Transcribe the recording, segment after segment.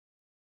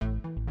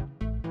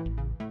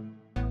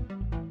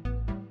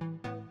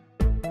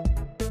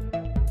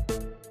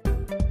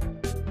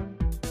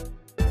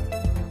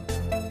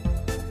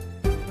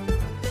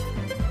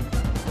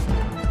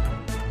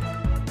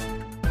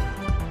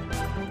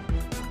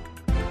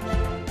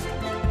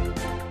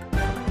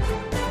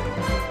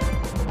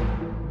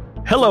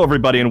Hello,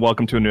 everybody, and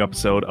welcome to a new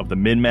episode of the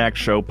Min-Max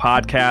Show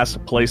podcast, a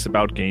place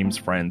about games,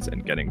 friends,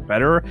 and getting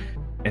better,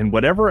 and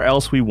whatever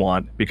else we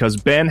want, because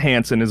Ben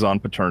Hansen is on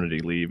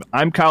paternity leave.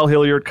 I'm Kyle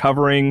Hilliard,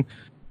 covering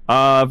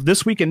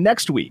this week and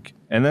next week,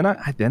 and then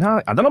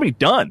I'll be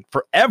done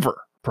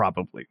forever,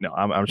 probably. No,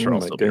 I'm sure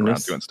I'll still be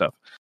around doing stuff.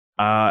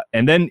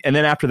 And then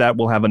after that,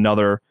 we'll have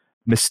another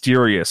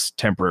mysterious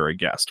temporary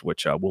guest,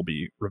 which we'll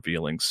be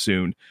revealing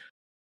soon.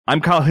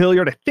 I'm Kyle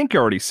Hilliard. I think I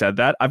already said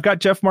that. I've got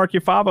Jeff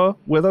Marchiafava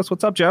with us.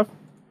 What's up, Jeff?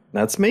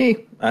 That's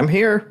me. I'm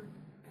here.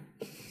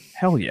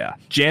 Hell yeah.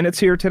 Janet's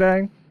here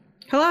today.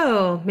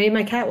 Hello. Maybe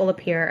my cat will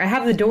appear. I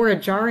have the door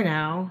ajar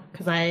now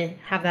because I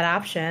have that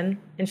option.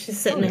 And she's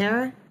sitting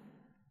here.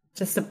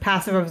 Just a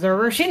passive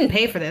observer. She didn't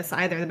pay for this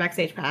either, the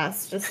backstage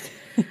pass. Just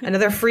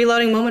another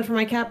freeloading moment for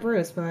my cat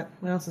Bruce. But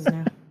what else is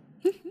new?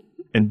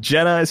 And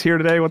Jenna is here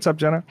today. What's up,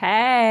 Jenna?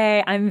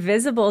 Hey, I'm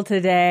visible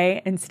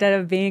today instead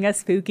of being a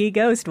spooky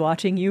ghost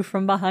watching you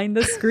from behind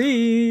the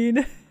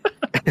screen.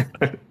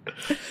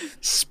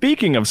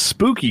 Speaking of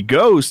spooky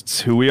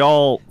ghosts, who we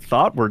all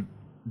thought were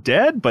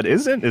dead, but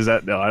isn't?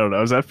 No, I don't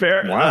know. Is that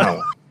fair?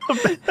 Wow.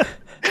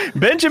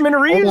 Benjamin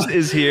Reeves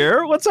is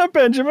here. What's up,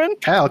 Benjamin?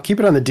 Kyle, keep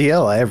it on the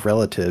DL. I have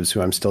relatives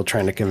who I'm still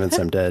trying to convince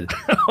I'm dead.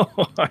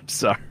 Oh, I'm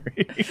sorry.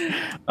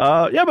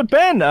 But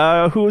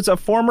Ben, who is a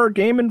former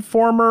Game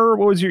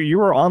Informer, you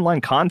were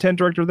online content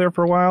director there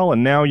for a while,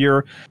 and now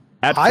you're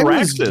at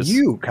Firaxis. I was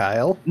you,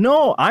 Kyle.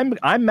 No,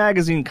 I'm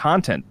magazine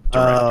content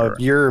director.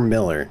 You're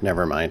Miller.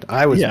 Never mind.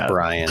 I was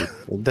Brian.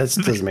 That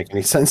doesn't make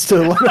any sense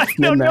to a lot of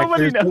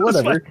nobody knows.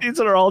 Whatever. These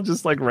are all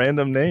just like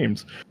random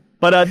names.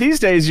 But these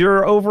days,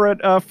 you're over at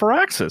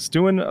Firaxis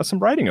doing some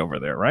writing over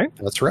there, right?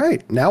 That's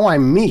right. Now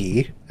I'm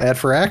me at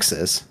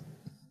Firaxis.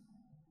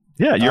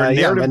 Yeah, you're a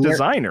narrative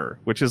designer,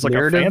 which is like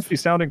a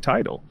fancy-sounding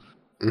title.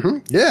 Mm-hmm.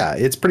 Yeah,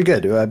 it's pretty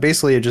good.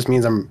 Basically, it just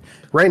means I'm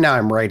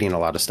writing a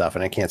lot of stuff,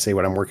 and I can't say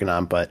what I'm working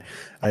on, but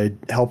I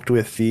helped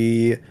with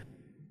the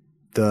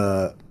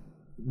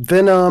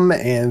Venom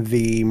and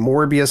the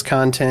Morbius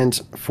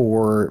content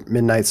for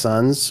Midnight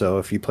Suns. So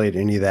if you played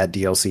any of that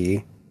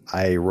DLC,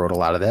 I wrote a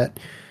lot of that.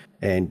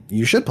 And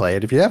you should play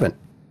it if you haven't.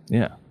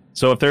 Yeah.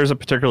 So if there's a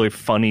particularly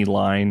funny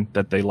line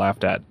that they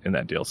laughed at in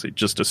that DLC,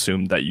 just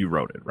assume that you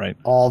wrote it, right?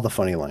 All the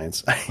funny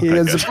lines. Okay, I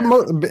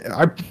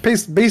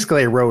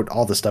wrote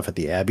all the stuff at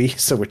the Abbey,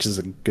 which is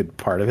a good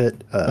part of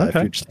it. If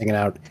you're just hanging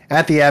out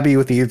at the Abbey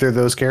with either of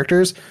those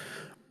characters,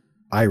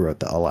 I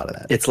wrote a lot of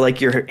that. It's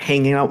like you're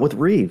hanging out with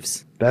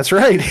Reeves. That's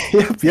right.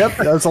 Yep.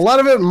 That's a lot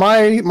of it.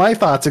 My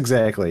thoughts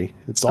exactly.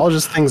 It's all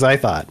just things I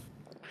thought.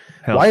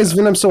 Why is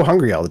Venom so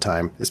hungry all the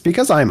time? It's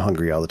because I'm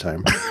hungry all the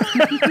time.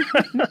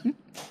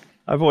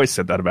 I've always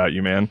said that about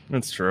you, man.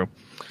 That's true.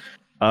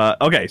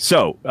 Okay,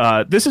 so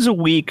this is a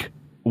week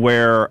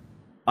where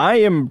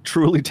I am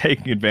truly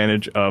taking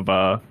advantage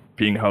of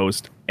being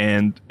host,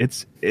 and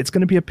it's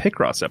going to be a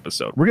Picross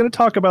episode. We're going to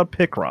talk about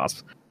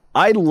Picross.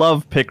 I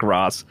love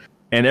Picross,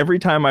 and every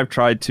time I've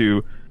tried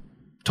to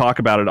talk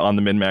about it on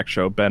the Min-Max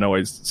Show, Ben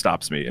always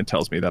stops me and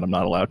tells me that I'm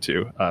not allowed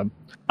to.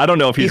 I don't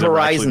know if he's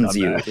horizons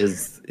you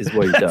is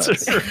what he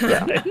does.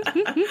 Yeah.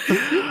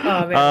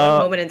 Oh man,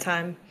 one moment in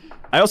time.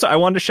 I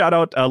wanted to shout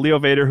out Leo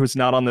Vader, who's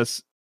not on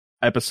this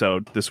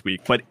episode this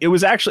week, but it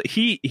was actually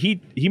he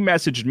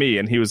messaged me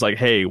and he was like,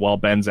 "Hey, while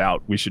Ben's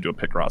out, we should do a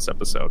Picross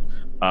episode."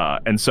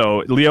 And so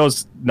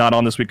Leo's not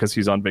on this week because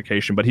he's on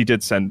vacation, but he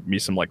did send me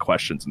some like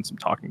questions and some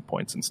talking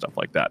points and stuff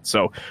like that.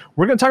 So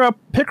we're going to talk about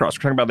Picross.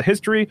 We're talking about the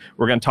history.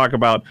 We're going to talk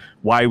about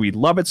why we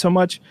love it so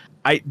much.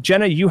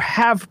 Jenna, you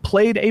have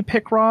played a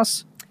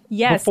Picross.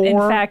 Yes,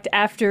 before? In fact,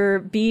 after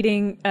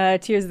beating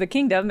Tears of the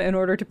Kingdom in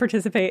order to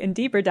participate in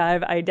Deeper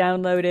Dive, I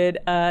downloaded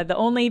the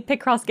only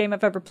Picross game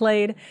I've ever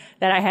played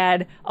that I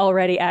had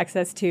already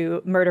access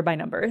to, Murder by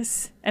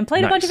Numbers, and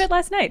played a bunch of it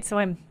last night. So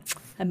I'm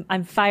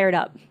fired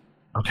up.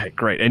 Okay,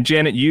 great. And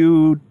Janet, do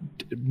you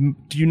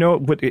know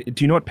what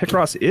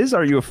Picross is?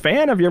 Are you a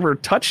fan? Have you ever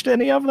touched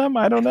any of them?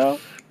 I don't know.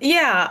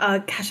 Yeah.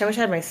 Gosh, I wish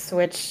I had my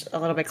Switch a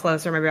little bit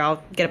closer. Maybe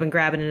I'll get up and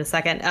grab it in a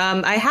second.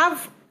 I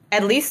have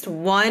at least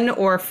 1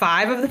 or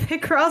 5 of the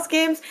Picross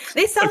games.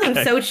 They sell them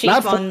so cheap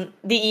on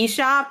the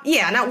eShop.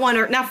 Yeah,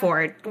 not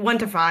 4, 1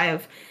 to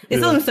 5. They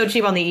sell them so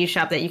cheap on the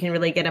eShop that you can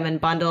really get them in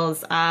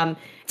bundles. To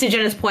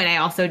Jenna's point, I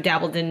also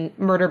dabbled in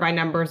Murder by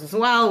Numbers as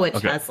well, which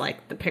has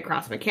like the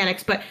Picross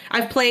mechanics. But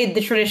I've played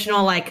the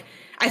traditional, like,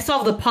 I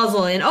solved the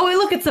puzzle and, oh,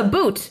 look, it's a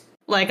boot.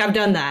 Like, I've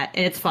done that,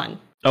 and it's fun.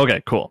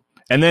 Okay, cool.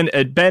 And then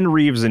Ben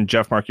Reeves and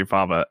Jeff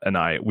Marchiafava and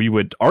we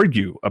would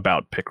argue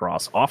about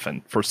Picross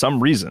often for some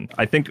reason.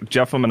 I think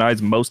Jeff and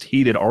I's most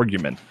heated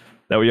argument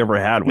that we ever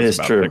had was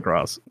about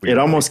Picross. It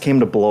almost came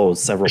to blows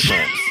several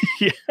times.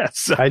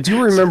 Yes. I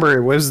do remember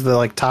it was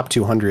the top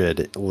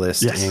 200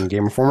 list in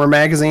Game Informer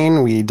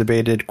magazine. We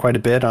debated quite a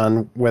bit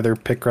on whether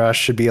Picross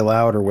should be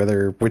allowed or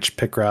which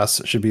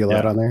Picross should be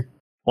allowed on there.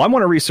 Well, I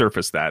want to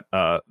resurface that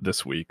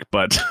this week,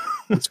 but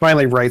let's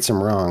finally right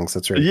some wrongs.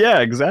 That's right. Yeah,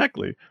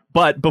 exactly.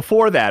 But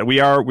before that,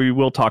 we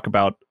will talk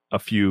about a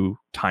few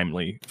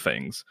timely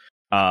things,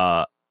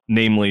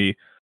 namely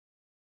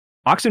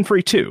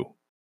Oxenfree 2,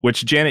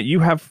 which, Janet,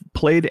 you have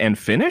played and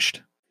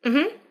finished?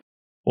 Mm-hmm.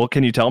 Well,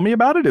 can you tell me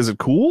about it? Is it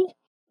cool?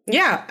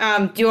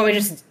 Yeah. Do you want me to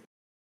just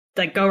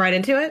like go right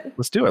into it?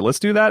 Let's do it. Let's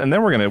do that, and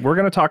then we're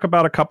gonna talk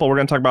about a couple. We're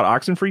gonna talk about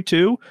Oxenfree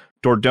 2,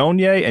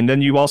 Dordogne, and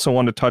then you also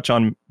want to touch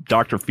on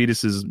Dr.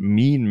 Fetus's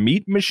Mean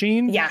Meat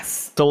Machine.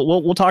 Yes. So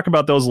we'll talk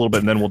about those a little bit,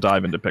 and then we'll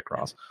dive into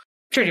Picross.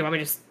 Sure. Do you want me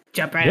to just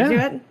jump right into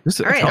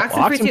it? All right,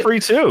 Oxenfree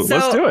 2. So,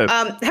 let's do it.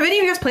 Have any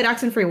of you guys played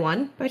Oxenfree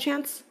 1 by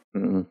chance?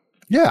 Mm.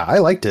 Yeah, I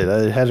liked it.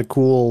 It had a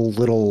cool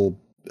little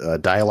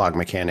dialogue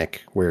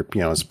mechanic where,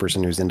 as a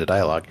person who's into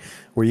dialogue,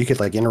 where you could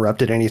like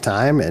interrupt at any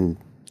time and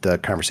the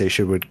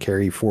conversation would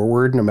carry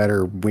forward no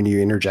matter when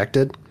you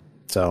interjected.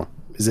 So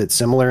is it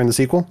similar in the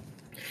sequel?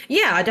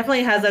 Yeah, it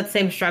definitely has that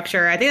same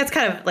structure. I think that's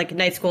kind of like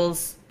Night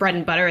School's bread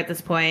and butter at this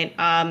point.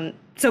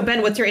 So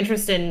Ben, what's your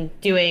interest in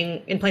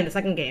playing the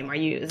second game?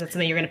 Is that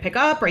something you're going to pick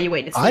up? Or are you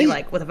waiting to see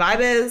what the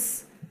vibe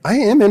is? I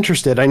am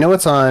interested. I know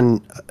it's on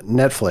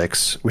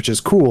Netflix, which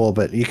is cool,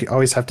 but you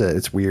always have to,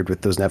 it's weird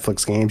with those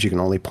Netflix games. You can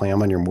only play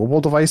them on your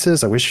mobile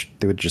devices. I wish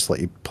they would just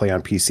let you play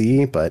on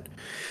PC, but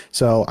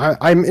so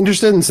I'm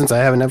interested, and since I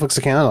have a Netflix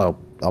account,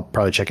 I'll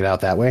probably check it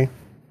out that way.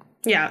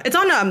 Yeah, it's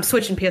on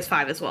Switch and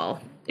PS5 as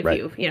well, if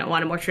you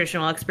want a more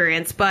traditional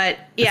experience. But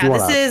yeah,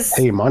 this is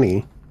pay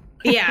money.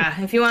 Yeah,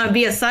 if you want to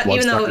be a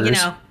even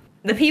though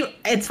the people,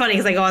 it's funny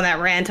because I go on that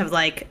rant of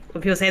like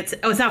when people say it's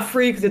not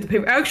free because you have to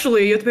pay.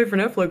 Actually, you have to pay for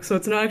Netflix, so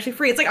it's not actually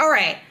free. It's like, all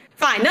right,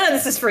 fine, none of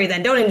this is free.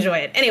 Then don't enjoy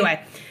it anyway.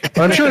 But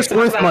I'm sure it's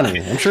worth money.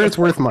 I'm sure it's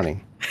worth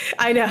money.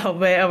 I know,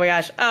 but oh my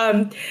gosh.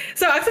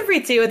 So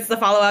Oxenfree 2, it's the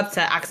follow-up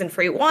to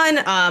Oxenfree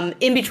 1.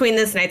 In between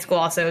this, Night School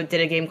also did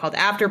a game called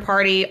After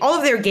Party. All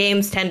of their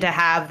games tend to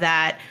have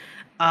that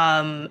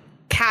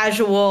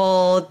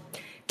casual,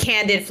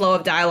 candid flow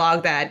of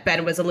dialogue that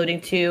Ben was alluding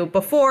to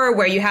before,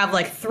 where you have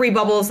like 3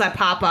 bubbles that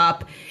pop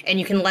up and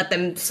you can let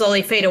them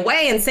slowly fade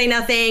away and say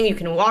nothing. You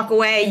can walk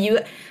away. You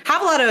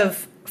have a lot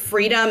of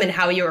freedom in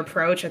how you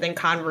approach, I think,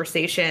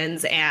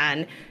 conversations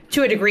and,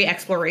 to a degree,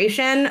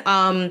 exploration.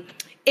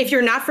 If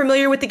you're not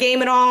familiar with the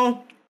game at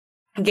all,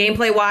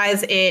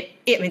 gameplay-wise,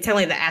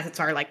 technically the assets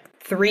are like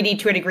 3D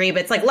to a degree,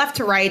 but it's like left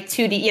to right,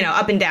 2D,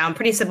 up and down,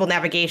 pretty simple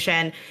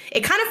navigation.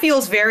 It kind of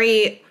feels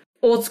very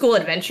old school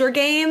adventure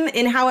game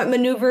in how it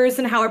maneuvers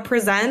and how it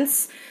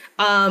presents.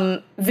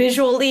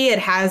 Visually, it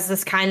has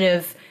this kind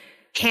of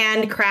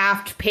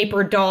handcraft,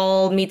 paper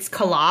doll meets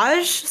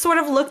collage sort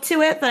of look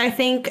to it that I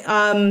think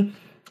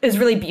is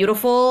really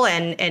beautiful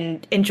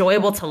and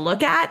enjoyable to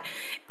look at.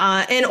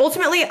 And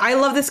ultimately, I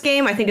love this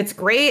game. I think it's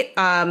great.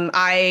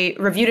 I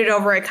reviewed it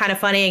over at Kind of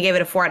Funny and gave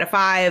it a 4 out of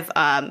 5.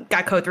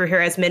 Got code through here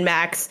as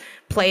min-max,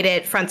 played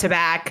it front to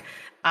back.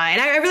 And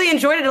I really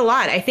enjoyed it a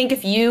lot. I think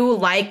if you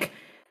like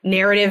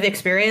narrative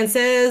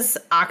experiences,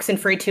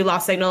 Oxenfree 2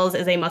 Lost Signals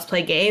is a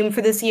must-play game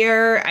for this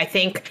year. I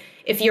think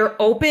if you're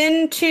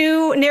open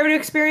to narrative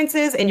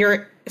experiences and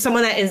you're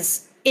someone that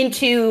is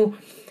into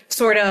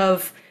sort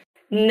of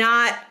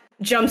not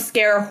jump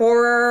scare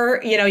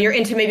horror, you're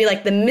into maybe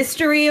like the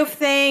mystery of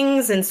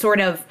things and sort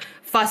of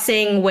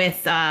fussing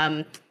with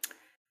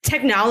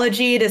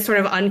technology to sort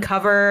of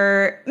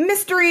uncover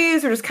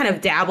mysteries or just kind of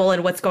dabble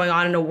in what's going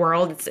on in a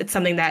world. It's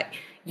something that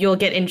you'll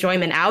get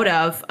enjoyment out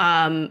of.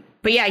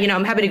 But yeah,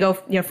 I'm happy to go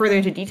further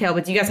into detail.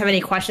 But do you guys have any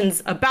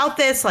questions about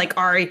this? Like,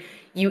 are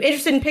you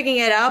interested in picking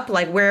it up?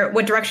 Like,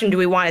 what direction do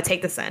we want to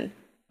take this in?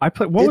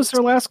 What was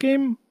their last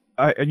game?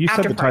 You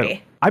said the title.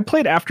 I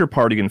played After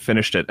Party and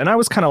finished it, and I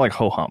was kind of like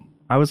ho-hum.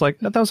 I was like,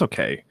 that was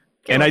okay.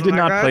 And I did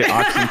not play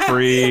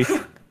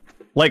Oxenfree.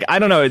 Like, I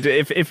don't know.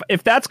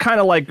 If that's kind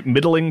of like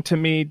middling to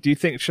me, do you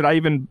think, should I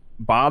even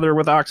bother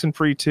with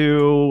Oxenfree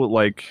 2?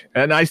 Like,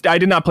 and I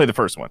did not play the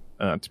first one,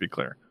 to be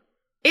clear.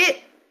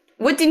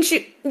 What didn't you?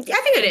 I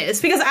think it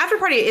is, because After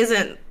Party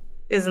isn't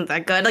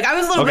that good. Like, I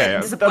was a little bit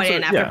disappointed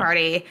in After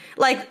Party.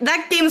 Like,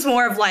 that game's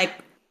more of like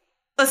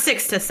a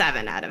 6 to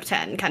 7 out of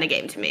 10 kind of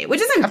game to me, which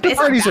isn't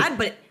bad,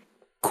 but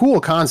cool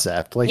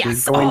concept. Like, you're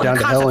going down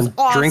to hell and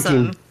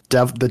drinking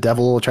the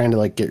devil, trying to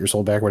like get your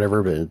soul back,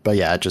 whatever. But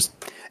yeah, just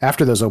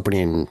after those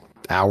opening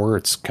hour,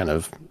 it's kind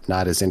of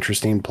not as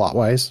interesting plot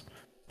wise.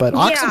 But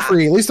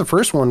Oxenfree, at least the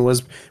first one,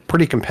 was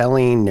pretty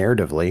compelling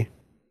narratively.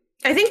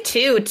 I think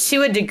too,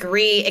 to a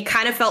degree, it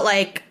kind of felt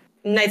like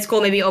Night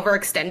School maybe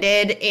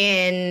overextended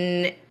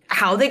in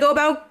how they go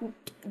about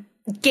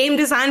game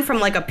design from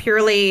like a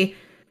purely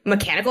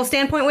mechanical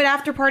standpoint with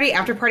After Party.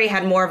 After Party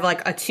had more of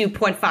like a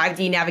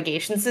 2.5D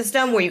navigation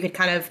system where you could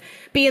kind of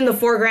be in the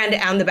foreground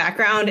and the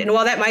background. And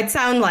while that might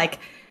sound like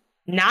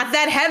not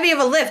that heavy of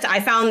a lift,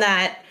 I found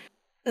that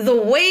the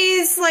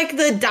ways like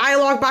the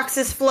dialogue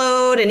boxes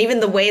flowed and even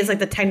the ways like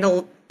the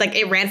technical, like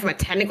it ran from a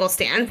technical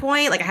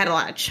standpoint. Like I had a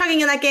lot of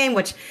chugging in that game,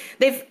 which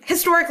they've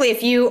historically,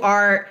 if you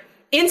are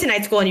into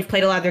Night School and you've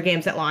played a lot of their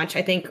games at launch,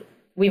 I think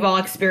we've all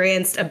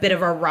experienced a bit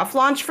of a rough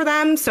launch for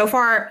them. So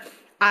far,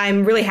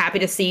 I'm really happy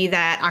to see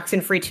that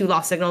Oxenfree 2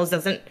 Lost Signals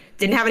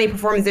didn't have any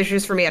performance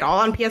issues for me at all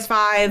on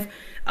PS5.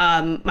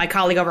 My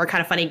colleague over at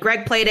Kind of Funny,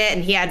 Greg, played it,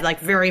 and he had like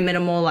very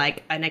minimal,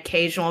 like an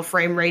occasional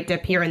frame rate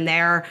dip here and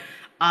there.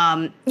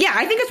 Yeah,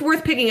 I think it's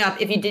worth picking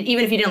up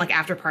even if you didn't like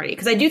After Party,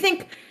 because I do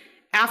think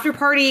After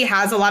Party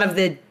has a lot of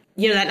the,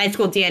 that Night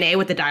School DNA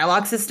with the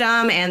dialogue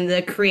system and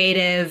the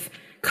creative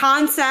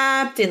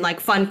concept and like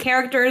fun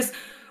characters,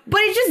 but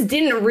it just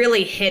didn't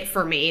really hit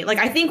for me. Like,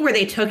 I think where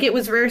they took it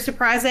was very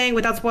surprising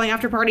without spoiling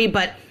After Party,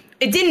 but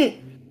I didn't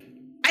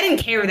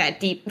care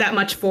that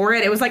much for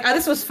it. It was like, oh,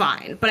 this was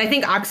fine. But I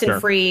think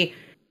Oxenfree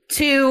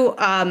 2,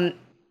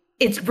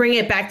 it's bringing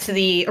it back to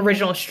the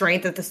original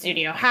strength that the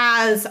studio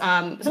has.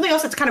 Something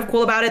else that's kind of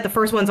cool about it, the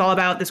first one's all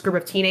about this group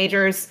of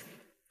teenagers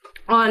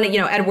on,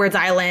 Edward's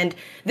Island.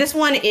 This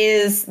one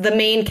is, the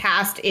main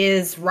cast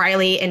is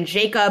Riley and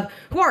Jacob,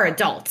 who are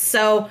adults.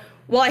 So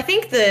while I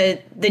think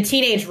the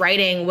teenage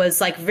writing was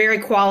like very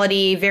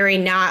quality, very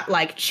not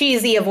like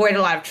cheesy, avoided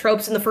a lot of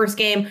tropes in the first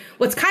game,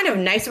 what's kind of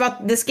nice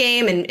about this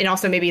game, and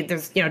also maybe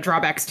there's,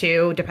 drawbacks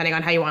too, depending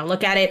on how you want to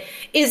look at it,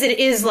 is it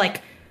is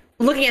like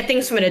looking at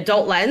things from an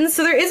adult lens.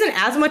 So there isn't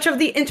as much of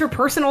the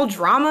interpersonal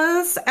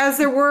dramas as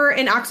there were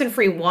in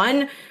Oxenfree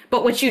 1.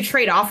 But what you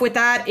trade off with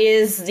that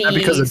is the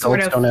because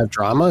adults don't have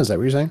drama. Is that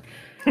what you're saying?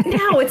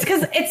 No, it's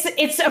because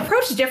it's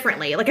approached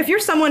differently. Like if you're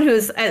someone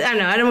who's, I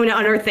don't want to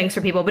unearth things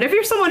for people, but if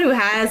you're someone who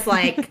has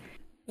like,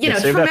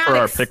 save that for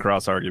our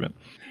Picross argument.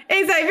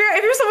 Exactly.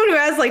 If you're someone who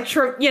has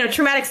like,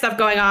 traumatic stuff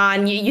going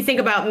on, you think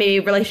about maybe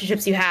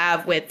relationships you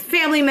have with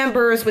family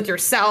members, with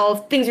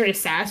yourself, things you're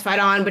dissatisfied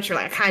on, but you're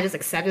like, kind of just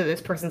accepted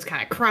this person's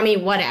kind of crummy,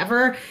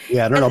 whatever.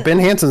 Yeah, I don't know. Ben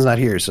Hansen's not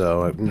here,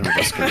 so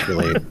this can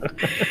relate.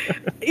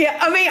 Yeah,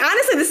 I mean,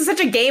 honestly, this is such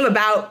a game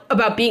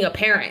about being a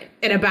parent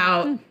and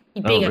about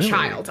being a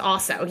child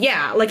also.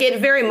 Yeah, like it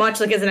very much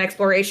like is an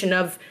exploration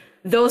of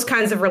those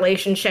kinds of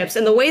relationships,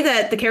 and the way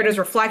that the characters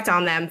reflect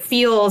on them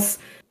feels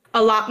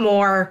a lot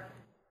more,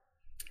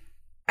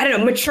 I don't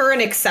know, mature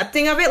and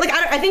accepting of it. Like,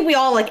 I think we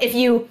all, like, if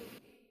you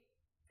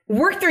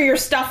work through your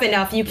stuff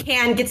enough, you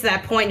can get to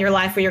that point in your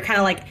life where you're kind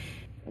of like,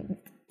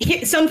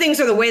 some things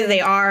are the way that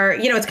they are.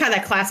 It's kind of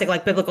that classic,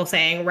 like, biblical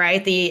saying,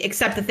 right? The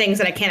accept the things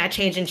that I cannot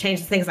change and change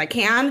the things I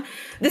can.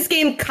 This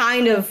game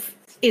kind of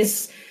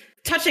is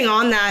touching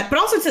on that, but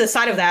also to the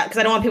side of that, because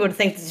I don't want people to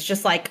think this is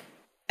just, like,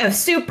 a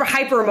super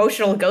hyper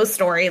emotional ghost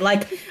story.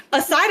 Like,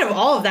 aside of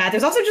all of that,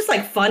 there's also just,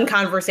 like, fun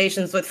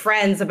conversations with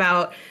friends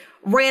about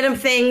random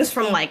things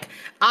from like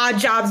odd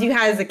jobs you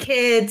had as a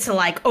kid to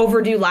like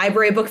overdue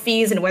library book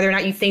fees and whether or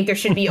not you think there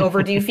should be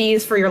overdue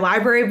fees for your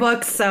library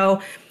books.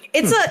 So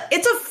it's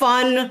a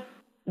fun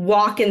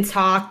walk and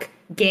talk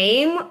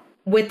game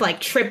with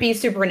like trippy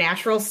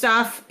supernatural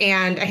stuff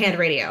and a hand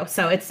radio.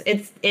 So it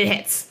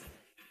hits.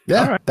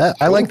 Yeah, right.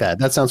 I like that.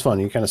 That sounds fun.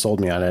 You kind of sold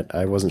me on it.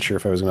 I wasn't sure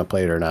if I was going to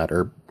play it or not,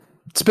 or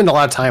spend a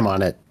lot of time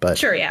on it, but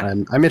sure, yeah.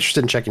 I'm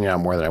interested in checking it out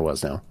more than I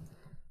was now.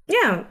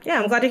 Yeah,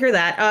 I'm glad to hear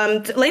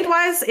that.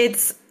 Lengthwise,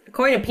 it's,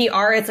 according to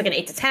PR, it's like an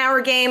 8 to 10 hour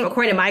game.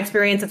 According to my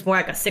experience, it's more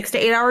like a 6 to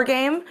 8 hour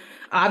game.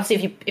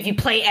 Obviously, if you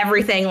play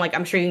everything, like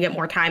I'm sure you can get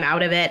more time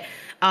out of it.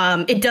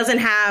 It doesn't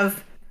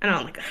have,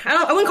 I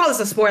wouldn't call this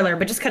a spoiler,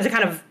 but just to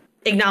kind of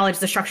acknowledge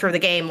the structure of the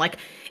game. Like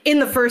in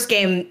the first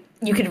game,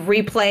 you could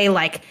replay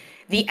like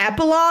the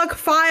epilogue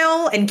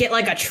file and get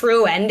like a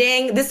true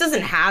ending. This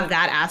doesn't have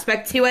that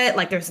aspect to it.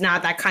 Like there's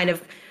not that kind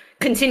of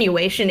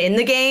continuation in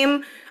the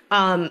game.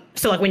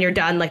 So like when you're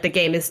done, like the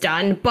game is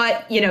done,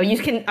 but you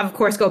can of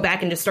course go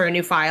back and just start a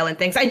new file and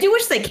things. I do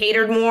wish they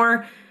catered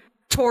more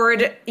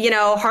toward,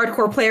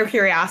 hardcore player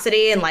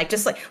curiosity and like,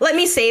 just like, let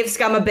me save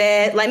scum a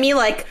bit. Let me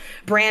like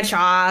branch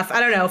off. I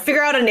don't know,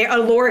 figure out a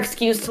lore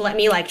excuse to let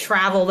me like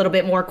travel a little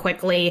bit more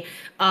quickly.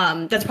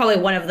 That's probably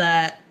one of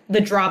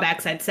the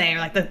drawbacks I'd say, or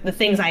like the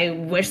things I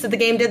wish that the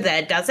game did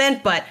that it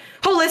doesn't, but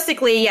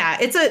holistically, yeah,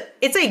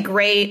 it's a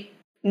great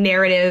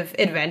narrative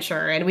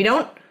adventure, and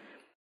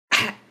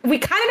we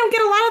kind of don't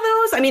get a lot of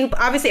those. I mean,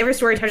 obviously every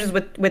story touches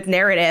with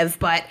narrative,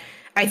 but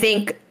I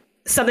think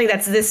something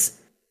that's this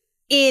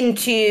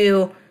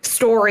into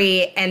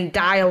story and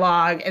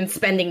dialogue and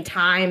spending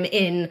time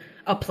in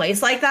a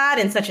place like that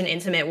in such an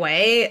intimate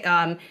way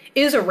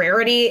is a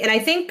rarity. And I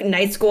think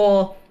Night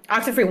School,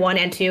 Oxenfree 1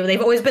 and 2,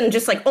 they've always been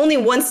just like only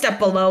one step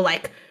below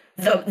like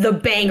the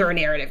banger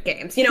narrative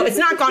games. It's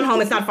not Gone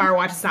Home, it's not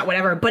Firewatch, it's not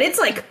whatever, but it's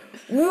like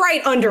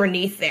right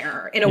underneath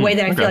there in a way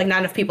that I feel like not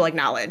enough people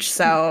acknowledge.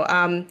 So,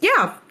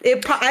 yeah,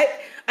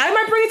 I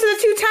might bring it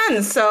to the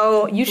 210s,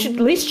 so you should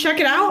at least check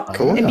it out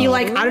and be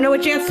like, I don't know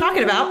what Janet's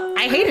talking about.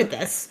 I hated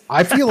this.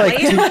 I feel like,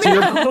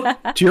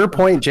 to your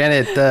point,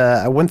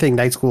 Janet, one thing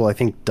Night School, I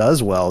think,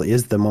 does well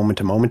is the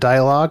moment-to-moment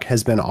dialogue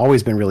has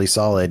always been really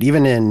solid,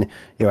 even in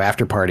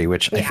After Party,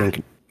 which I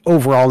think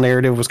overall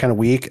narrative was kind of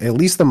weak. At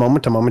least the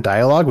moment-to-moment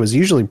dialogue was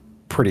usually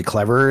pretty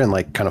clever and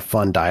like kind of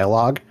fun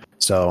dialogue.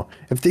 So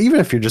even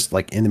if you're just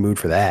like in the mood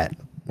for that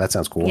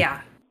sounds cool.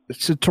 Yeah.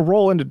 So to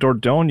roll into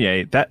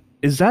Dordogne,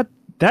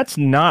 that's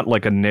not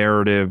like a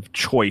narrative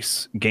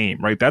choice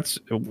game, right? That's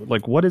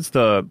like,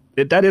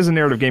 that is a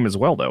narrative game as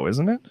well, though,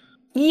 isn't it?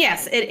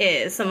 Yes, it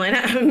is. I'm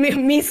like,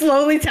 me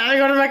slowly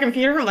tapping onto my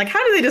computer. I'm like,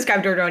 how do they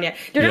describe Dordogne?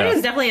 Dordogne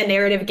is definitely a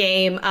narrative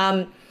game.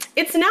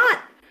 It's not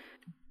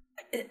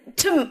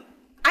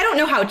I don't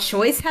know how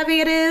choice heavy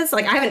it is.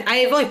 Like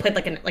I've only played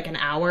like an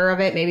hour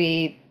of it,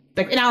 maybe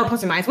like an hour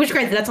plus or minus, which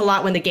granted that's a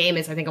lot when the game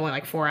is I think only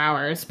like 4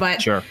 hours.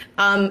 But sure.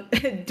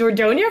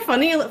 Dordogne,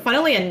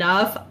 funnily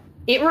enough,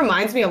 it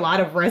reminds me a lot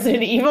of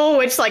Resident Evil,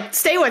 which like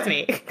stay with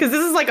me because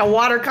this is like a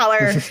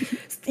watercolor,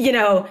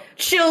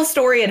 chill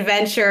story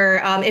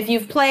adventure. If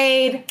you've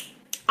played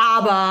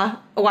ABBA,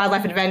 A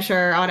Wildlife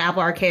Adventure on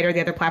Apple Arcade or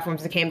the other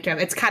platforms that came to,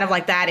 it's kind of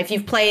like that. If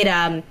you've played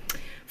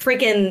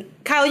freaking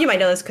Kyle, you might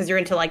know this because you're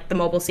into like the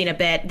mobile scene a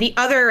bit. The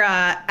other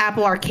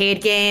Apple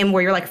Arcade game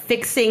where you're like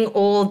fixing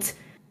old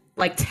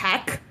like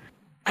tech.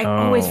 I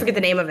always forget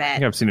the name of it. I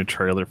think I've seen a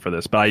trailer for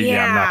this, but I'm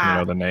not gonna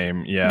know the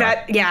name.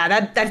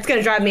 That's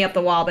gonna drive me up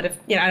the wall. But if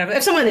I don't know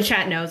if someone in the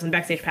chat knows in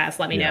Backstage Pass,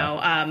 let me know.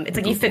 It's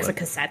like you fix the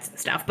cassettes and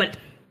stuff, but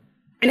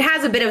it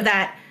has a bit of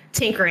that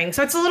tinkering.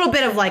 So it's a little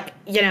bit of like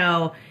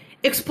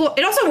explore.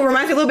 It also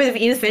reminds me a little bit of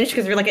Edith Finch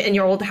because you're like in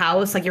your old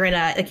house, like you're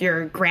in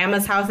your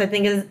grandma's house. I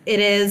think it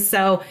is.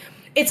 So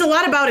it's a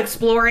lot about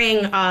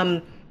exploring.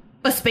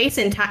 A space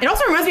in time. It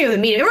also reminds me of the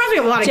medium. It reminds me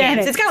of a lot of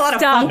games. It's got a lot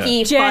of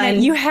funky, Janet,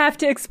 fun. you have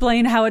to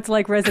explain how it's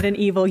like Resident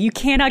Evil. You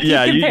cannot keep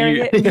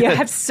comparing it. You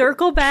have to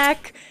circle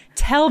back.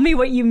 Tell me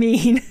what you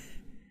mean.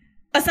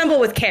 Assemble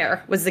with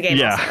Care was the game.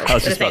 Yeah, also, I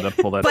was just about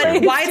to pull that.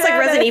 But why it's like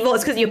Resident Evil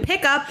is because you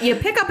pick up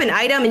an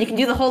item and you can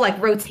do the whole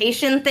like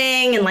rotation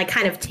thing and like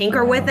kind of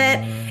tinker with it.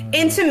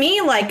 And to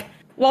me, like,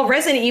 while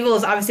Resident Evil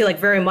is obviously like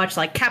very much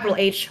like capital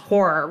H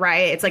horror,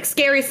 right? It's like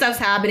scary stuff's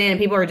happening and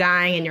people are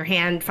dying and your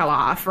hand fell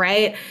off,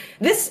 right?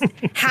 This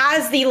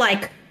has the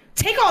like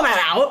take all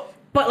that out,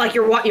 but like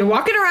you're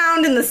walking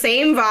around in the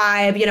same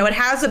vibe. It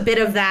has a bit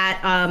of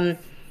that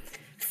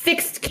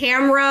fixed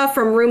camera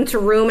from room to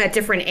room at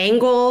different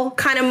angle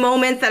kind of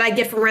moment that I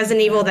get from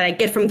Resident Evil that I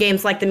get from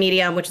games like The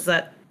Medium, which is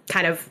a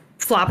kind of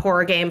flop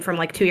horror game from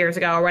like 2 years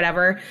ago or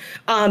whatever.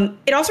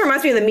 It also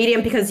reminds me of The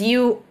Medium because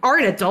you are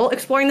an adult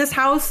exploring this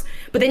house,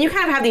 but then you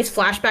kind of have these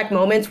flashback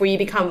moments where you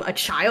become a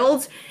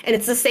child and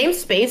it's the same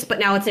space, but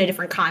now it's in a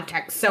different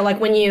context. So like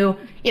when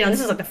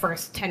this is like the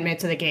first 10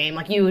 minutes of the game,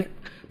 like you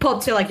pull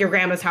up to like your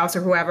grandma's house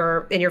or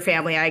whoever in your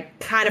family, I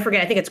kind of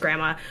forget, I think it's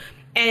grandma.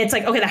 And it's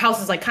like, okay, the house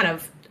is like kind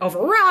of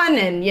overrun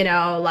and,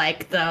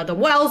 like the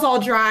well's all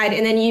dried.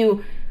 And then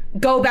you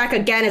go back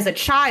again as a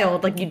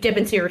child, like you dip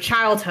into your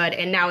childhood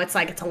and now it's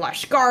like it's a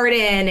lush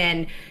garden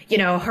and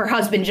her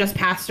husband just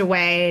passed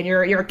away and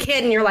you're a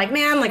kid and you're like,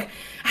 man, like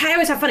I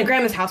always have fun at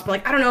grandma's house, but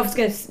like I don't know if it's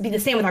gonna be the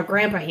same with our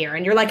grandpa here.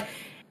 And you're like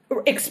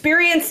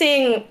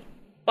experiencing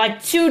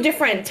like two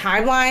different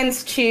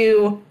timelines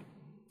to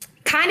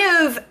kind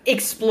of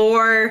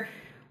explore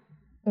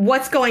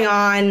what's going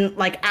on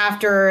like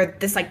after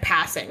this like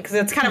passing, because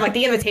it's kind of like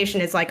the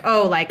invitation is like,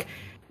 oh, like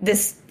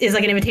this is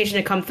like an invitation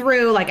to come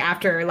through like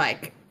after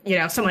like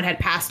someone had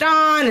passed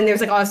on and there's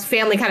like all this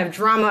family kind of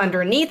drama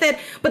underneath it.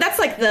 But that's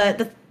like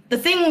the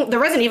thing, the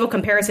Resident Evil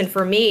comparison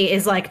for me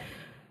is like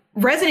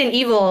Resident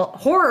Evil,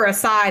 horror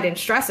aside and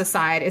stress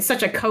aside, is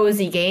such a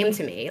cozy game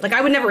to me. Like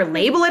I would never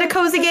label it a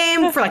cozy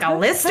game for like a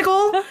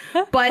listicle,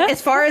 but as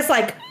far as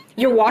like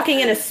you're walking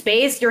in a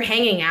space, you're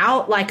hanging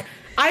out, like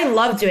I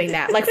love doing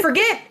that. Like,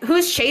 forget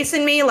who's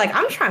chasing me. Like,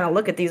 I'm trying to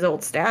look at these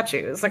old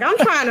statues. Like, I'm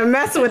trying to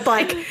mess with,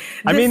 like,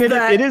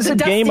 it is a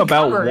game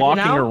about cupboard,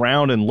 walking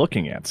around and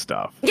looking at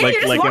stuff. Yeah, like,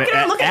 you're just walking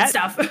around looking at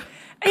stuff.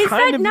 Is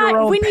kind that of not your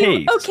own when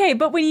pace.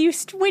 but when you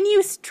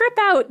strip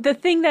out the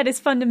thing that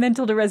is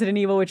fundamental to Resident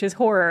Evil, which is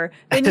horror,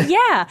 then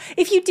yeah,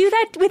 if you do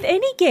that with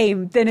any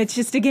game, then it's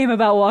just a game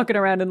about walking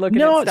around and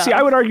looking at stuff. No, see,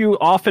 I would argue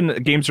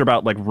often games are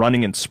about like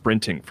running and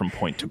sprinting from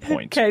point to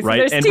point, okay, so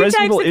right? And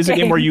Resident Evil is a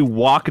game where you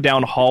walk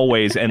down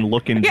hallways and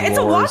look in drawers. Yeah, it's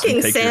a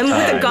walking sim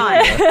with a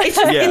gun. It's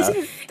just,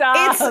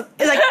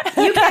 it's like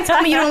you can't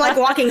tell me you don't like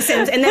walking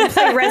sims and then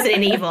play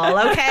Resident Evil,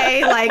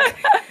 okay? Like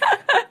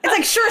it's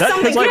like sure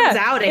something comes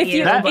out at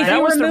you. That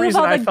was the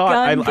reason I thought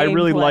I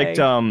really gameplay.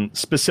 liked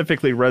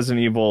specifically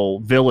Resident Evil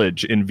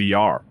Village in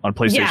VR on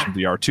PlayStation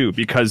VR 2,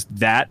 because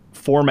that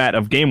format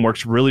of game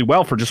works really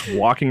well for just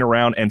walking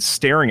around and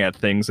staring at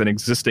things and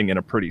existing in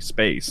a pretty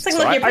space. It's like,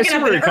 look, you're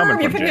picking up an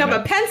herb, you're picking up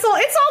a pencil.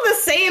 It's all the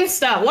same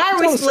stuff. Why are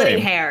we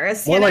splitting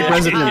hairs? More like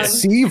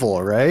Resident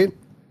Evil, right?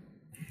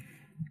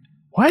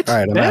 What? All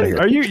right, I'm out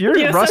of here.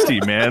 You're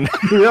rusty, man.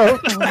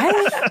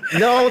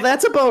 No,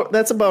 that's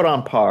about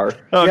on par.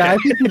 Okay. Yeah, I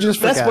think you just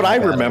That's what I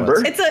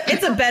remember.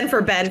 It's a Ben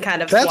for Ben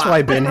kind of That's swap.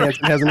 why Ben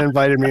hasn't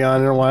invited me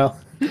on in a while.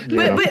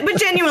 But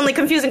genuinely,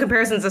 confusing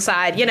comparisons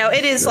aside,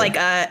 it is like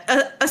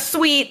a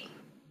sweet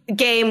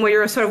game where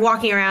you're sort of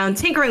walking around,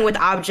 tinkering with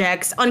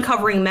objects,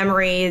 uncovering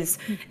memories,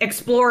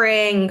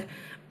 exploring.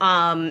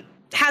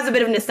 Has a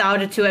bit of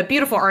nostalgia to it.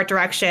 Beautiful art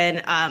direction.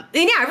 And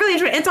yeah, I really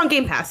enjoyed it. It's on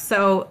Game Pass,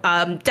 so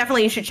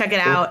definitely you should check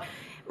it out.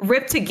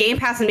 Rip to Game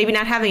Pass and maybe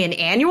not having an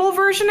annual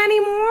version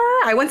anymore.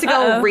 I went to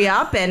go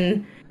re-up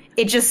and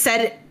it just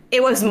said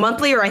it was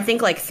monthly, or I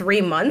think like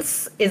 3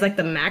 months is like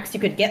the max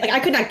you could get. Like I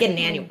could not get an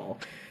annual.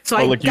 So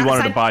you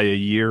wanted to buy a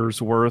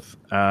year's worth?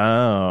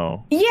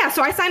 Oh. Yeah,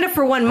 so I signed up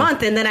for 1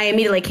 month and then I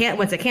immediately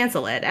went to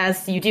cancel it,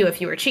 as you do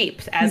if you were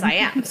cheap, as I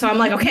am. So I'm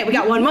like, okay, we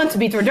got 1 month to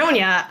beat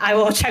Dordogne. I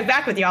will check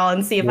back with y'all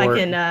and see if I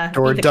can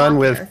We're done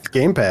with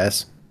Game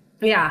Pass.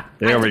 Yeah.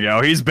 There we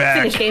go. He's back.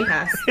 Finish Game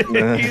Pass.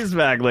 He's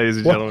back, ladies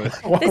and gentlemen.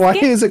 Why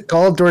is it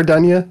called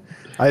Dordogne?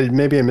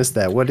 Maybe I missed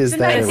that. What is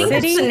that? I think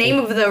that's the name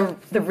of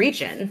the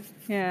region.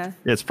 Yeah.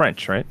 It's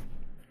French, right?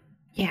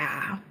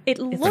 Yeah. It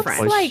looks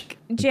like,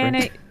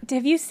 Janet,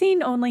 have you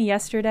seen Only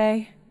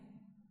Yesterday?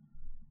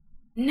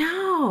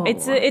 No.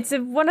 It's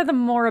one of the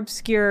more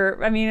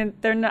obscure. I mean,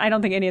 I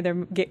don't think any of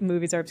their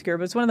movies are obscure,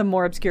 but it's one of the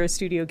more obscure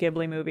Studio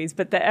Ghibli movies.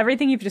 But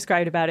everything you've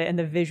described about it and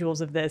the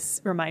visuals of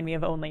this remind me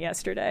of Only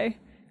Yesterday,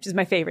 which is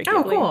my favorite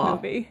Ghibli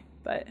movie.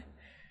 But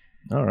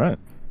all right,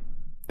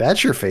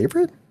 that's your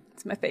favorite?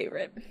 It's my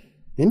favorite.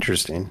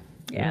 Interesting.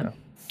 Yeah.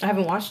 I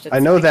haven't watched it. I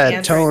know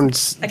that tones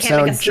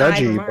sound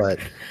judgy, but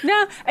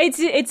no,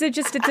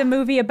 it's a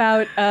movie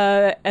about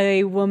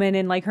a woman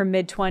in like her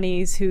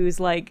mid-20s who's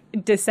like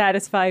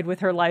dissatisfied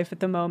with her life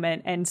at the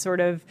moment, and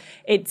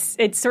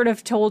it's sort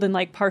of told in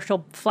like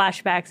partial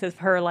flashbacks of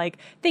her like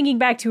thinking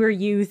back to her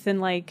youth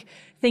and like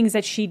things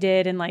that she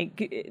did, and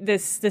like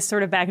this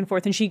sort of back and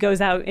forth, and she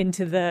goes out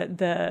into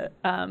the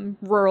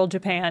rural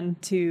Japan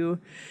to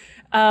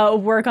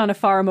work on a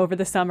farm over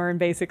the summer and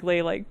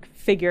basically like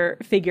figure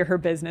her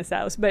business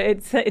out. But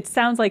it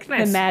sounds like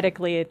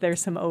thematically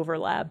there's some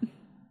overlap.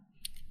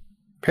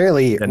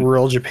 Apparently,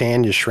 rural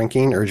Japan is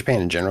shrinking, or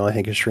Japan in general, I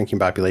think, is shrinking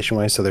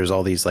population-wise. So there's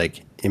all these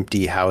like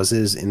empty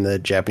houses in the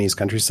Japanese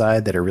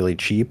countryside that are really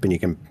cheap, and you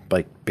can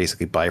like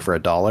basically buy for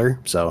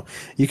 $1. So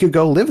you could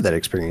go live that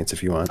experience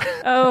if you want.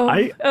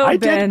 I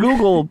did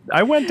Google.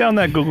 I went down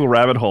that Google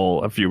rabbit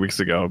hole a few weeks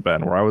ago,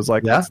 Ben, where I was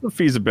like, "What's the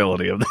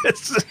feasibility of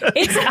this?"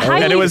 It's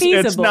highly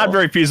feasible. It's not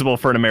very feasible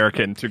for an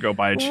American to go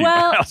buy a cheap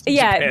house.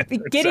 Yeah,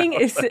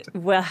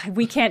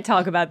 we can't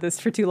talk about this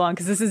for too long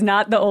because this is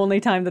not the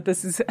only time that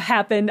this has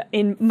happened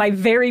in my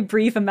very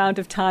brief amount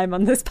of time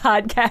on this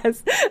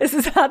podcast. This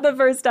is not the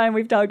first time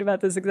we've talked about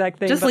this exact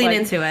thing. Just lean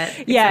into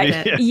it. Yeah,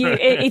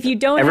 if you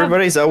don't,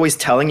 everybody's always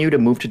telling you to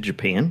move to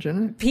Japan,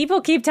 Jenna. People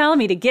keep telling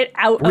me to get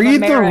out of America.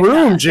 America. Read the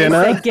room,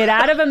 Jenna. They say, get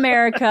out of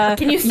America.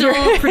 Can you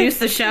still produce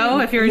the show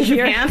if you're in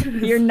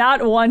Japan? You're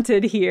not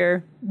wanted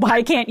here.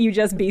 Why can't you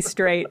just be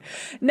straight?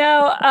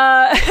 No,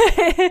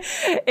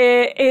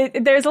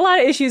 there's a lot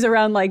of issues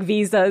around like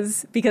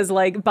visas, because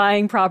like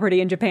buying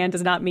property in Japan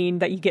does not mean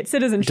that you get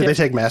citizenship. Do they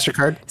take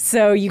MasterCard?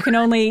 So you can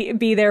only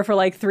be there for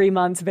like 3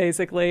 months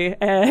basically.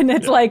 And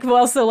it's like,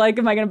 well, so like,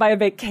 am I going to buy a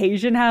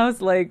vacation house?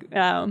 Like,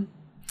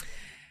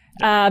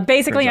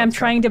 basically I'm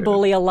trying to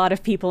bully a lot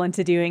of people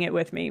into doing it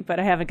with me, but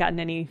I haven't gotten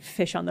any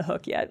fish on the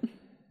hook yet.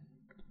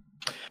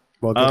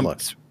 Well, good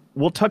luck.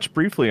 We'll touch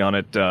briefly on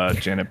it,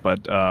 Janet,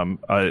 but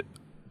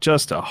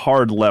just a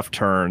hard left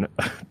turn.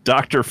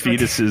 Dr.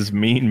 Fetus's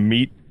Mean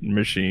Meat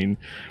Machine,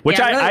 which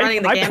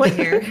I played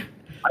here.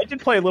 I did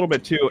play a little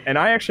bit too, and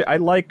I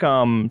like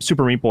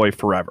Super Meat Boy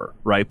Forever,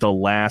 right? The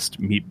last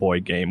Meat Boy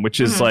game, which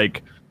is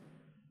like,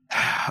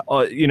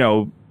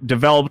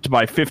 developed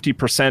by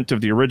 50%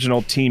 of the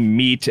original Team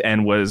Meat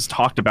and was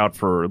talked about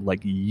for like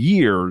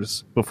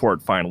years before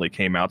it finally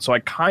came out. So I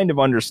kind of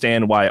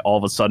understand why all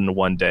of a sudden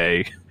one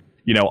day,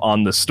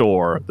 on the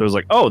store, there was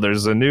like, oh,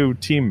 there's a new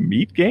Team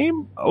Meat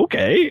game?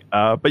 Okay.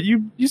 But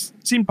you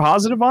seem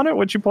positive on it,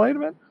 what you played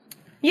of it?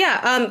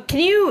 Yeah. Can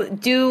you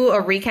do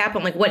a recap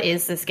on like what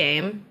is this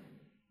game?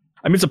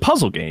 I mean, it's a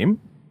puzzle game,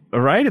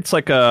 right? It's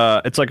like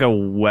a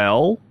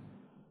well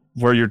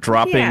where you're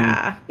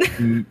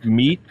dropping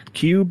meat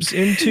cubes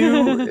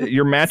into.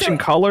 You're matching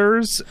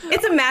colors.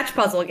 It's a match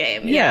puzzle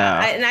game. Yeah.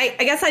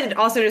 I guess I'd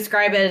also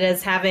describe it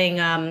as having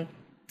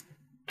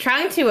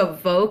trying to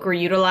evoke or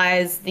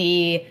utilize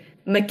the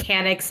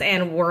mechanics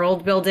and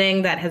world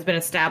building that has been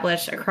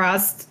established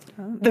across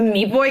the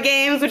Meat Boy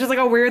games, which is like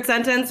a weird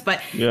sentence, but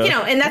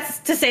and that's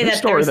to say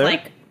that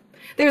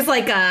there's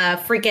like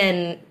a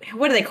freaking,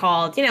 what are they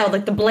called?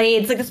 Like the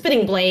blades, like the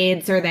spinning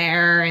blades are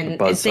there and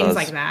things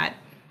like that.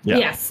 Yeah.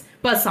 Yes.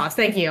 Buzzsaws.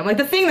 Thank you. I'm like,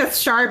 the thing that's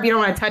sharp, you don't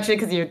want to touch it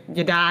because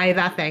you die.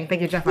 That thing.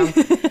 Thank you, Jeff. And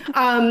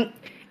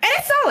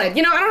it's solid. I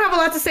don't have a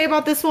lot to say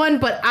about this one,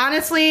 but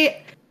honestly,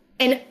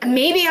 and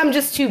maybe I'm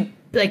just too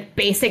like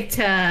basic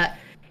to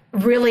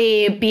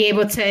really be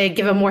able to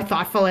give a more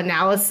thoughtful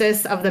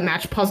analysis of the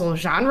match puzzle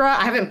genre.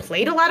 I haven't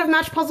played a lot of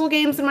match puzzle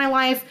games in my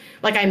life.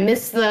 Like, I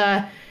miss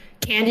the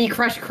Candy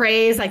Crush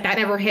craze. Like, that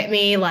never hit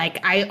me.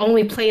 Like, I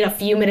only played a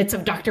few minutes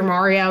of Dr.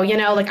 Mario,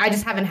 like, I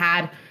just haven't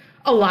had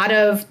a lot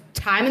of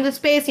time in the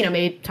space,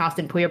 maybe tossed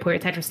in Puyo Puyo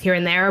Tetris here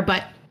and there,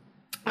 but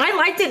I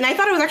liked it, and I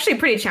thought it was actually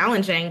pretty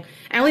challenging.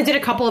 I only did a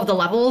couple of the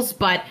levels,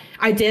 but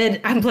I'm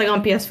playing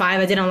on PS5,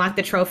 I did unlock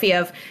the trophy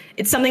of,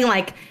 it's something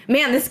like,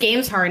 man, this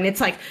game's hard, and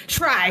it's like,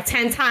 try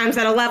 10 times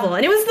at a level,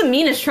 and it was the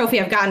meanest trophy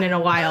I've gotten in a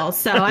while,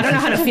 so I don't know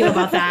how to feel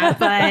about that,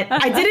 but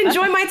I did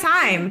enjoy my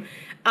time.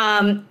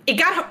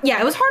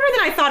 It was harder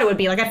than I thought it would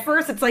be. Like, at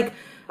first, it's like,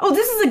 oh,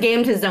 this is a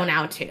game to zone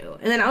out to,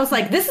 and then I was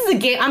like, this is a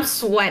game, I'm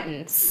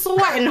sweating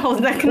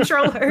holding that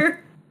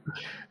controller.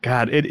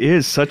 God, it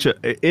is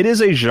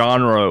a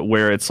genre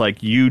where it's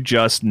like you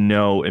just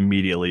know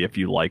immediately if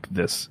you like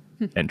this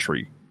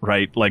entry,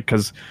 right? Like,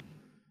 because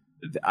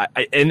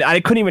I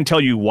couldn't even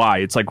tell you why.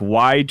 It's like,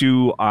 why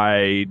do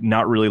I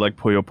not really like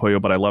Puyo Puyo,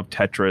 but I love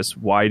Tetris?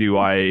 Why do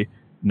I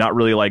not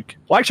really like.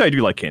 Well, actually, I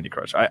do like Candy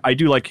Crush. I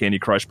do like Candy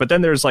Crush, but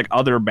then there's like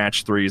other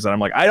match 3s, and I'm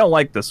like, I don't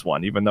like this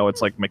one, even though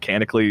it's like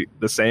mechanically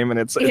the same, and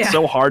it's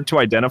so hard to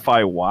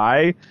identify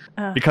why,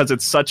 because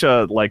it's such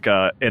a like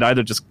it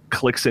either just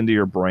clicks into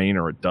your brain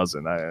or it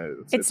doesn't.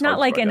 It's not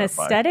like an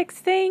aesthetics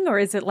thing, or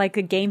is it like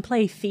a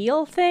gameplay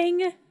feel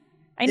thing?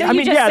 I know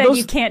you just said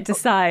you can't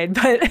decide,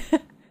 but.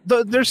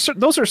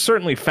 Those are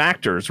certainly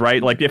factors,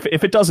 right? Like if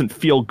it doesn't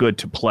feel good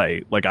to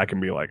play, like I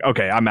can be like,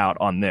 okay, I'm out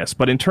on this.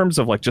 But in terms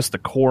of like just the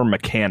core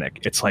mechanic,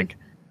 it's like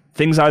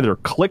things either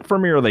click for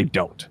me or they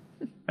don't.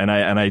 And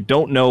I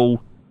don't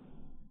know,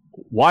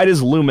 why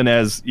does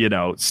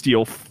Lumines,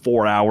 steal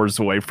 4 hours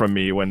away from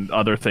me when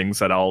other things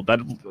that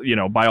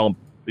by all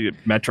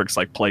metrics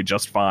like play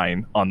just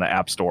fine on the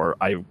App Store,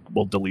 I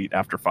will delete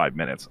after 5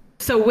 minutes.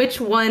 So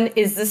which one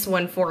is this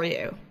one for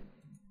you?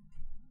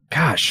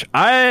 Gosh,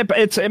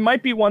 it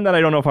might be one that I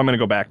don't know if I'm going to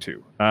go back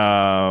to.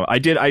 I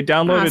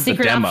downloaded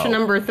secret the demo. Option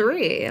number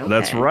 3. Okay.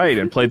 That's right,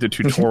 and played the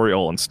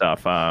tutorial and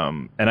stuff.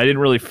 And I didn't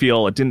really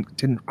feel it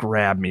didn't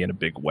grab me in a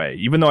big way,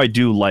 even though I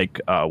do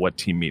like what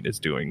Team Meat is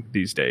doing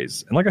these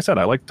days. And like I said,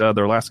 I liked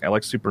their last. I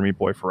liked Super Meat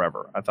Boy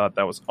Forever. I thought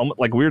that was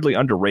like weirdly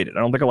underrated. I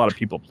don't think a lot of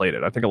people played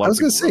it. I think a lot. I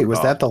was going to say,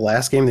 was that the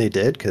last game they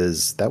did?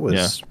 Because that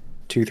was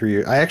 2-3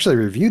 years. I actually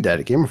reviewed that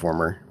at Game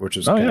Informer, which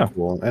was kind of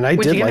cool, and I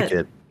did like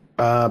it.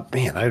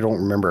 Man, I don't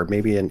remember.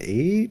 Maybe an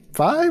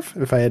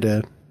 8.5 if I had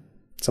to.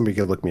 Somebody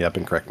could look me up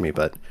and correct me,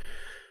 but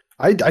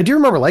I do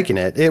remember liking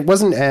it. It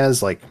wasn't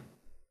as like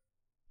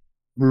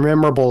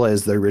memorable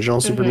as the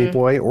original Super Meat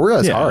Boy, or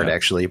as hard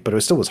actually, but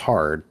it still was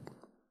hard.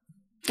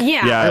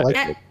 Yeah, I liked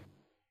it.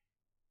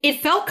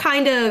 It felt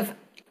kind of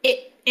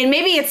it, and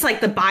maybe it's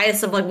like the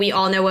bias of like we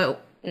all know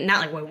what,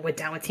 not like what went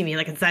down with TV,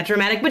 like it's that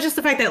dramatic, but just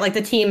the fact that like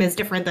the team is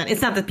different than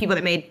it's not the people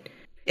that made.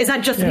 It's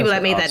not just the people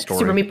that made that story.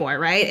 Super Meat Boy,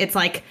 right? It's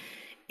like.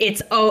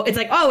 It's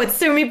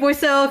Super Meat Boy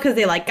still because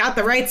they like got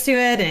the rights to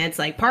it, and it's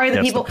like part of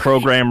the people. It's the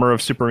programmer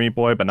of Super Meat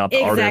Boy, but not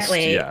the artist.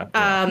 Yeah.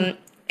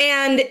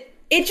 And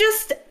it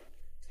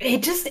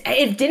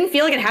didn't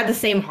feel like it had the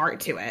same heart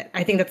to it.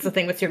 I think that's the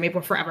thing with Super Meat Boy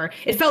Forever.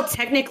 It felt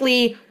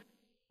technically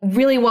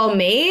really well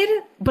made,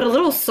 but a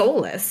little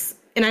soulless,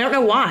 and I don't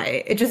know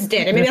why. It just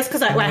did. And maybe that's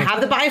because I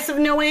have the bias of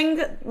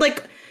knowing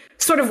like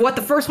sort of what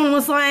the first one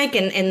was like,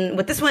 and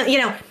with this one,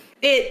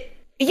 it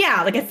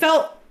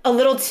felt a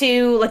little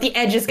too, like the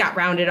edges got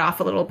rounded off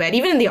a little bit.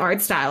 Even in the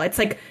art style, it's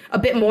like a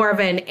bit more of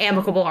an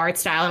amicable art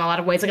style in a lot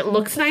of ways. Like it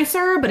looks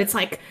nicer, but it's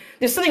like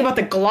there's something about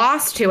the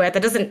gloss to it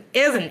that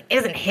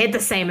isn't hit the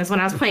same as when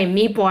I was playing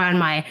Meat Boy on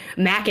my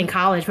Mac in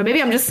college. But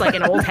maybe I'm just like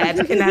an old head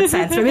in that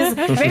sense.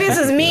 Maybe this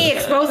is me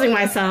exposing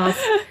myself.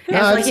 It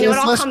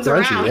all comes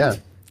around. Yeah.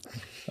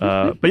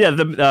 But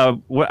yeah,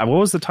 what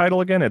was the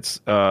title again? It's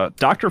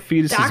Dr.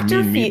 Fetus's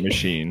Mean Meat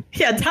Machine.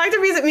 Yeah, Dr.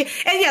 Fetus Meat.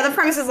 And yeah, the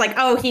premise is like,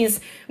 he's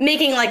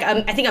making like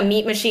I think a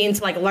meat machine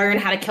to like learn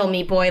how to kill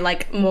Meat Boy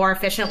like more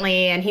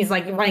efficiently, and he's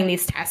like running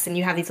these tests, and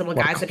you have these little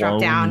guys that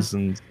drop down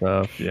and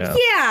stuff. Yeah.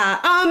 Yeah.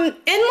 And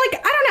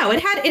like I don't know,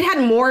 it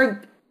had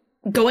more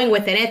going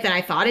within it than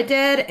I thought it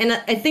did, and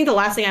I think the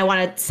last thing I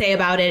want to say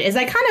about it is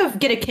I kind of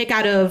get a kick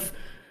out of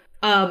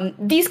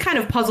these kind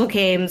of puzzle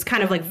games,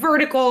 kind of like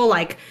vertical,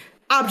 like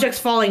objects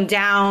falling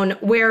down,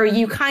 where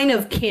you kind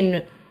of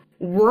can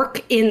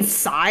work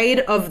inside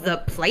of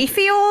the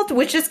playfield,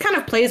 which just kind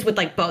of plays with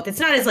like both. It's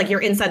not as like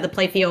you're inside the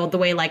playfield the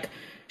way like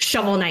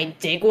Shovel Knight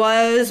Dig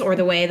was, or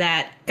the way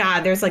that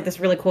there's like this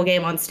really cool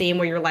game on Steam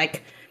where you're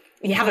like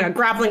you have like a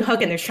grappling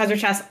hook and there's treasure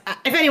chests.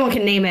 If anyone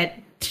can name it,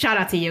 shout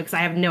out to you, because I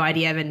have no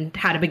idea even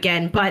how to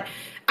begin. But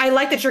I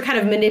like that you're kind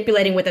of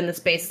manipulating within the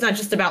space. It's not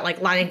just about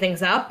like lining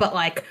things up, but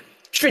like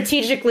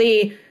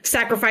strategically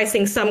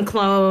sacrificing some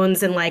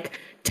clones and like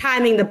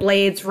timing the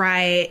blades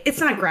right. It's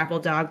not Grapple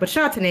Dog, but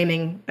shout out to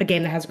naming a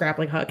game that has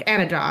grappling hook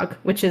and a dog,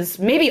 which is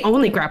maybe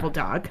only Grapple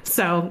Dog.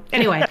 So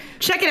anyway,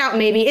 check it out.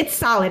 Maybe it's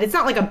solid. It's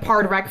not like a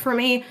hard wreck for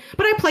me,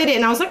 but I played it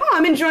and I was like,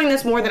 I'm enjoying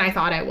this more than I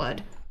thought I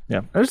would.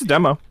 Yeah, there's a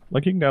demo.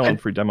 Like you can download a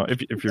free demo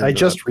if you're. I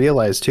just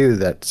realized too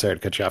that, sorry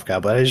to cut you off,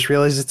 Kyle, but I just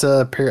realized it's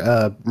a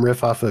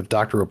riff off of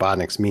Dr.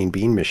 Robotnik's Mean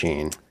Bean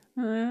Machine,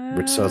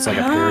 which so it's like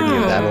a parody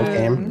of that old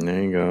game.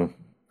 There you go.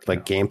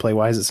 Like gameplay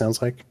wise, it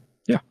sounds like.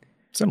 Yeah,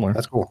 similar.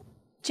 That's cool.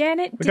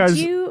 Janet, did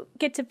you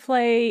get to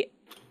play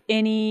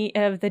any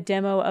of the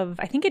demo of,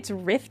 I think it's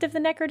Rift of the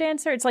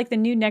Necrodancer? It's like the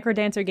new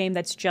Necrodancer game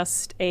that's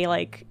just a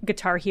like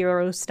Guitar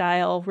Hero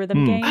style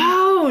rhythm game.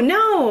 Oh,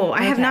 no,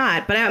 I have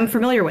not, but I'm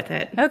familiar with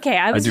it. Okay,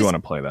 I do want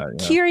to play that.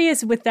 Yeah.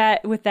 Curious with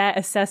that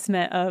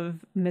assessment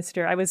of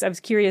Mr. I was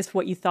curious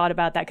what you thought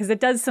about that, because it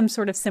does some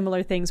sort of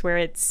similar things where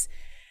it's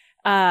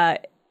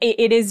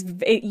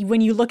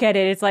when you look at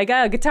it, it's like,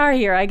 Guitar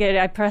Hero,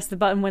 I press the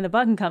button when the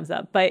button comes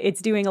up, but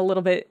it's doing a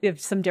little bit of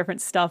some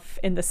different stuff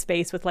in the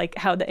space with like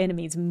how the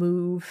enemies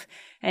move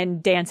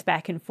and dance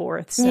back and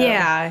forth. So,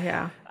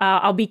 yeah.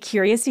 I'll be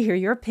curious to hear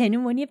your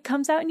opinion when it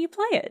comes out and you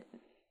play it.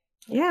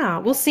 Yeah,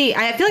 we'll see.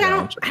 I feel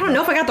like I don't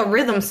know if I got the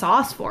rhythm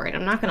sauce for it.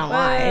 I'm not gonna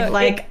lie.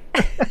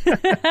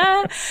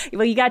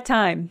 Well, you got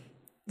time.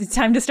 It's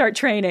time to start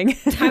training.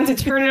 Time to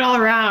turn it all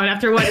around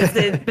after what has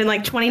it been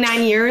like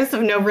 29 years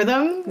of no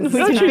rhythm? We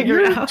can figure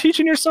it out.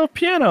 Teaching yourself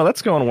piano.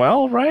 That's going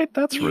well, right?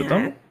 That's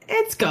rhythm.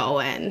 It's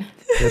going.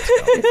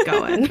 It's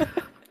going.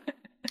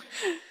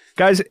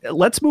 Guys,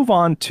 let's move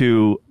on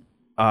to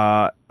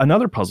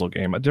another puzzle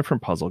game, a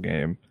different puzzle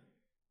game.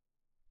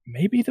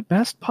 Maybe the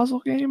best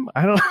puzzle game?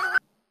 I don't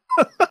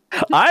know.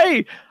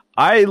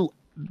 I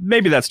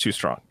maybe that's too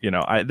strong.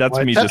 That's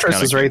me Tetris just kind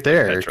of is right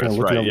there, Tetris, kind of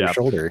looking over your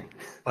shoulder.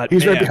 But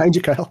he's right behind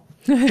you, Kyle.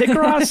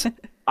 Picross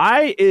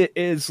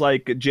is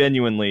like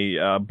genuinely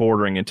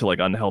bordering into like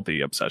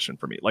unhealthy obsession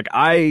for me. Like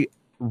I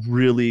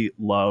really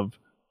love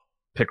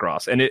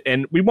Picross,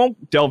 and we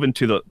won't delve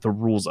into the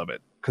rules of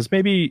it because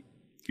maybe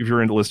if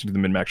you're into listening to the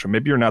Min-Max Show,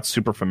 maybe you're not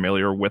super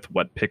familiar with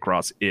what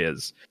Picross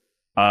is.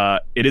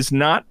 It is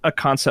not a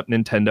concept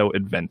Nintendo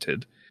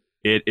invented.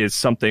 It is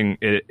something.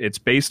 It's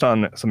based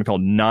on something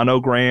called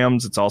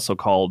nanograms. It's also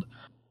called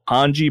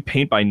Hanji,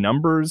 paint by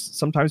numbers.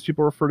 Sometimes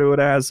people refer to it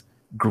as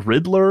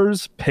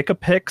Gridlers,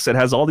 Pick-a-Picks. It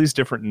has all these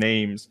different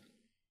names.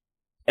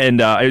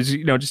 And I was,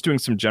 just doing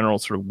some general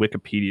sort of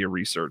Wikipedia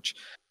research.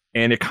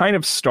 And it kind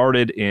of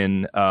started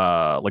in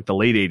like the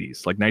late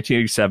 80s, like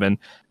 1987.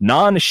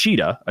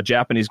 Nishida, a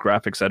Japanese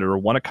graphics editor,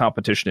 won a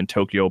competition in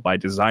Tokyo by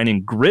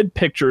designing grid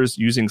pictures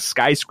using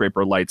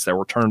skyscraper lights that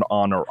were turned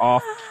on or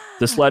off.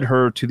 This led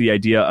her to the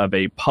idea of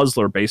a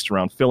puzzler based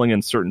around filling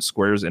in certain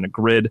squares in a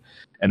grid.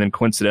 And then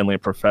coincidentally,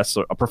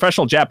 a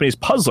professional Japanese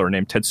puzzler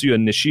named Tetsuya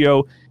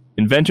Nishio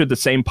invented the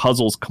same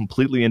puzzles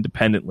completely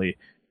independently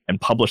and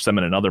published them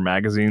in another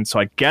magazine. So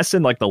I guess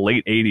in like the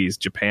late 80s,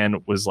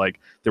 Japan was like,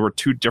 there were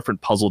two different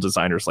puzzle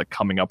designers like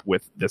coming up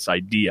with this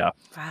idea.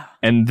 Wow.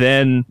 And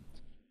then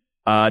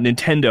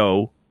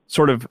Nintendo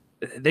sort of,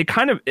 they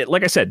kind of,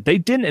 like I said, they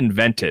didn't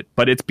invent it,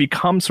 but it's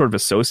become sort of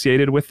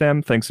associated with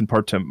them thanks in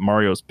part to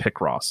Mario's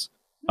Picross,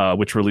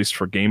 which released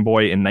for Game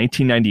Boy in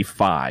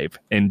 1995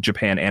 in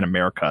Japan and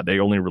America. They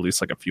only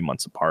released like a few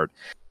months apart.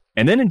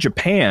 And then in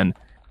Japan,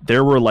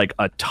 there were like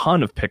a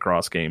ton of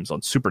Picross games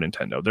on Super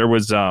Nintendo. There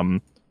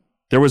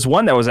was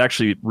one that was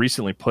actually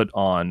recently put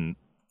on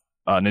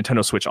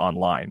Nintendo Switch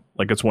Online.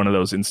 Like it's one of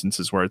those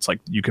instances where it's like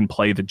you can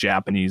play the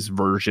Japanese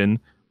version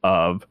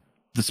of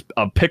this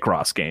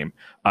Picross game,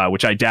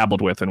 which I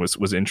dabbled with and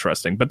was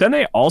interesting. But then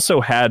they also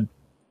had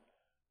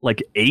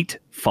like 8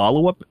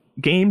 follow-up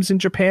games in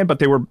Japan, but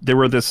they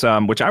were this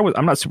which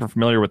I'm not super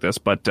familiar with this,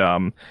 but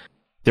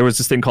there was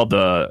this thing called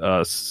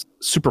the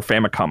Super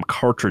Famicom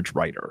cartridge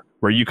writer,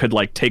 where you could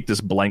like take this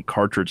blank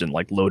cartridge and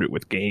like load it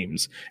with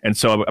games. And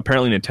so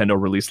apparently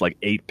Nintendo released like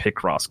 8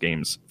 Picross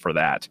games for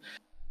that.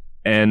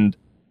 And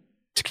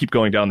to keep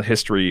going down the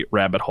history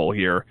rabbit hole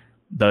here,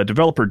 the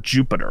developer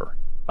Jupiter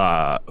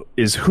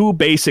is who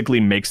basically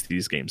makes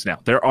these games. Now,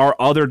 there are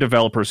other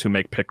developers who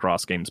make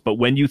Picross games, but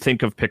when you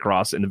think of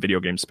Picross in the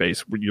video game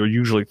space, you're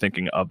usually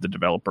thinking of the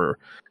developer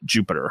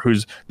Jupiter,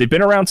 they've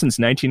been around since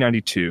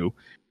 1992.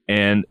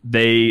 And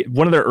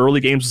one of their early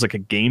games was like a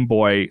Game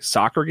Boy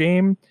soccer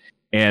game,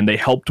 and they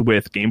helped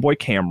with Game Boy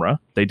Camera.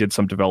 They did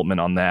some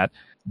development on that.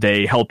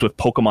 They helped with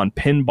Pokemon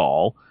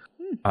Pinball.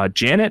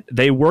 Janet,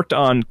 they worked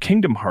on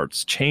Kingdom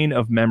Hearts Chain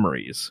of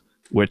Memories,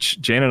 which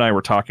Janet and I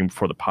were talking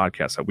before the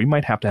podcast that we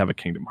might have to have a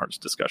Kingdom Hearts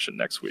discussion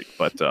next week,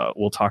 but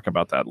we'll talk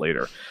about that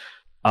later.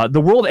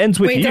 The World Ends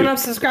With You. Wait, don't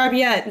unsubscribe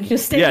yet.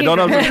 Just stay here. Don't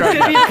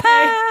unsubscribe yet.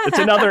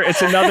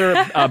 It's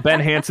another Ben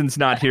Hansen's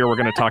not here. We're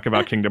going to talk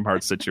about Kingdom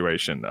Hearts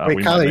situation.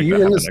 Wait, Kyle, are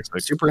you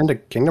super into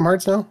Kingdom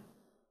Hearts now?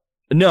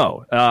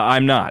 No,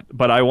 I'm not.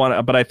 But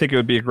I think it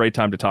would be a great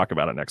time to talk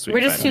about it next week.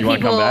 We're just two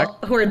people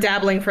who are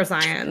dabbling for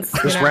science.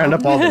 Just round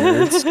up all the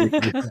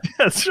nerds.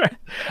 That's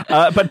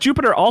right. But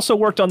Jupiter also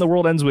worked on The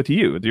World Ends With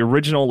You, the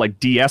original like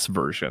DS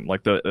version,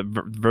 like the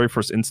very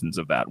first instance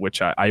of that, which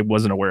I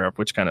wasn't aware of,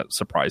 which kind of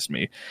surprised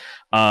me.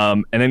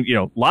 And then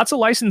lots of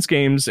licensed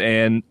games,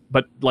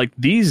 but like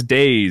these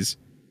days,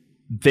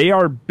 they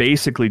are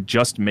basically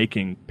just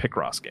making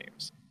Picross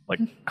games. Like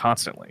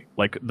constantly.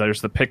 Like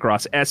there's the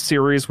Picross S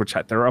series, which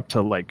they're up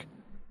to like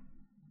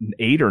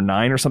 8 or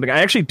 9 or something. I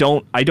actually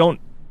don't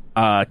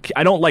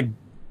like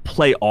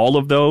play all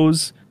of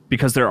those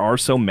because there are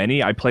so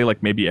many. I play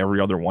like maybe every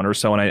other one or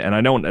so, and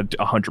I don't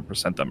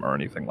 100% them or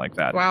anything like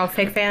that. Wow,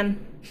 fake fan.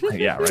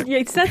 Yeah, right.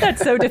 You said that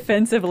so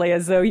defensively,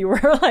 as though you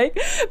were like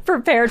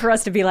prepared for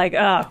us to be like,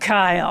 oh,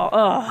 Kyle,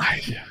 oh.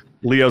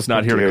 Leo's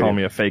not here to call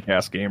me a fake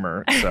ass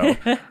gamer. So,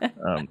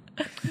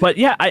 but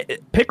yeah,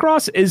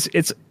 Picross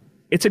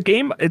it's a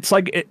game. It's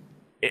like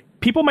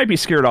people might be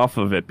scared off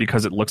of it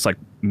because it looks like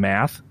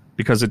math,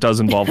 because it does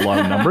involve a lot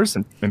of numbers,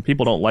 and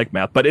people don't like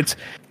math. But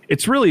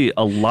it's really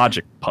a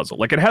logic puzzle.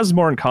 Like it has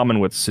more in common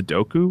with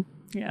Sudoku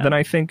than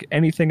I think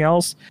anything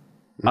else.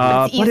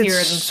 It's easier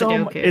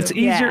than Sudoku. It's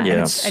easier and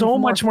it's so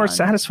much more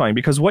satisfying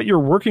because what you're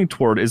working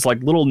toward is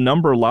like little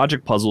number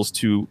logic puzzles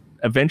to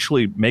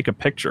eventually make a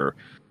picture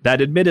that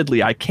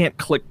admittedly I can't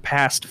click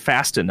past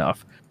fast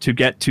enough to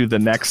get to the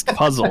next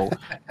puzzle.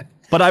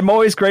 But I'm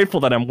always grateful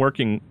that I'm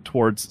working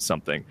towards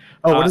something.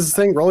 Oh, what is this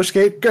thing? Roller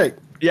skate? Great.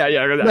 Yeah,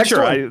 next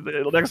sure.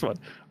 One. Next one.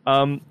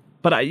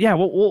 But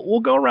we'll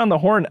go around the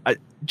horn.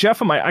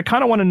 Jeff, I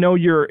kind of want to know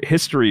your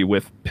history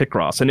with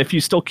Picross, and if you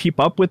still keep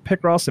up with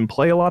Picross and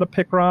play a lot of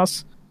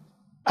Picross.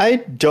 I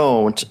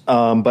don't,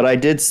 but I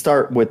did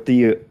start with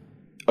the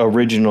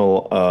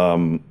original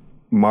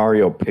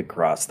Mario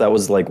Picross. That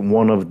was like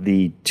one of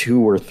the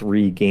 2 or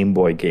 3 Game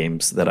Boy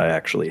games that I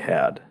actually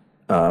had.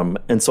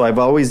 And so I've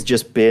always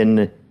just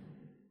been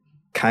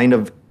kind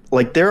of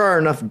like, there are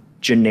enough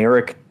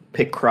generic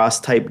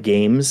Picross type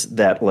games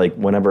that like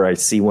whenever I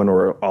see one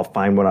or I'll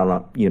find one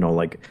on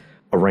like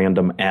a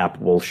random app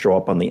will show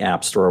up on the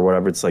App Store or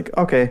whatever. It's like,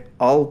 okay,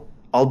 I'll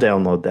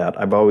download that.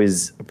 I've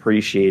always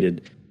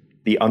appreciated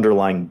the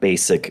underlying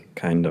basic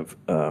kind of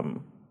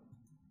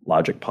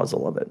logic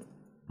puzzle of it.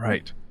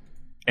 Right.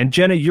 And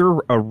Jenna,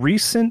 you're a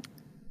recent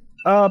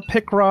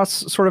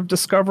Picross sort of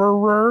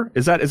discoverer.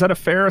 Is that a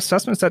fair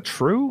assessment? Is that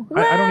true?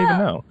 Well, I don't even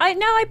know.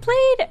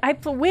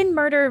 When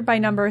Murder by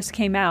Numbers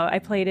came out, I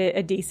played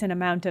a decent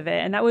amount of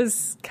it, and that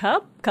was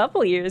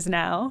couple years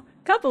now.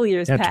 Couple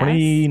years past.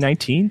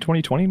 2019,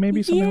 2020,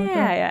 maybe, something like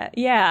that.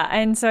 Yeah.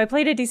 And so I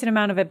played a decent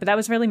amount of it, but that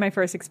was really my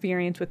first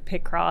experience with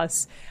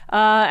Picross.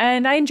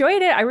 And I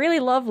enjoyed it. I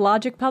really love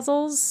logic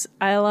puzzles.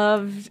 I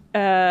love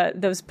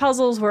those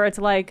puzzles where it's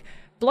like,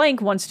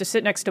 blank wants to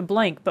sit next to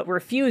blank, but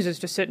refuses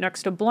to sit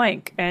next to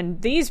blank.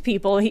 And these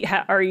people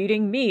are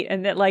eating meat.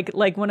 And that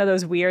like one of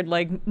those weird,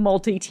 like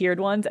multi-tiered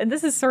ones. And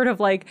this is sort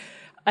of like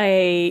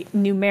a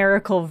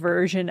numerical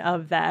version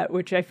of that,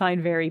 which I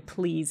find very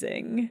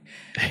pleasing.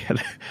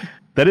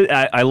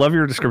 I love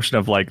your description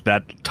of like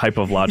that type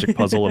of logic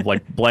puzzle of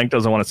like blank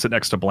doesn't want to sit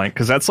next to blank,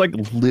 because that's like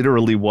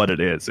literally what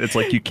it is. It's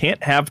like you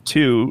can't have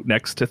 2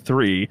 next to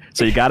 3,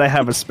 so you got to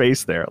have a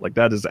space there. Like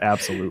that is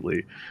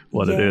absolutely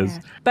what it is.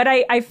 But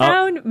I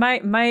found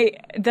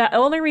the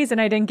only reason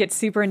I didn't get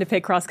super into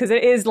Picross, because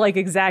it is like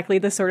exactly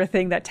the sort of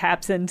thing that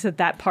taps into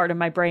that part of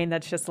my brain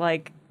that's just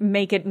like,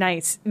 make it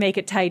nice, make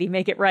it tidy,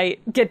 make it right,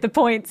 get the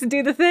points,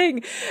 do the thing,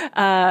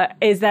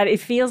 is that it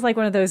feels like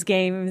one of those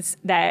games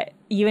that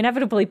you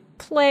inevitably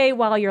play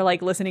while you're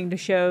like listening to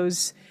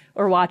shows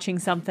or watching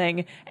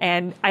something.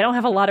 And I don't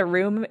have a lot of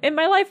room in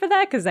my life for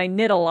that because I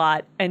knit a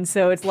lot. And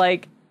so it's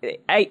like,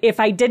 if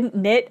I didn't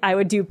knit, I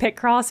would do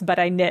Picross, but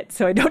I knit,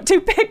 so I don't do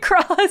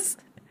Picross.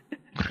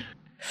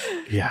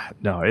 Yeah,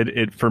 no,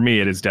 it for me,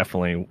 it is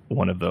definitely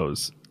one of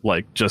those,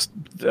 like, just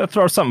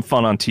throw something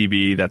fun on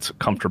TV that's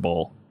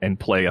comfortable and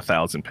play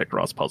 1,000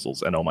 Picross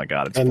puzzles, and oh my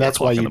god, it's and that's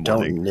why you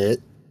don't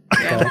knit.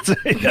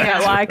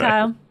 Why,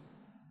 Kyle?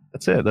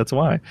 That's it. That's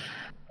why.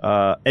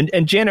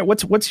 And Janet,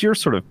 what's your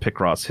sort of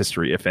Picross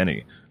history, if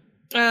any?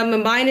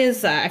 Mine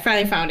is I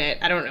finally found it.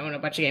 I don't own a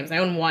bunch of games. I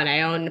own one.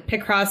 I own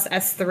Picross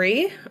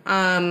S3.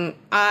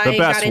 I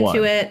got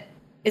into it.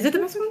 Is it the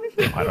best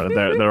one? I don't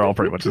know. They're all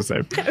pretty much the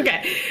same.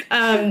 Okay.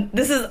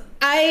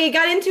 I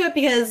got into it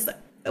because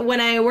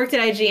when I worked at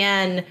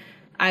IGN,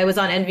 I was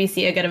on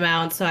NVC a good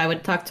amount, so I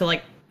would talk to,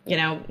 like, you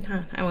know,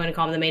 I wouldn't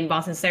call him the main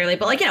boss necessarily,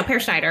 but, like, you know, Per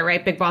Schneider,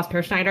 right? Big boss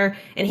Per Schneider.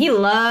 And he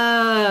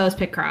loves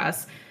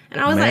Picross. And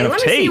I was like,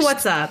 let me see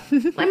what's up.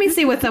 Let me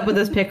see what's up with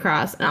this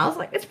Picross. And I was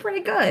like, it's pretty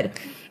good.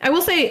 I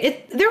will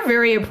say they're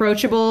very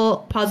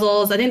approachable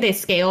puzzles. I think they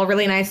scale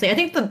really nicely. I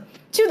think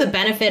to the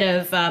benefit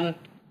of,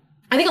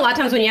 I think a lot of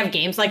times when you have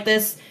games like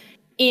this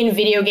in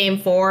video game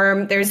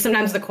form, there's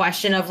sometimes the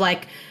question of,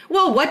 like,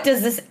 well, what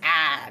does this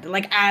add,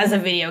 like, as a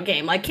video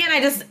game? Like, can't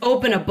I just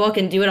open a book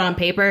and do it on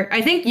paper?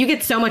 I think you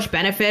get so much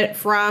benefit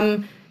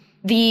from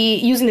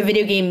using the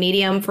video game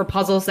medium for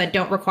puzzles that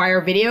don't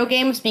require video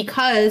games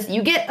because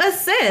you get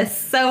assists.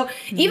 So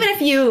even if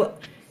you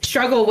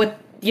struggle with,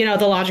 you know,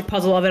 the logic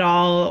puzzle of it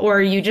all,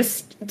 or you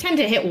just tend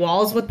to hit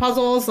walls with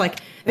puzzles, like,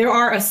 there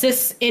are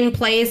assists in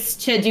place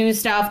to do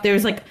stuff.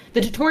 There's, like,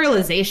 the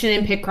tutorialization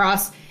in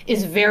Picross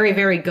is very,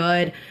 very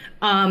good.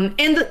 And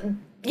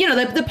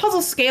the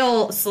puzzles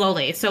scale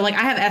slowly. So, like,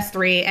 I have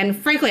S3, and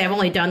frankly, I've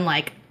only done,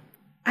 like,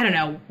 I don't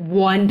know,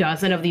 1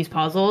 of these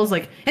puzzles.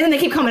 Like, and then they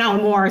keep coming out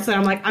with more, so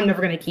I'm like, I'm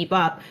never going to keep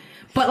up.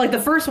 But, like,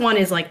 the first one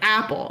is, like,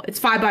 Apple. It's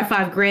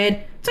 5x5 grid.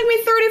 It took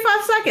me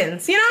 35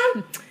 seconds, you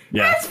know?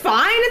 Yeah. That's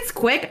fine. It's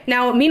quick.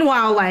 Now,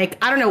 meanwhile, like,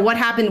 I don't know what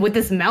happened with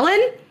this melon.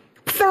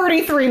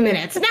 33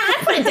 minutes. Now, I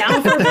put it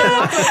down for a bit.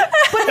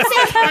 But at the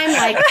same time,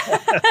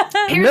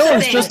 like, here's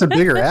melon's just a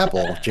bigger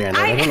apple, Janet.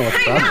 I don't know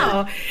what's I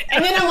know.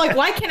 And then I'm like,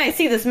 why can't I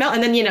see this melon?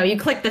 And then, you know, you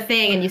click the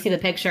thing and you see the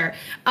picture.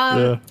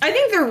 I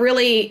think they're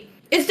really,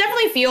 it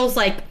definitely feels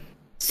like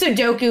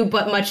Sudoku,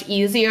 but much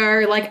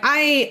easier. Like,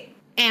 I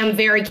am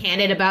very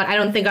candid about, I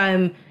don't think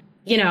I'm,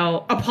 you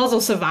know, a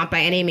puzzle savant by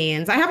any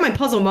means. I have my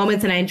puzzle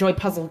moments and I enjoy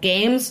puzzle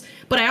games,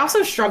 but I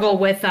also struggle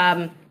with,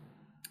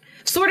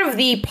 sort of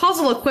the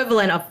puzzle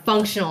equivalent of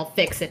functional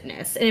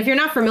fixedness. And if you're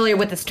not familiar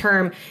with this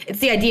term, it's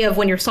the idea of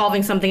when you're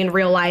solving something in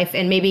real life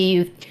and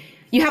maybe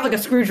you have, like, a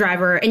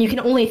screwdriver and you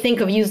can only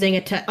think of using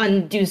it to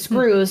undo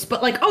screws,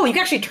 but, like, oh, you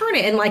can actually turn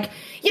it and, like,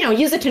 you know,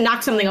 use it to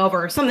knock something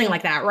over or something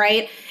like that,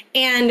 right?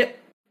 And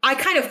I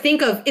kind of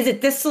think of, is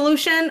it this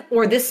solution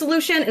or this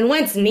solution? And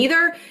when it's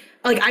neither,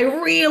 like, I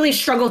really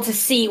struggle to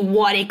see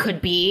what it could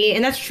be.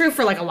 And that's true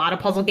for, like, a lot of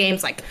puzzle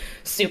games, like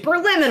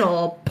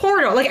Superliminal,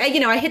 Portal. Like,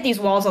 I hit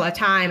these walls all the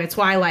time. It's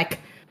why, like,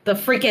 the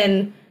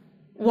freaking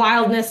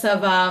wildness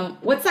of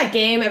what's that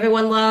game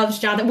everyone loves,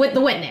 Jonathan? With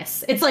The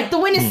Witness. It's like The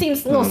Witness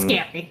seems a little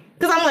scary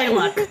because I'm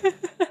like, look,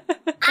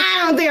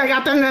 I don't think I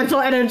got the mental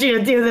energy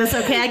to do this.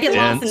 Okay, I get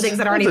lost in things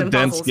that aren't even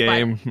puzzles.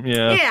 Game. But,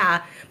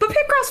 yeah, but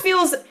Picross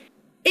feels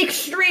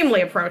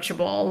extremely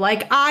approachable. So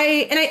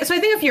I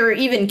think if you're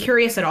even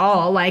curious at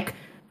all, like,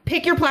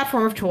 pick your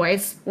platform of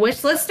choice,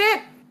 wishlist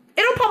it.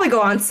 It'll probably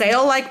go on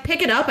sale. Like,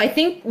 pick it up. I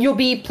think you'll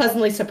be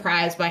pleasantly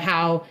surprised by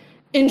how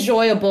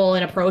enjoyable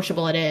and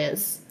approachable it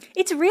is.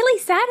 It's really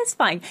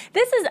satisfying.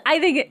 This is, I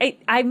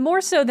think, I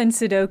more so than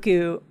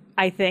Sudoku,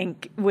 I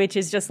think, which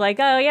is just like,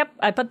 oh, yep,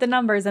 I put the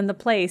numbers in the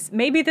place.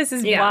 Maybe this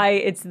is why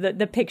it's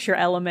the picture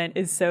element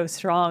is so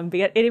strong.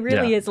 Because it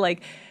really is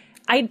like,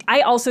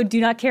 I also do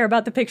not care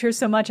about the pictures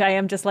so much. I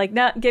am just like,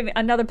 nah, give me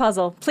another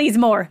puzzle. Please,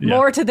 more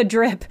to the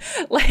drip.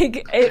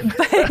 Like,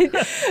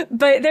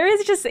 but there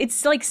is just,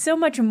 it's like so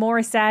much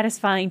more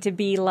satisfying to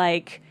be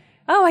like,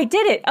 oh, I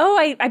did it. Oh,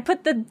 I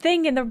put the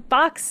thing in the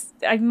box.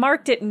 I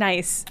marked it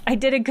nice. I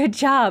did a good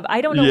job.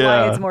 I don't know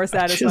why it's more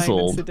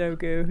satisfying than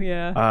Sudoku.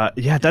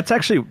 Yeah. That's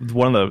actually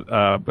one of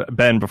the,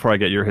 Ben, before I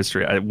get your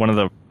history, one of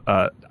the,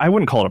 I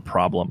wouldn't call it a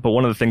problem, but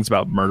one of the things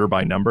about Murder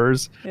by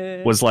Numbers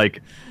was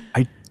like,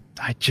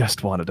 I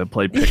just wanted to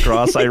play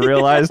Picross, I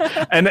realized.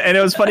 And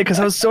it was funny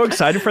because I was so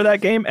excited for that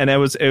game. And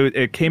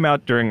it came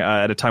out during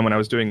at a time when I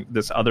was doing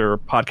this other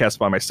podcast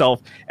by myself.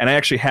 And I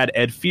actually had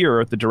Ed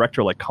Fear, the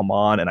director, like, come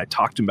on. And I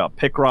talked to him about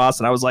Picross.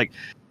 And I was like,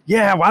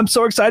 yeah, well, I'm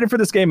so excited for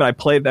this game. And I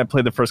played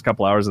the first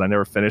couple hours and I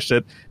never finished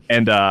it.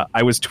 And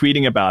I was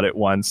tweeting about it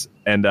once.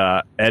 And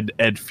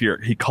Ed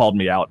Fear, he called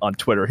me out on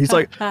Twitter. He's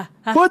like,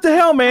 what the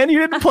hell, man? You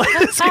didn't play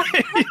this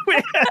game.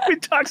 we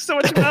talked so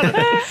much about it.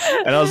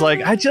 And I was like,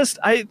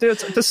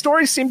 the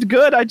story seemed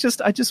good. I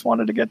just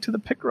wanted to get to the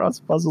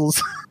Picross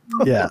puzzles.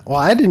 Yeah. Well,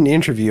 I didn't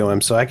interview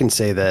him, so I can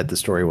say that the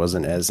story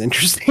wasn't as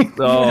interesting.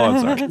 Oh,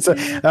 I'm sorry.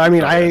 So, I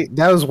mean,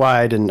 that was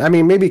why I didn't. I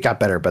mean, maybe it got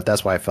better, but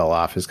that's why I fell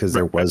off, is because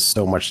there was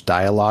so much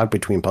dialogue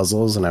between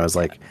puzzles, and I was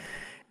like,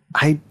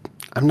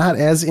 I'm not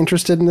as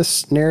interested in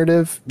this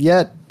narrative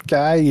yet,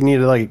 guy. You need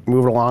to like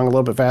move it along a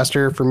little bit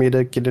faster for me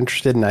to get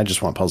interested, and I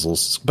just want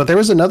puzzles. But there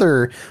was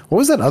another. What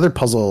was that other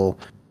puzzle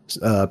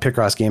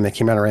Picross game that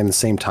came out around the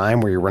same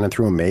time where you're running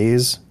through a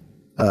maze?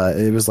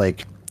 It was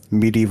like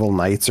Medieval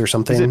Knights or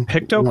something. Is it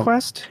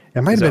PictoQuest?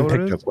 It might have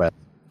been PictoQuest.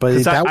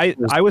 But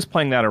I was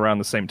playing that around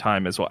the same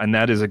time as well, and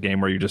that is a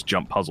game where you just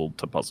jump puzzle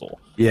to puzzle.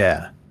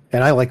 Yeah,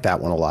 and I like that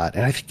one a lot.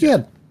 And I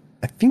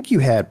think you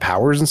had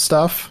powers and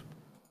stuff.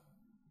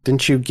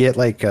 Didn't you get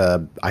like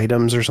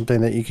items or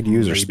something that you could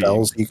use, or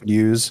spells you could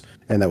use,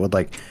 and that would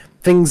like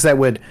things that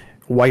would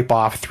wipe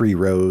off 3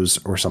 rows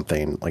or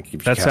something? Like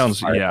that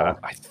sounds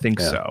I think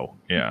so.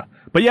 Yeah.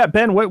 But yeah,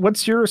 Ben,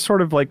 what's your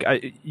sort of like?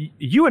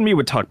 You and me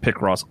would talk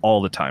Picross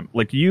all the time.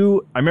 Like I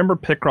remember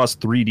Picross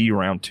 3D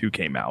Round 2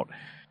 came out,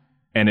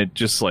 and it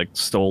just like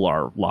stole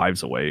our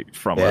lives away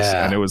from us.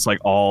 And it was like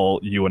all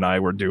you and I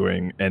were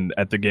doing. And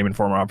at the Game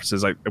Informer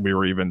offices, we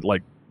were even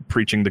like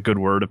preaching the good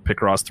word of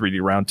Picross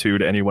 3D Round 2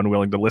 to anyone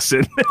willing to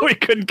listen. We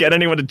couldn't get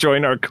anyone to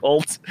join our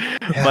cult.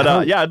 Yeah. But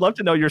I'd love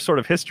to know your sort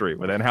of history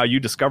with it and how you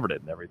discovered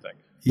it and everything.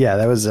 Yeah,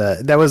 that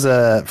was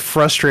a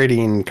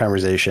frustrating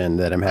conversation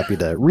that I'm happy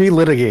to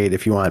relitigate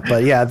if you want.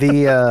 But yeah,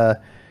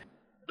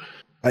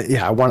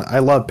 I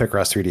love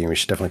Picross 3D, and we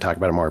should definitely talk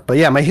about it more. But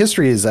yeah, my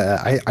history is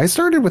I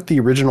started with the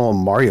original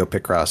Mario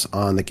Picross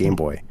on the Game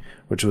Boy,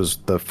 which was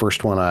the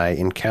first one I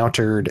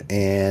encountered,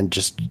 and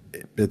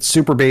it's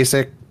super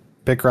basic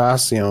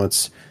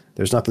Picross.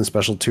 There's nothing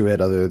special to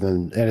it other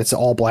than, and it's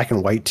all black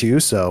and white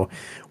too. So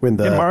when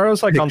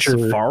Mario's like on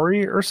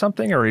safari or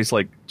something, or he's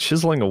like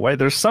chiseling away.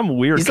 There's some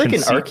weird. He's like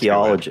an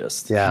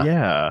archaeologist.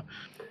 Yeah.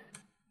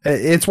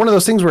 It's one of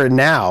those things where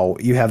now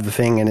you have the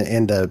thing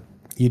and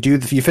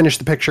you finish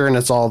the picture and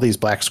it's all these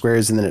black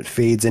squares, and then it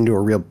fades into a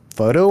real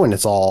photo and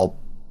it's all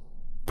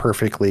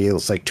perfectly.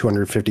 It's like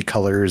 250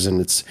 colors, and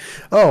it's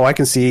I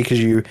can see because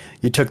you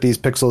took these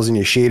pixels and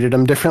you shaded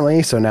them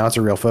differently, so now it's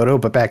a real photo.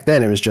 But back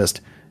then it was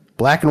just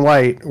black and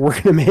white. We're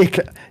going to make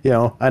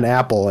an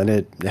apple, and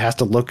it has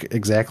to look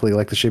exactly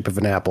like the shape of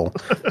an apple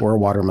or a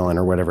watermelon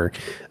or whatever.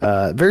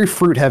 Very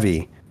fruit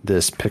heavy,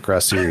 this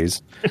Picross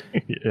series.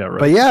 Yeah, right.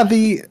 But yeah,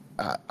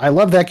 I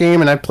love that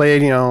game, and I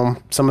played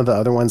some of the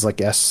other ones like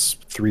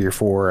S3 or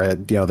 4.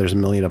 There's a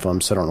million of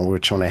them, so I don't know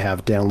which one I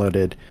have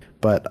downloaded.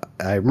 But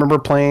I remember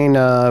playing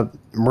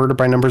Murder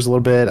by Numbers a little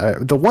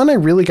bit. The one I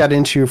really got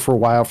into for a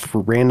while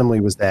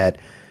randomly was that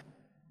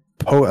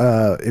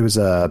it was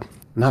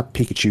not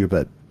Pikachu,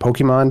 but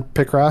Pokemon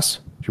Picross.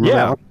 Do you remember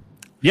that one?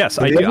 Yes,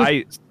 I do.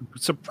 I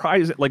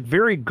surprised, like,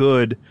 very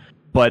good,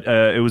 but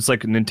it was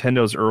like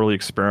Nintendo's early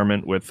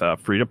experiment with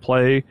free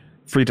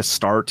to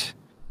start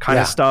kind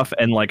of stuff,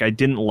 and like I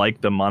didn't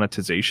like the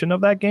monetization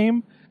of that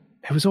game.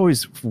 It was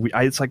always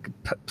it's like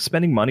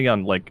spending money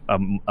on like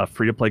a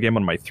free to play game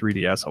on my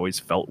 3DS always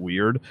felt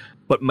weird,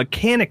 but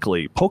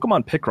mechanically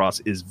Pokemon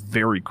Picross is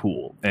very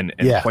cool and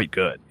quite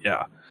good.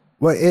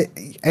 Well,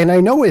 and I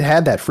know it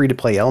had that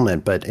free-to-play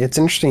element, but it's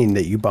interesting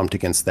that you bumped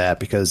against that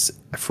because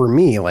for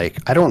me, like,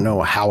 I don't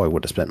know how I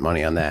would have spent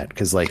money on that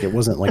because, like, it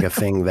wasn't like a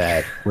thing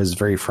that was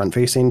very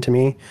front-facing to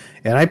me.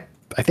 And I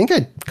think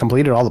I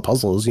completed all the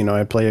puzzles. You know,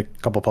 I play a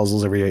couple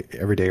puzzles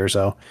every day or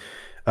so.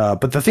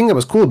 But the thing that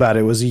was cool about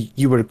it was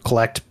you would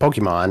collect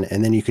Pokemon,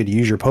 and then you could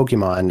use your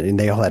Pokemon, and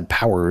they all had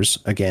powers,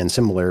 again,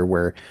 similar,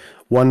 where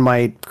one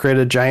might create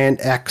a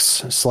giant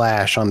X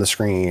slash on the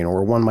screen,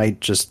 or one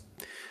might just,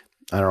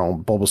 I don't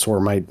know,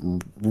 Bulbasaur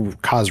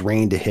might cause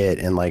rain to hit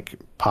and like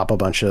pop a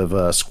bunch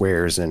of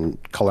squares and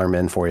color them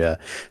in for you.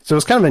 So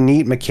it's kind of a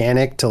neat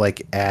mechanic to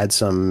like add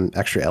some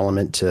extra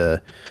element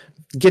to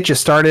get you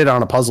started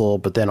on a puzzle,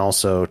 but then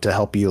also to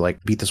help you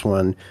like beat this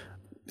one,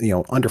 you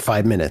know, under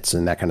 5 minutes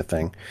and that kind of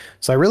thing.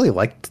 So I really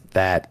liked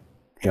that,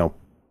 you know,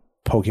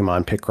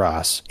 Pokemon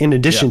Picross in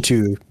addition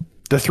to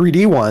the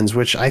 3D ones,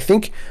 which I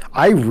think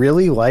I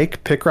really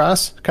like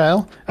Picross,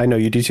 Kyle. I know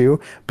you do too,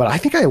 but I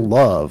think I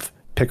love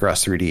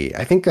Picross 3D.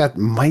 I think that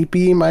might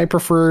be my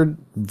preferred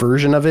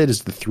version of it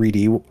is the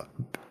 3D.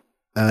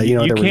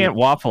 You can't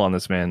waffle on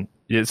this, man.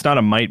 It's not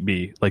a might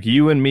be. Like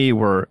you and me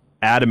were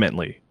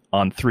adamantly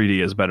on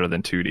 3D is better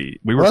than 2D.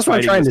 We were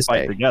fighting this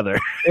fight together.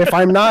 if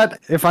I'm not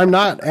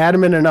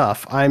adamant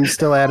enough, I'm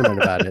still adamant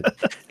about it.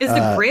 Is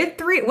the grid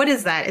 3? What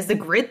is that? Is the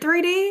grid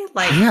 3D?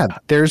 Like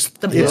there's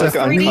the it's like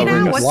 3D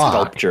now. What's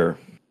sculpture?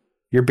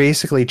 You're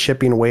basically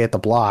chipping away at the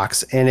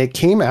blocks, and it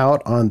came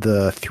out on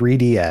the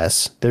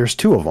 3DS. There's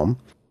 2 of them,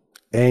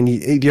 and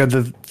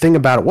the thing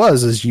about it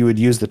is you would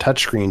use the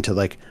touchscreen to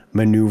like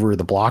maneuver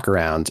the block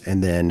around,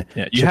 and then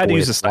you had to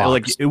use a stylus.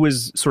 Like it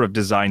was sort of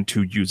designed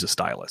to use a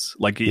stylus.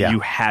 Like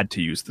you had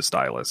to use the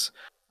stylus.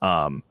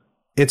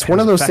 It's one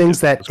of those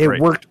things that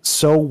it worked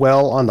so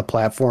well on the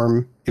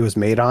platform it was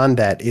made on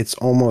that it's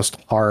almost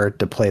hard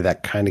to play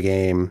that kind of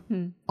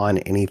game on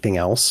anything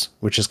else,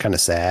 which is kind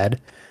of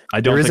sad. I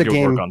don't think it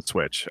would work on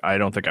Switch. I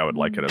don't think I would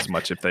like it as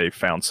much if they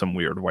found some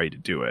weird way to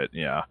do it.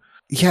 Yeah.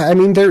 Yeah, I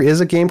mean, there is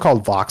a game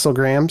called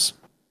Voxelgrams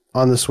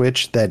on the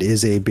Switch that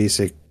is a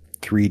basic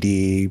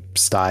 3D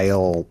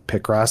style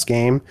Picross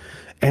game,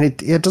 and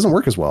it doesn't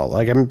work as well.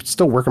 Like, I'm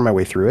still working my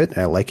way through it, and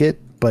I like it.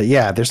 But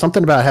yeah, there's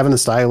something about having the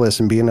stylus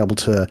and being able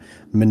to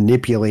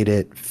manipulate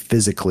it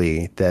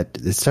physically that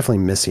it's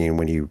definitely missing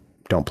when you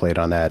don't play it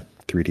on that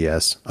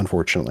 3DS,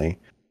 unfortunately.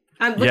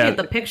 I'm looking at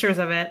the pictures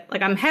of it.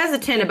 Like, I'm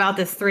hesitant about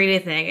this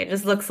 3D thing. It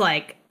just looks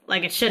like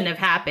it shouldn't have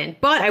happened.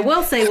 But I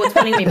will say what's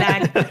holding me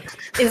back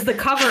is the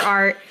cover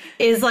art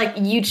is like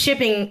you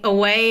chipping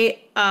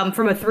away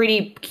from a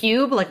 3D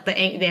cube. Like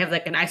they have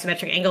like an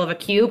isometric angle of a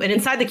cube, and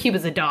inside the cube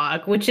is a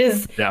dog, which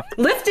is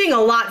lifting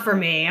a lot for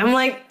me. I'm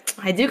like,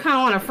 I do kind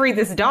of want to free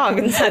this dog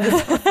inside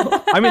this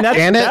puzzle. I mean,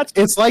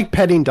 it's like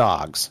petting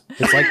dogs.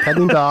 It's like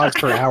petting dogs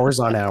for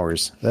hours on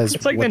hours.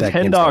 It's like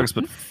Nintendogs,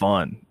 but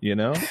fun, you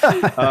know?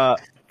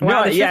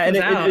 Wow, and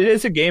it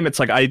is a game. It's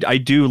like I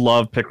do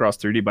love Picross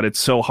 3D, but it's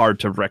so hard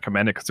to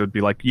recommend it because it would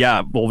be like,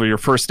 your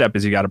first step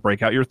is you got to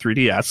break out your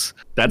 3DS.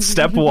 That's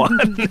step 1.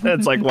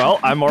 It's like, well,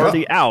 I'm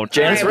already out.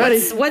 Jan's ready.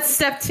 What's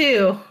step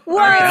 2? Whoa!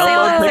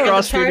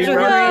 Picross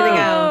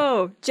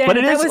 3D. Jen, but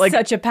that was like,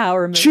 such a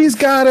power move. She's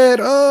got it.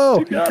 Oh,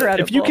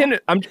 incredible! If you can,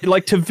 I'm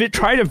like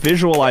try to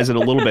visualize it a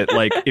little bit.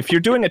 Like if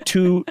you're doing a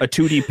 2D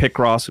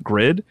Picross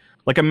grid,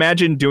 like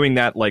imagine doing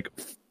that like.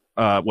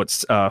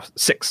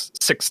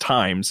 Six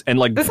times, and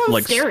like this sounds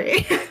like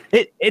scary.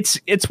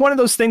 It's one of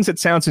those things that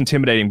sounds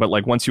intimidating, but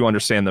like once you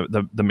understand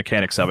the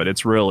mechanics of it,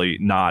 it's really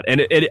not.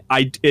 And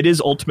it is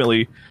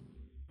ultimately,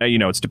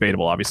 it's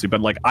debatable obviously,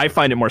 but like I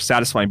find it more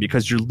satisfying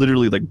because you're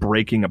literally like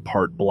breaking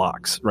apart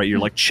blocks, right? You're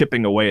like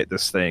chipping away at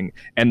this thing,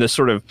 and the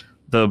sort of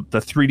the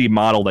 3D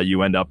model that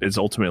you end up is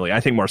ultimately, I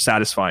think, more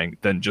satisfying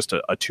than just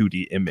a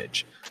 2D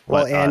image.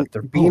 Well, and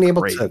being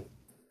able to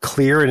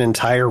clear an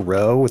entire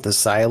row with the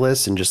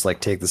stylus and just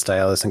like take the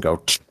stylus and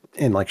go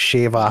and like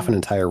shave off an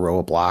entire row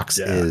of blocks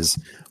is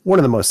one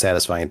of the most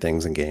satisfying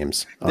things in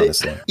games,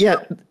 honestly.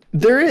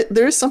 There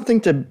is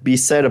something to be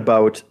said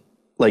about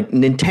like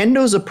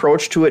Nintendo's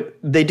approach to it.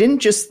 They didn't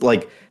just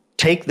like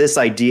take this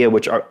idea,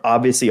 which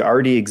obviously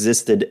already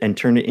existed, and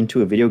turn it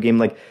into a video game.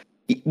 Like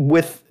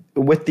with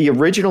the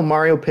original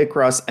Mario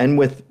Picross and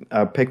with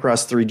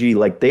Picross 3D,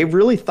 like they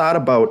really thought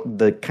about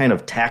the kind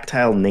of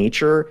tactile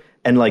nature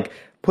and like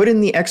put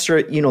in the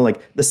extra,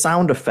 like the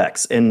sound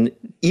effects, and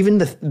even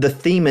the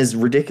theme, as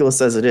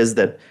ridiculous as it is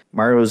that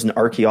Mario's an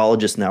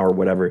archaeologist now or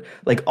whatever,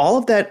 like all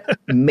of that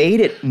made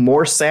it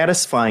more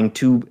satisfying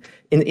to,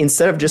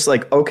 instead of just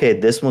like, okay,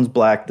 this one's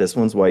black, this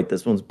one's white,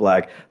 this one's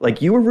black,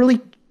 like you were really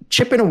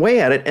chipping away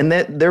at it, and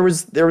that there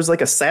was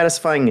like a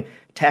satisfying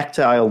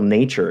tactile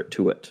nature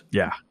to it.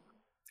 Yeah.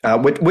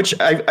 Which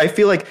I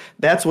feel like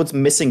that's what's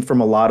missing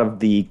from a lot of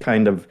the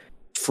kind of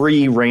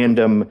free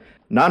random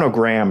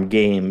nonogram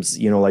games,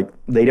 like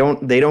they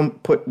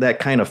don't put that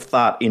kind of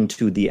thought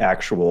into the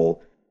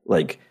actual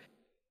like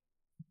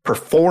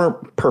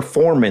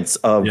performance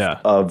of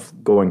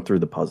going through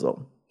the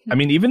puzzle. I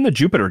mean, even the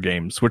Jupiter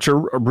games, which are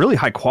really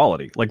high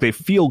quality, like they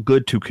feel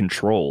good to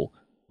control.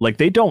 Like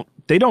they don't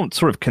they don't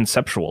sort of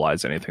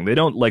conceptualize anything. They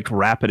don't like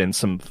wrap it in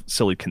some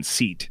silly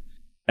conceit.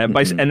 And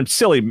and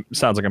silly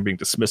sounds like I'm being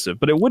dismissive,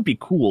 but it would be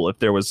cool if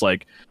there was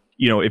like,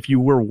 if you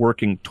were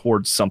working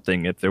towards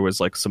something, if there was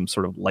like some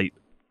sort of light,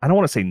 I don't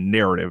want to say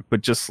narrative,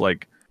 but just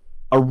like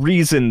a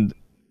reason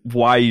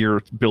why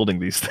you're building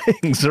these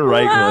things,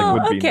 right? Well,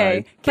 would be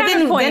nice. But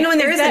then when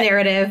there is a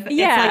narrative,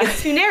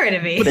 it's too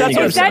narrative-y. But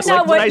Is that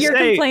not what your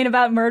complaint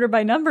about Murder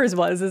by Numbers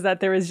was? Is that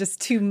there was just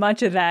too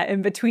much of that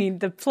in between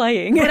the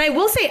playing? But I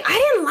will say,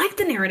 I didn't like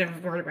the narrative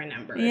of Murder by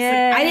Numbers.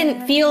 Yeah. I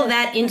didn't feel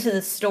that into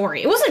the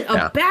story. It wasn't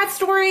a bad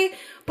story,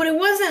 but it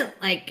wasn't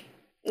like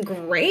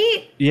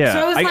great. Yeah.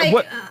 So I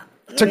was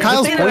to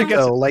Kyle's point,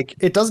 though, like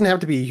it doesn't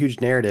have to be a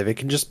huge narrative. It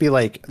can just be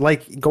like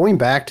going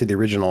back to the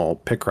original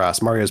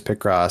Picross, Mario's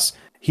Picross.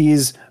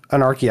 He's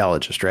an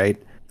archaeologist, right?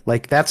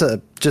 Like that's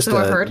just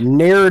a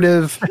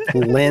narrative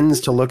lens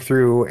to look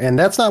through, and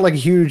that's not like a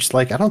huge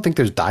I don't think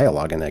there's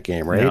dialogue in that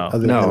game, right? No.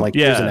 Other than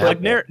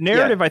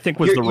narrative. I think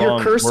was the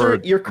wrong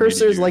word. Your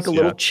cursor is like a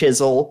little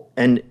chisel,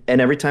 and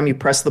every time you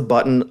press the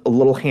button, a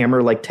little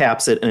hammer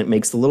taps it, and it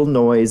makes a little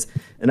noise.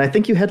 And I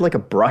think you had like a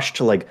brush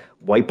to like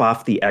wipe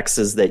off the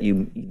X's that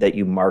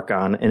you mark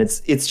on, and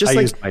it's just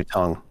I used my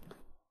tongue.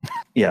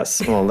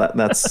 Yes, well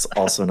that's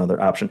also another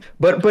option,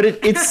 but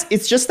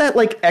it's just that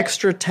like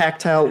extra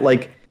tactile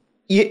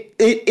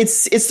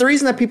it's the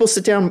reason that people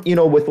sit down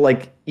with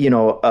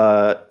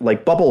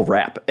like bubble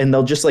wrap, and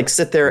they'll just like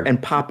sit there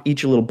and pop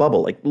each little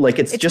bubble like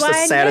it's just a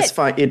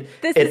satisfying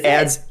it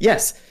adds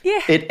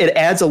it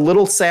adds a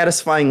little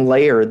satisfying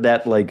layer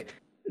that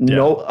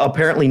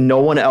apparently no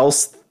one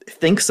else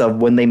thinks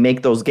of when they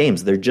make those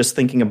games. They're just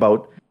thinking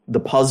about the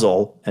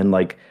puzzle and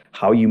like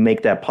how you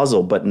make that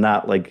puzzle, but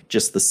not like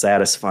just the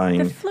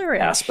satisfying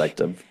aspect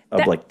of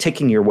like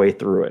ticking your way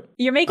through it.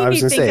 You're making me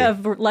think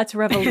of Let's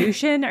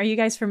Revolution. Are you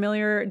guys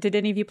familiar? Did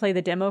any of you play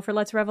the demo for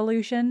Let's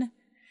Revolution?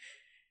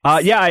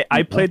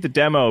 I played the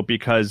demo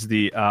because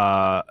the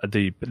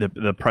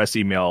press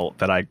email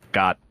that I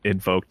got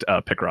invoked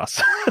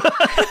Picross.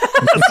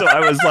 So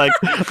I was like,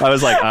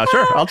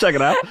 sure, I'll check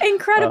it out.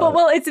 Incredible.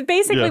 Well, it's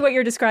basically what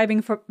you're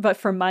describing but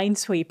for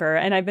Minesweeper,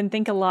 and I've been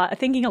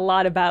thinking a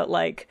lot about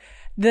like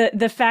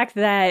the fact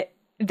that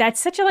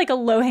that's such a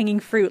low-hanging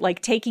fruit, like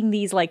taking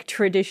these like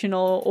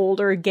traditional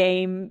older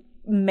game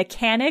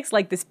mechanics,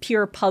 like this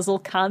pure puzzle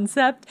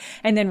concept,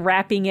 and then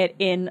wrapping it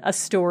in a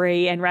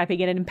story and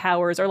wrapping it in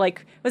powers. Or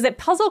like, was it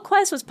Puzzle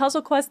Quest? Was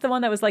Puzzle Quest the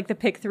one that was like the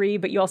pick 3,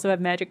 but you also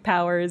have magic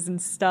powers and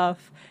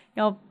stuff?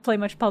 Y'all play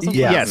much Puzzle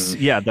Quest?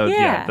 Yes,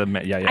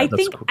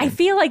 I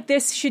feel like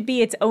this should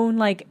be its own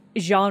like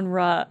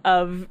genre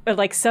of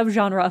like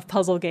subgenre of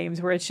puzzle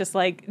games, where it's just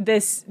like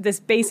this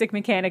basic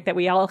mechanic that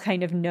we all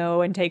kind of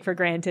know and take for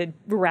granted,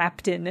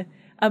 wrapped in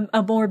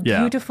a more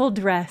beautiful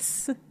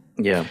dress.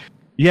 Yeah.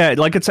 Yeah,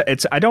 like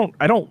it's I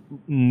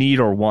don't need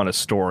or want a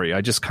story.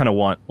 I just kind of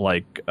want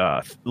like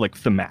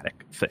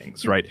thematic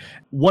things, right?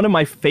 One of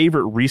my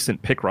favorite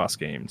recent Picross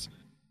games,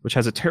 which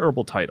has a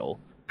terrible title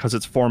because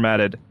it's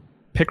formatted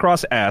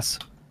Picross S,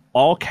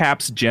 all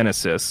caps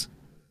Genesis,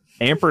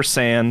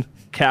 ampersand,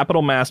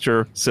 capital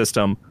Master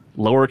System,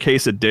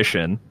 lowercase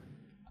edition.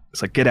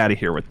 It's like, get out of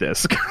here with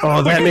this.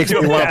 Oh, that makes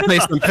me want to play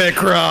some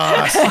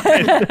Picross.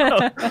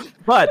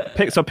 But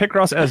so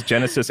Picross as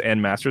Genesis and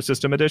Master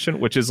System Edition,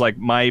 which is like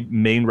my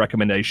main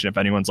recommendation. If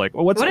anyone's like,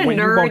 well, what a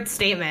nerd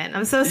statement.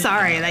 I'm so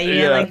sorry that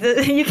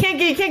you can't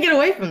get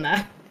away from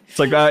that. It's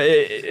like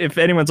if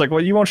anyone's like,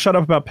 well, you won't shut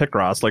up about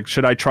Picross. Like,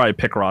 should I try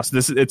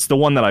Picross? It's the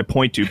one that I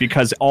point to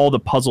because all the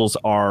puzzles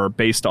are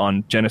based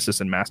on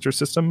Genesis and Master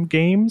System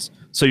games.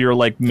 So you're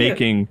like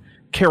making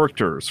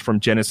characters from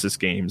Genesis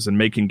games and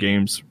making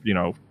games,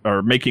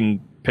 or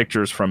making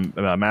pictures from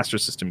Master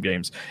System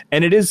games.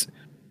 And it is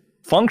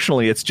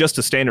functionally, it's just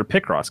a standard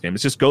Picross game.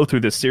 It's just go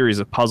through this series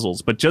of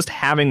puzzles, but just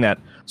having that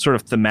sort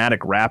of thematic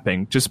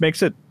wrapping just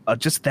makes it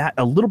just that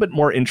a little bit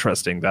more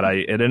interesting.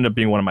 It ended up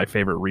being one of my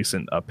favorite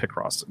recent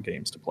Picross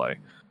games to play.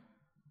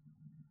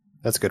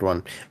 That's a good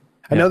one.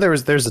 I know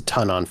there's a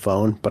ton on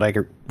phone, but I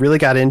really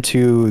got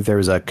into,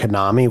 there's a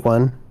Konami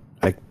one.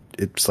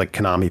 It's like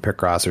Konami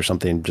Picross or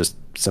something just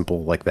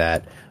simple like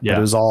that. Yeah. But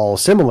it was all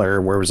similar,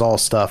 where it was all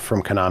stuff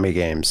from Konami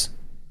games,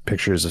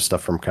 pictures of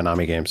stuff from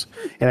Konami games.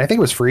 And I think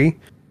it was free.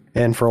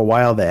 And for a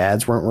while, the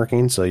ads weren't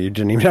working, so you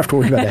didn't even have to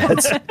worry about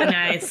ads.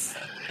 Nice.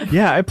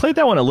 Yeah, I played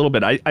that one a little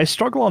bit. I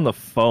struggle on the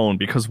phone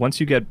because once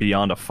you get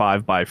beyond a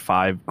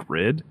 5x5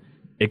 grid,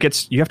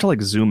 you have to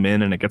like zoom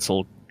in, and it gets a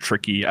little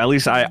tricky. At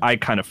least I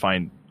kind of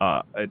find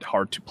it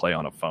hard to play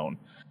on a phone.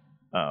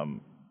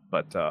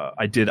 But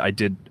I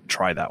did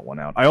try that one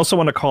out. I also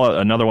want to call it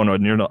another one.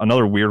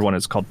 Another weird one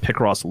is called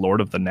Picross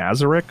Lord of the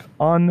Nazarick.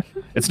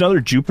 It's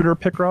another Jupiter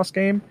Picross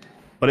game,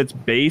 but it's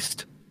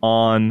based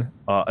on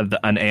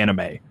an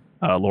anime,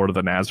 Lord of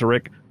the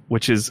Nazarick,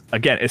 which is,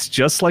 again, it's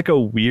just like a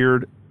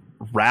weird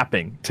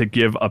wrapping to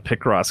give a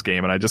Picross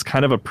game, and I just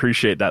kind of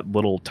appreciate that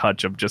little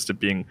touch of just it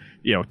being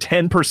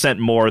 10%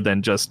 more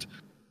than just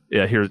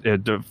here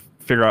to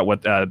figure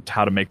out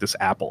how to make this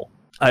apple.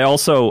 I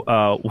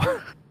also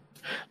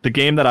the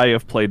game that I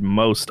have played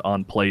most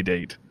on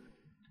Playdate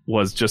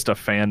was just a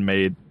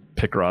fan-made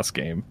Picross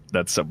game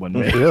that someone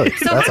made. Really?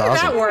 So That's how did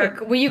awesome. that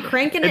work? Were you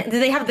cranking it?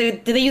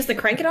 Did they use the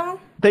crank at all?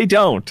 They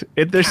don't.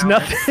 There's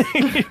Cowards.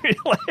 nothing.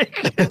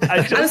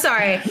 I'm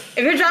sorry. If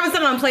you're driving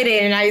something on Playdate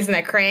and you're not using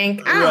that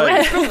crank, I don't know,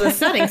 Right. scroll the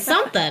settings,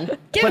 something.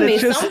 Give But me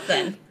it's just-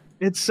 something.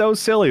 It's so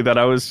silly that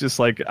I was just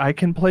like, I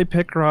can play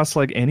Picross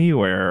like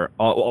anywhere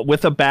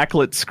with a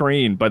backlit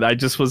screen, but I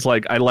just was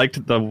like, I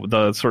liked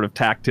the sort of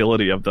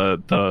tactility of the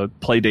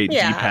Playdate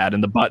Yeah. D-pad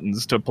and the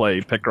buttons to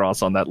play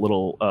Picross on that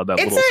little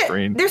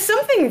screen. There's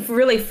something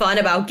really fun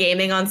about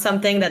gaming on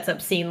something that's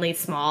obscenely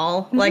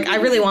small. Like, I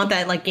really want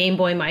that like Game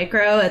Boy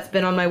Micro. It's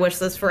been on my wish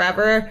list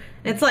forever.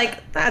 It's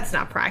like, that's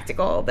not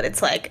practical, but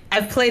it's like,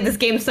 I've played this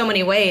game so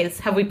many ways.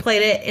 Have we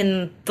played it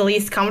in the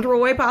least comfortable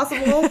way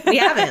possible? We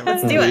haven't.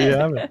 Let's do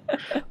it.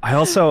 I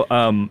also,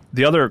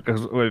 the other,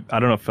 I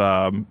don't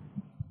know if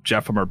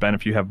Jeff or Ben,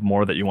 if you have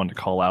more that you want to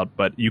call out,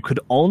 but you could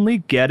only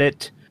get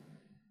it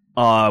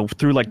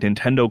through like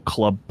Nintendo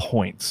Club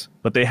points,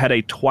 but they had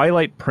a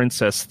Twilight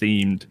Princess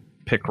themed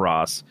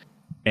Picross,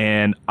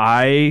 and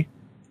I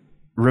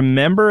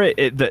remember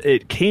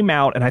it came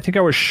out, and I think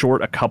I was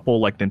short a couple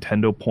like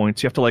Nintendo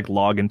points. You have to like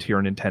log into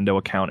your Nintendo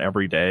account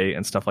every day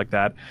and stuff like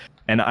that.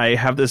 And I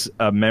have this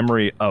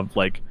memory of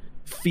like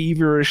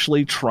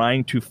feverishly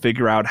trying to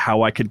figure out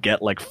how I could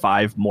get like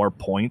 5 more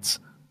points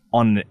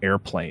on an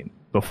airplane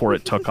before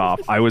it took off.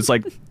 I was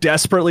like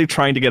desperately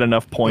trying to get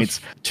enough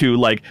points to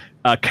like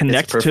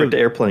connect it's perfect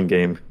airplane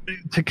game.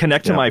 to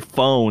connect to my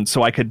phone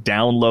so I could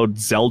download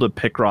Zelda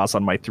Picross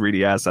on my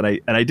 3DS,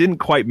 and I didn't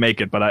quite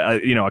make it, but I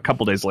a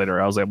couple days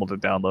later I was able to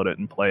download it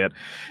and play it.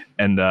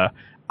 And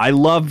I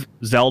love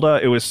Zelda.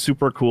 It was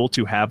super cool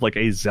to have like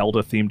a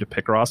Zelda themed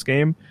Picross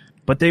game,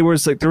 but there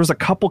was a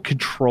couple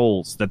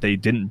controls that they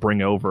didn't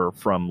bring over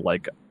from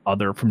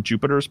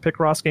Jupiter's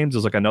Picross games. It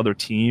was like another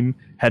team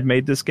had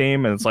made this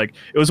game, and it's like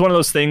it was one of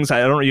those things.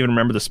 I don't even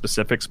remember the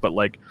specifics, but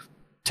like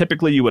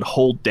typically you would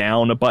hold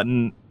down a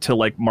button to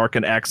like mark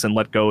an X and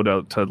let go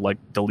to like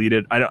delete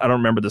it. I don't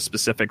remember the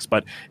specifics,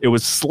 but it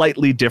was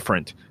slightly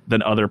different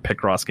than other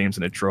Picross games,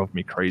 and it drove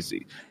me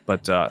crazy.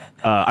 But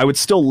I would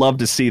still love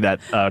to see that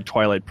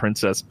Twilight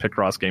Princess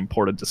Picross game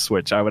ported to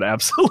Switch. I would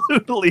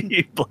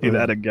absolutely play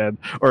that again,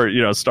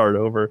 or start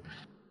over.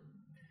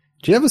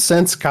 Do you have a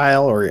sense,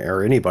 Kyle,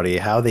 or anybody,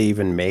 how they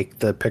even make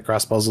the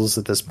Picross puzzles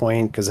at this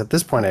point? Because at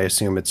this point, I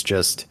assume it's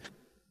just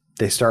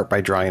they start by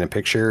drawing a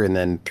picture and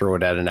then throw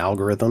it at an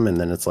algorithm, and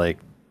then it's like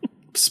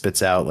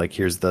spits out like,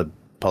 here's the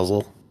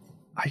puzzle.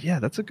 Yeah,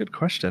 that's a good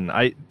question.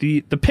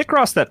 The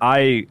Picross that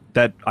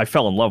I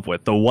fell in love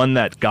with, the one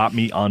that got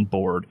me on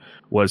board,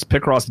 was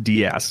Picross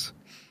DS.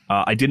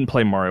 I didn't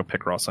play Mario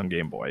Picross on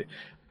Game Boy.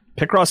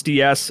 Picross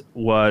DS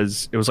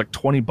was like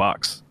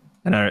 $20.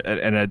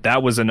 And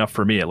that was enough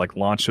for me. It like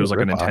launched. It was like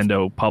a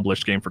Nintendo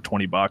published game for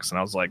 $20, and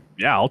I was like,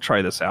 yeah, I'll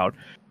try this out.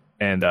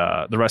 And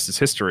the rest is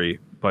history.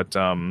 But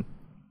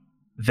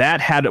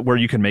that had it where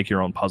you can make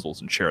your own puzzles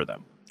and share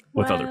them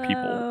with other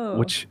people,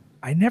 which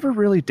I never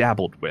really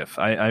dabbled with.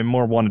 I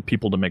more wanted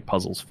people to make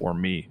puzzles for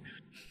me.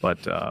 But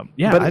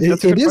yeah, but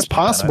it is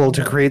possible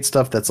to create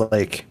stuff that's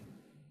like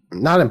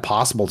not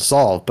impossible to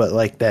solve, but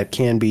like that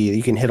can be,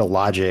 you can hit a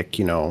logic,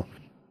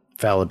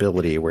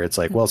 fallibility where it's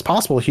like, well, it's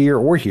possible here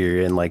or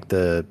here, and like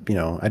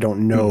I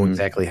don't know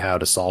exactly how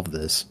to solve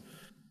this.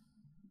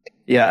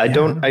 Yeah, I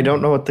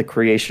don't know what the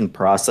creation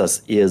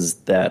process is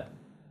that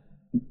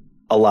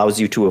allows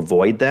you to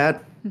avoid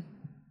that.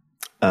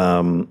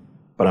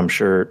 But I'm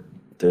sure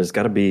there's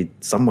got to be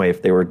some way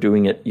if they were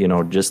doing it,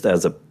 just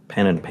as a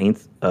pen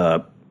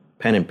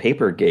and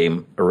paper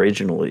game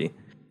originally.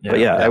 Yeah, but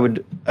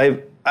yeah,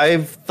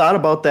 I've thought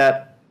about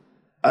that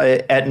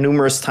at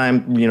numerous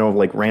times,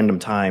 like random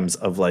times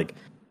of like,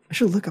 I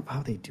should look up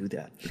how they do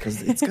that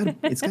because it's got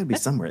to be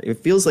somewhere. It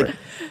feels like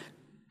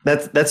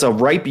that's a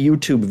ripe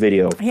YouTube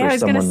video for I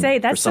was someone, gonna say,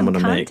 that's for someone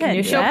some to make. content.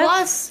 New Show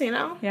Plus,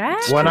 Yeah.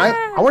 When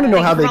I want to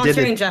know how they did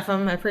it.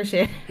 Jeffem, I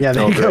appreciate it. Yeah,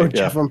 there you go, great,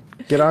 yeah. Jeffem.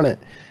 Get on it.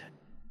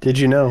 Did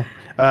you know?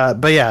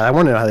 But yeah, I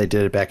want to know how they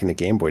did it back in the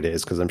Game Boy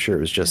days, because I'm sure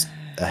it was just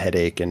a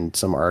headache and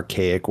some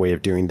archaic way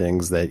of doing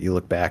things that you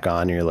look back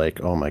on and you're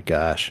like, oh my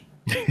gosh.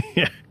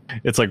 Yeah.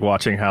 It's like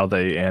watching how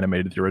they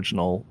animated the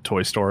original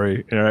Toy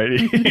Story. Right?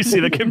 You see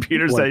the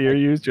computers that you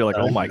used, you're like,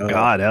 oh my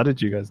God, how did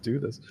you guys do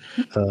this?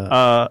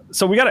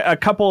 So we got a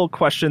couple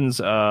questions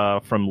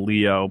from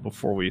Leo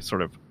before we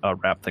sort of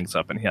wrap things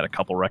up, and he had a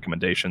couple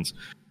recommendations.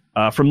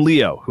 From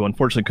Leo, who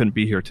unfortunately couldn't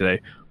be here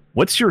today.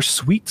 What's your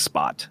sweet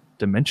spot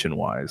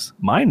dimension-wise?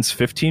 Mine's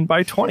 15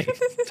 by 20.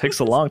 Takes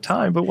a long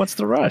time, but what's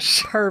the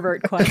rush?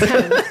 Pervert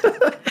question.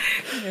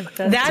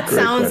 That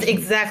sounds question.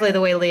 exactly the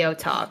way Leo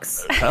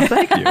talks.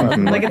 Thank you.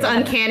 Like, it's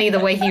uncanny the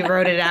way he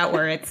wrote it out,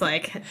 where it's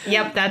like,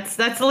 yep, that's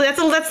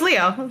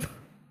Leo.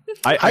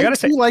 I gotta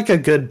say, do like a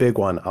good big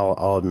one.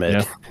 I'll admit.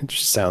 Yeah. It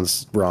just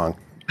sounds wrong.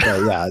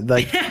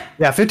 But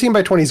yeah, 15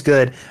 by 20 is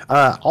good.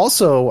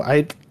 Also,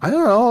 I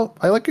don't know.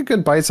 I like a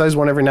good bite-sized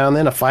one every now and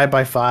then. A 5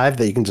 by 5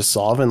 that you can just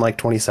solve in like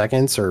 20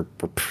 seconds or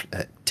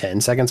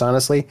 10 seconds.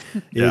 Honestly,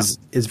 is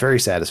very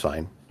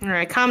satisfying. All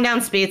right, calm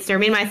down, Speedster.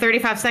 Me and my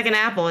 35-second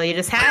apple. You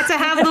just had to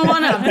have the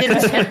one up,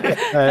 didn't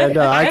you?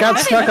 No, I got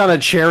stuck on a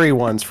cherry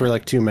once for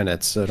like 2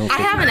 minutes. So don't. I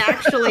haven't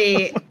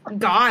actually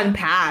gone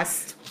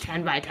past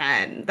 10 by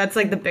 10. That's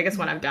like the biggest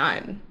one I've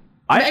done.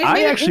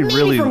 I actually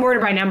really for Murder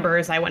by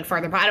Numbers. I went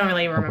farther, but I don't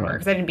really remember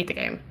because I didn't beat the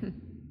game.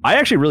 I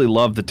actually really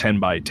love the 10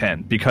 by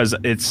 10 because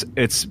it's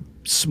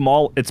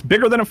small. It's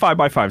bigger than a 5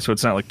 by 5, so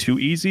it's not like too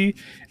easy.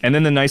 And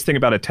then the nice thing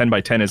about a 10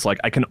 by 10 is like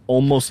I can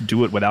almost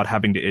do it without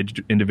having to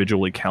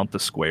individually count the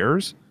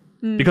squares.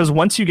 Because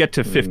once you get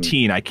to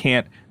 15, I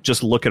can't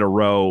just look at a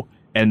row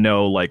and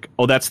know like,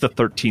 oh, that's the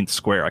 13th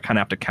square. I kind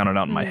of have to count it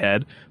out in my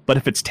head. But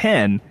if it's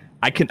 10,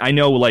 I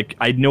know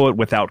it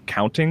without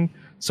counting.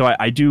 So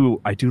I do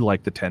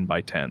like the 10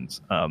 by 10s.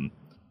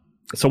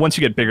 So once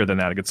you get bigger than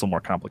that, it gets a little more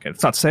complicated.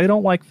 It's not to say I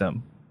don't like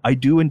them. I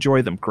do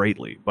enjoy them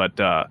greatly, but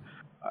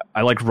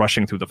I like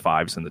rushing through the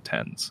 5s and the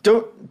 10s.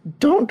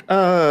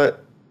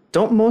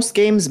 Don't most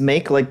games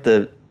make like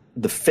the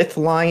 5th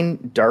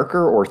line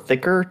darker or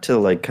thicker to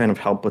like kind of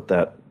help with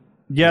that?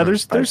 Yeah,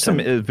 there's some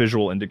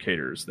visual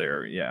indicators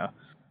there. Yeah,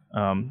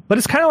 but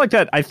it's kind of like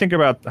that. I think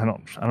about I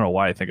don't know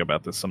why I think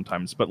about this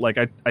sometimes, but like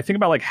I think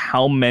about like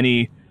how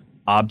many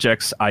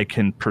objects I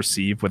can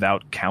perceive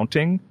without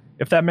counting,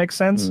 if that makes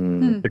sense.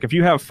 Like if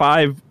you have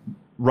 5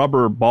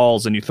 rubber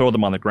balls and you throw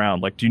them on the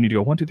ground, like do you need to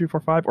go 1, 2, 3, 4,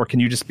 5, or can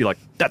you just be like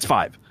that's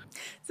 5?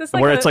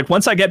 It's like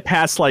once I get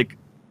past like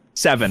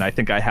 7, I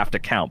think I have to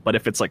count. But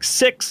if it's like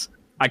 6,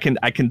 I can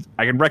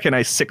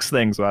recognize 6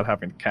 things without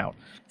having to count.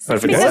 But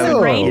if it's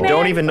 7, you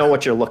don't even know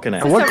what you're looking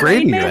at. What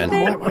grade are you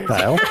in? What the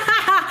hell?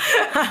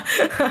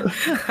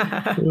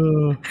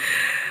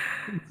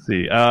 Let's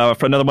see.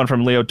 For another one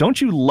from Leo,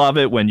 don't you love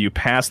it when you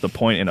pass the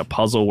point in a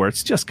puzzle where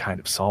it's just kind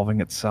of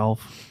solving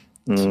itself?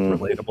 It's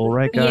relatable,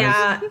 right, guys?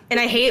 Yeah, and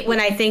I hate when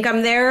I think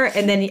I'm there,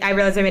 and then I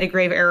realize I made a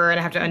grave error, and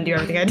I have to undo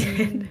everything I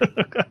did.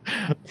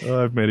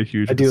 I've made a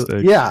huge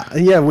mistake.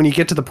 Yeah. When you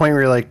get to the point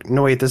where you're like,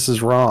 no, wait, this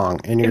is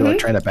wrong, and you're like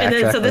trying to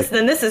backtrack. And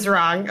then this is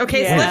wrong.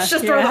 Okay, so let's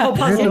just throw the whole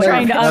puzzle.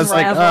 Trying to I was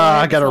like, unravel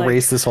I got to like,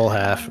 erase this whole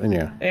half, and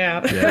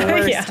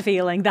worst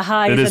feeling, the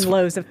highs and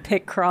lows of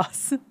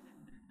Picross.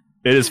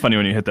 It is funny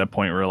when you hit that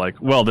point where you're like,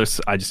 well,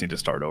 I just need to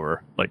start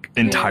over, like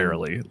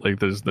entirely. Like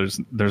there's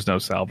no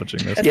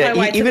salvaging this. That's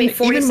why it took me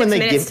 46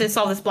 minutes to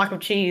solve this block of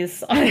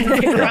cheese on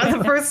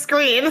the first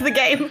screen of the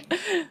game.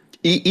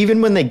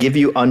 Even when they give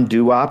you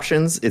undo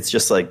options, it's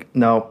just like,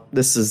 no,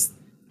 this is.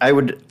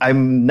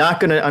 I'm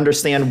not going to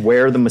understand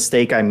where the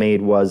mistake I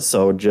made was,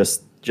 so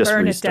just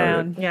burn restart it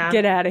down. Yeah.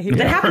 Get out of here.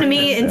 That happened to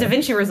me in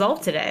DaVinci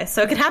Resolve today,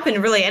 so it could happen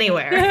really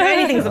anywhere.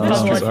 Anything's a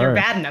puzzle if you're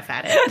bad enough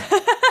at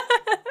it.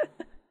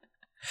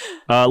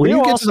 When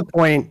you get to the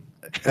point,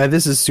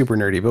 this is super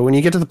nerdy, but when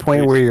you get to the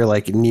point where you're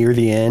like near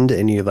the end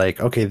and you're like,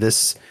 okay,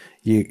 this,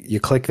 you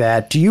click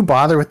that. Do you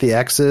bother with the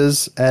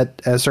X's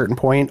at a certain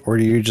point, or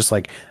do you just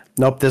like,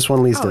 nope, this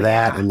one leads to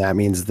that, and that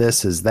means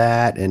this is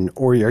that,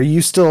 or are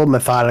you still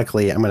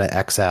methodically, I'm going to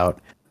X out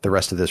the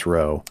rest of this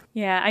row?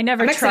 Yeah, I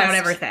never trust out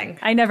everything.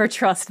 I never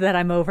trust that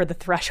I'm over the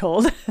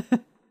threshold.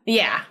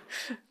 Yeah.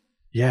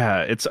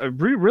 Yeah, it's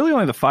really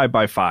only the 5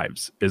 by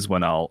 5s is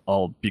when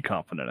I'll be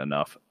confident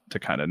enough to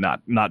kind of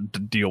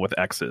not deal with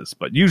X's,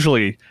 but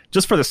usually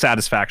just for the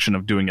satisfaction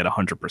of doing it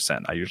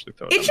 100%, I usually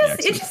throw it.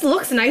 It just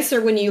looks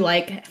nicer when you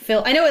like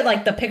fill. I know it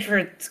like the picture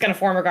it's gonna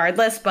form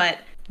regardless, but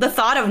the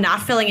thought of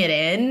not filling it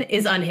in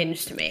is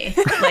unhinged to me.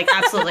 Like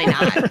absolutely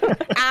not,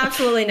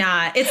 absolutely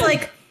not. It's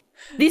like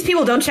these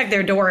people don't check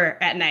their door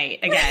at night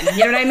again.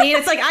 You know what I mean?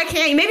 It's like I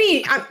can't.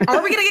 Maybe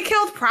are we gonna get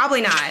killed?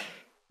 Probably not.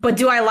 But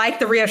do I like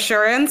the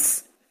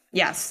reassurance?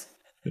 Yes.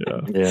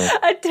 Yeah.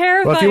 A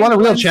terrifying. Well, if you want a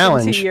real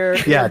challenge, your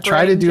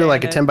try to do brain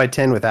like a data. 10 by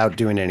 10 without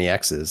doing any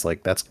X's.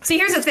 Like that's. See,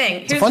 here's the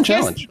thing. It's a fun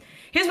challenge.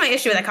 Here's my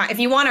issue with that. If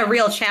you want a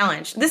real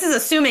challenge, this is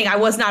assuming I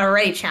was not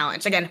already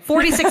challenged. Again,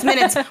 46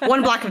 minutes,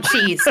 1 block of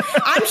cheese.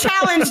 I'm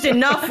challenged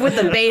enough with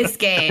the base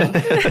game.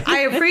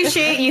 I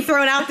appreciate you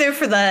throwing out there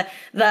for the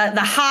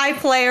high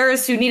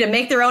players who need to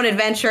make their own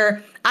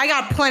adventure. I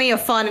got plenty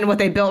of fun in what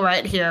they built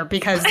right here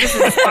because this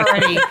is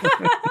already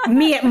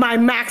me at my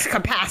max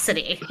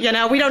capacity. You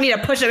know, we don't need to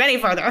push it any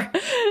further.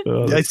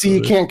 I see.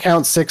 You can't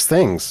count 6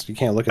 things. You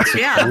can't look at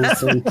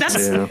 6 things.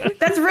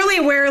 That's really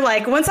where,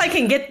 like, once I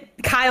can get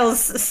Kyle's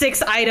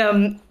 6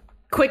 item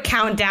quick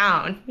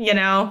countdown, you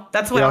know,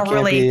 that's what I'll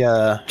really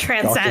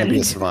transcend. Can't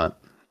be a savant.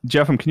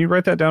 Jeffem, can you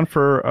write that down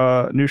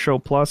for New Show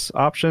Plus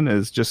option?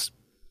 Is just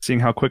seeing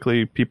how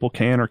quickly people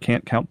can or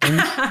can't count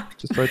things.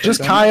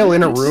 Just Kyle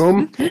in a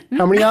room.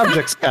 How many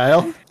objects,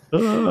 Kyle?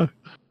 It's a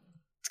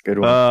good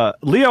one.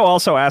 Leo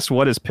also asked,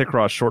 "What is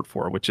Picross short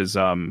for?" Which is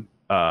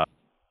picture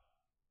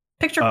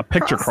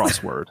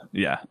crossword.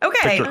 Yeah.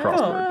 Okay. Picture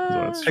crossword. Is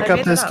what it's Pick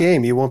up this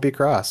game. You won't be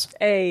cross.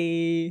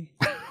 Hey.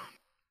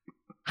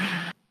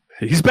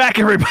 He's back,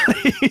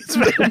 everybody. He's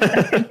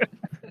back.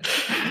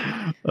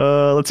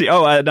 Let's see.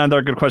 Oh,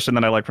 another good question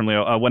that I like from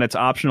Leo. When it's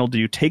optional, do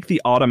you take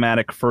the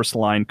automatic first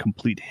line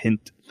complete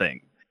hint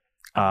thing?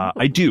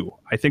 I do.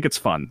 I think it's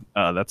fun.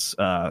 That's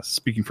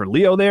speaking for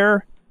Leo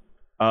there.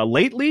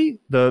 Lately,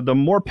 the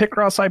more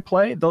Picross I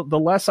play, the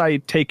less I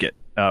take it.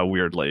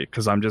 weirdly,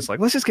 because I'm just like,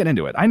 let's just get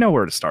into it. I know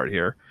where to start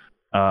here.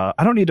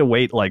 I don't need to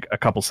wait like a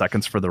couple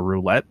seconds for the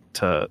roulette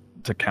to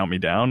count me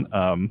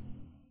down.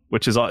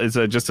 Which is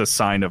just a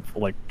sign of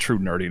like true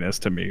nerdiness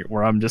to me,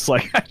 where I'm just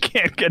like, I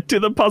can't get to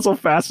the puzzle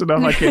fast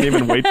enough. I can't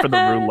even wait for the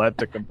roulette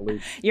to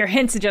complete. Your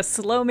hints just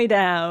slow me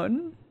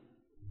down.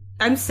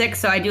 I'm 6,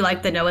 so I do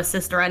like the no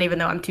assist run, even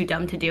though I'm too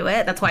dumb to do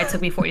it. That's why it took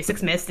me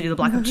 46 minutes to do the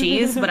block of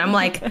cheese. But I'm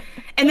like,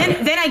 and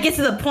then I get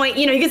to the point,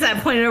 you get to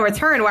that point of no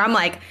return where I'm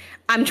like,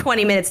 I'm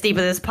 20 minutes deep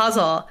in this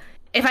puzzle.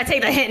 If I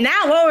take the hint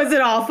now, what was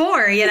it all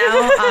for?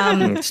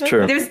 It's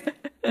true.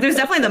 There's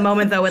definitely the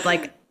moment though with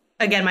like,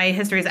 again, my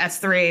history is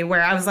S3,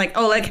 where I was like,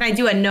 oh, like, can I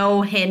do a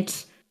no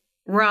hint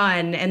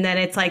run? And then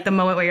it's like the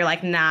moment where you're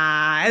like,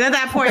 nah. And at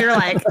that point, you're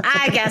like,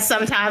 I guess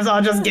sometimes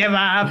I'll just give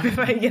up.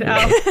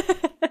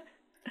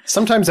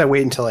 Sometimes I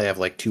wait until I have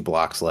like 2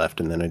 blocks left,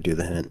 and then I do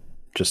the hint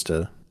just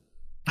to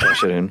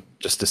cash it in.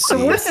 Just to see.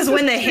 The worst is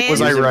when the hint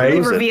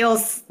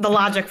reveals the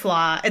logic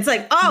flaw. It's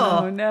like,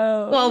 oh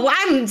no. Well,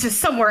 I'm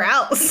just somewhere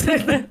else.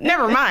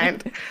 Never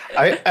mind.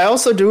 I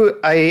also do.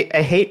 I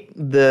hate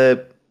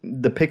the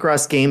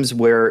Picross games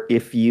where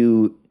if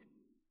you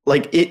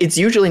like it's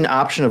usually an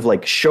option of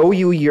like show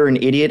you you're an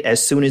idiot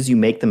as soon as you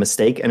make the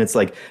mistake, and it's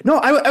like, no,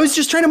 I was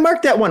just trying to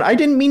mark that one, I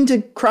didn't mean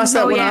to cross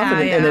that one off,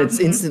 and then it's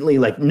instantly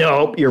like,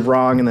 nope, you're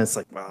wrong, and then it's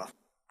like, well,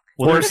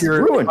 or if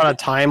you're on a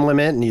time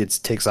limit and it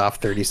takes off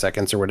 30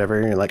 seconds or whatever,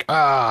 and you're like,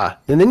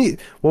 and then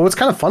what's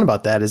kind of fun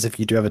about that is if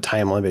you do have a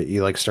time limit,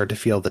 you like start to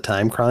feel the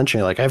time crunch, and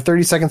you're like, I have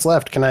 30 seconds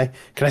left, can I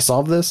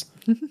solve this?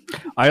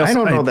 I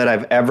don't know that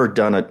I've ever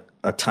done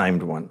a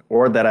timed one,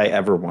 or that I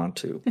ever want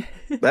to.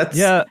 That's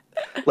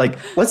like,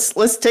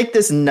 let's take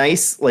this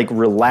nice, like,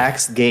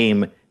 relaxed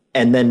game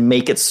and then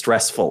make it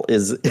stressful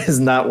is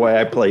not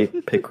why I play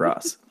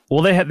Picross.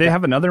 Well, they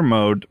have another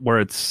mode where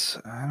it's,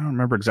 I don't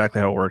remember exactly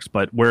how it works,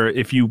 but where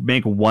if you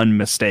make one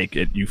mistake,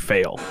 you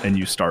fail and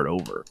you start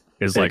over.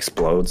 It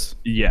explodes.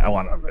 Yeah, I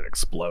want to know if it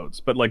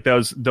explodes. But like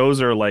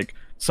those are like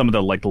some of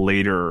the like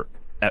later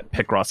at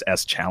Picross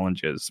S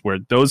challenges, where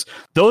those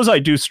I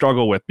do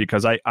struggle with,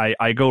 because I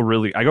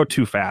go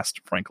too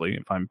fast, frankly,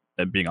 if I'm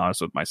being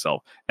honest with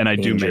myself, and I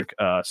do make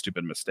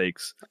stupid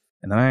mistakes,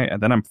 and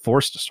then I'm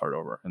forced to start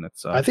over, and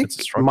it's I think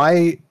it's a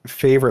my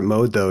favorite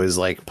mode though is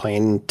like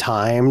playing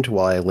timed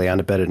while I lay on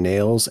a bed of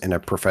nails and a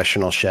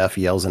professional chef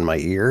yells in my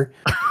ear.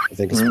 I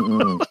think it's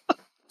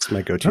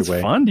my go-to way.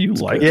 That's fun. Do you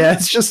like it? Yeah,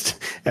 it's just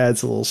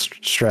adds a little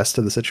stress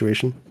to the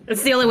situation.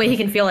 It's the only way he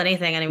can feel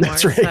anything anymore.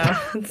 That's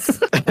right. So.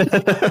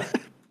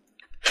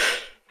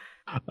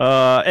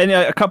 And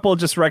a couple of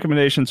just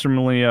recommendations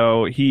from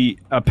Leo. He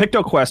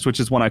Picto Quest, which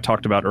is one I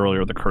talked about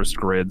earlier, the cursed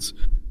grids,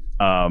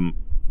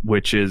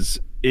 which is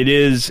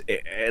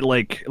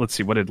like, let's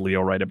see, what did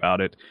Leo write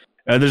about it?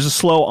 There's a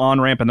slow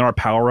on ramp, and there are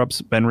power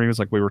ups. Ben Reeves,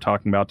 like we were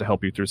talking about, to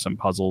help you through some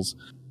puzzles,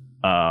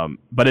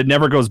 but it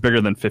never goes bigger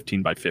than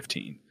 15 by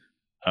 15.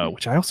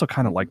 Which I also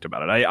kind of liked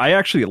about it. I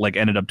actually like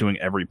ended up doing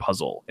every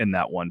puzzle in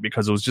that one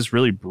because it was just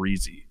really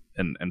breezy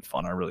and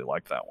fun. I really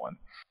liked that one.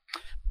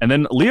 And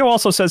then Leo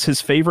also says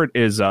his favorite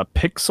is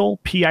Pixel,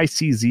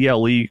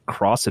 Piczle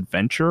Cross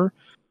Adventure,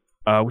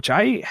 which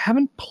I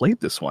haven't played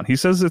this one. He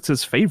says it's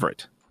his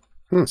favorite.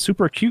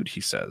 Super cute,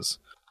 he says.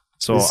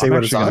 So I'm actually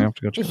going to have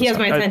to go check He has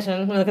my attention.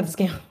 Let me look at this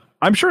game.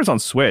 I'm sure it's on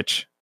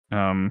Switch.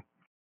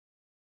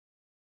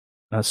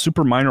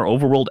 Super minor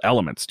overworld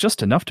elements,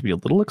 just enough to be a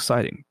little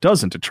exciting.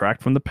 Doesn't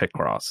detract from the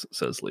Picross,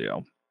 says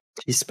Leo.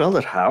 He spelled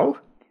it how?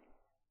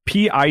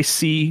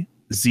 Piczle.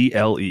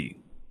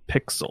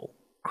 Pixel.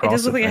 It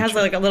does look like it has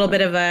like a little bit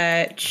of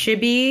a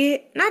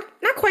chibi, not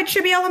quite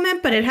chibi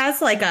element, but it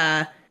has like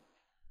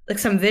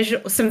some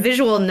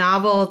visual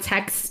novel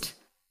text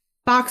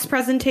box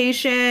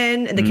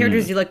presentation, and the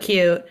characters do look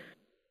cute.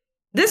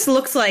 This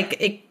looks like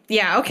it.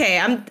 Yeah, okay,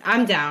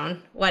 I'm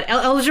down. What,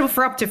 eligible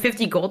for up to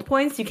 50 gold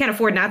points? You can't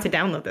afford not to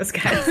download this,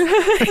 guys.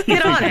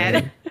 Get on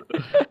it.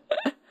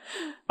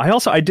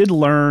 I did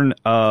learn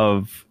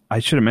of, I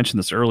should have mentioned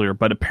this earlier,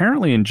 but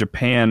apparently in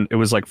Japan it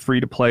was like free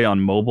to play on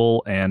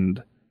mobile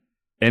and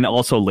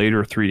also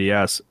later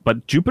 3DS.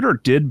 But Jupiter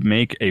did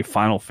make a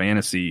Final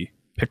Fantasy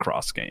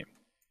Picross game,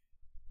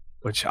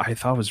 which I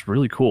thought was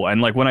really cool.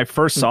 And like when I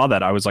first saw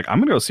that, I was like, I'm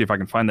gonna go see if I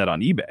can find that on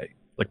eBay.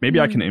 Like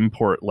maybe I can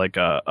import like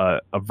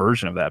a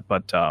version of that,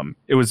 but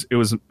it was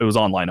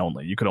online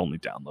only. You could only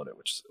download it,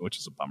 which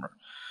is a bummer.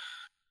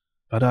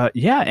 But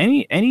yeah,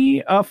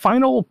 any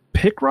final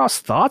Picross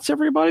thoughts,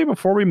 everybody,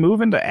 before we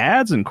move into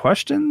ads and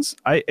questions?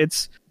 I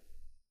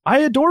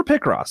adore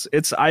Picross.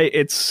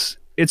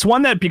 It's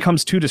one that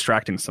becomes too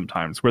distracting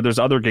sometimes, where there's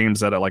other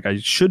games that I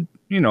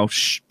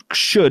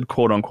should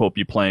quote unquote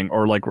be playing,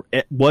 or like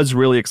it was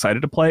really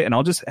excited to play, and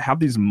I'll just have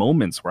these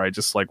moments where I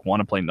just like want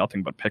to play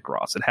nothing but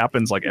Picross. It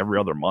happens like every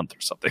other month or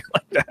something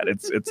like that.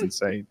 It's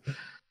insane.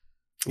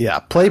 Yeah,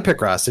 play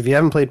Picross. If you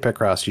haven't played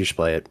Picross, you should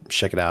play it.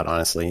 Check it out,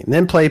 honestly. And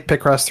then play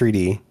Picross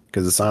 3D,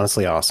 because it's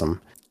honestly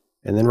awesome.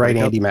 And then write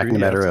Andy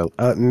McNamara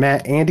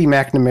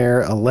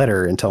a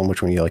letter and tell him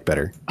which one you like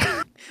better.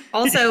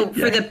 Also,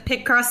 for the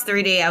Picross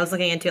 3D, I was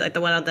looking into like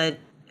the one of the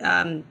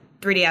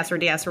 3DS or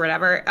DS or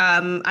whatever.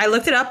 I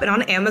looked it up, and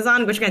on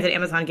Amazon, which granted,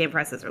 Amazon game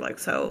prices are like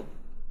so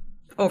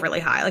overly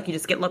high. Like, you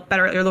just get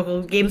better at your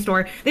local game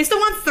store. They still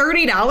want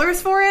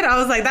 $30 for it. I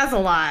was like, that's a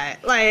lot.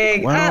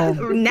 Like, now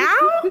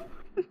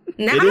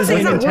it is a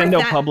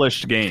Nintendo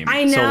published game.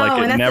 I know, so like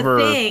and it that's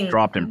never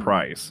dropped in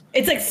price.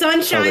 It's like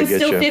Sunshine's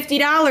still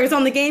 $50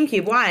 on the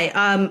GameCube.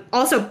 Why?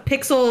 Also,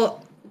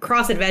 Pixel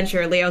Cross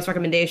Adventure, Leo's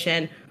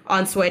recommendation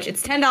on Switch.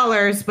 It's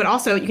 $10, but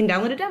also you can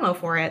download a demo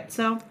for it.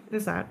 So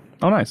there's that.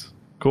 Oh, nice,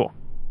 cool.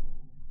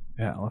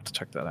 Yeah, I'll have to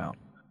check that out.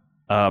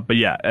 But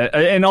yeah,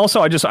 and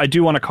also I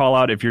do want to call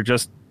out, if you're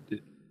just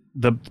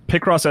the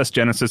Picross S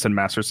Genesis and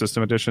Master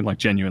System Edition, like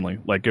genuinely,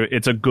 like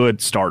it's a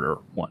good starter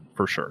one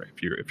for sure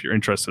if you're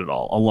interested at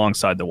all,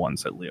 alongside the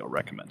ones that Leo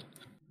recommended.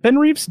 Ben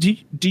Reeves, do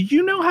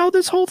you know how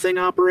this whole thing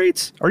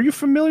operates? Are you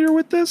familiar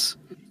with this?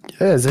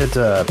 Yeah, is it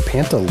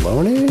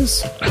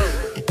Pantalones?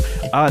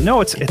 No,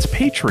 it's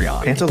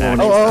Patreon. Pantalones.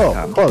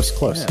 Oh, close.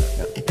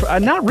 Yeah.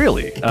 Not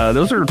really.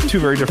 Those are two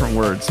very different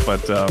words,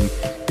 but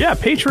yeah,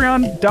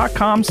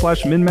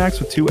 patreon.com/minmax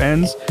with 2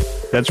 N's.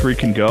 That's where you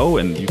can go,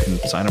 and you can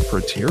sign up for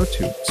a tier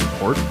to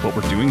support what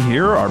we're doing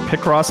here. Our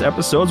Picross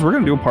episodes, we're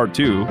going to do a part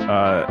 2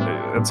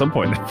 at some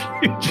point in the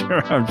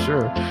future, I'm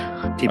sure.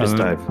 Deepest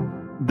dive.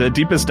 The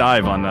deepest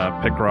dive on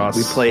Picross.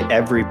 We play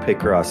every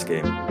Picross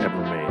game ever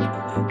made.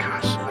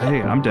 Gosh,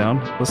 hey, I'm down.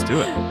 Let's do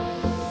it.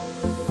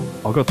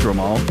 I'll go through them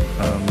all.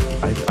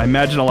 I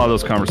imagine a lot of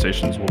those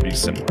conversations will be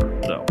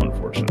similar, though,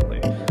 unfortunately.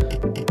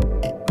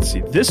 Let's see.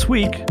 This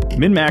week,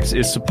 MinMax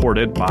is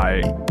supported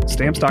by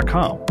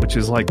Stamps.com, which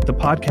is like the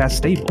podcast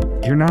staple.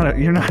 You're not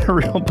a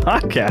real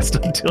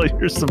podcast until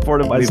you're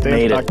supported by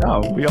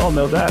Stamps.com. We all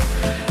know that.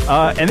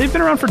 And they've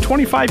been around for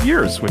 25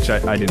 years, which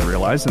I didn't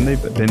realize, and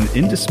they've been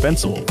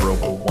indispensable for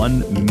over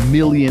 1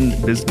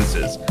 million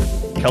businesses.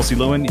 Kelsey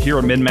Lewin here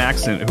at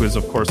MinMax, and who is,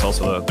 of course,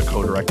 also the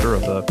co-director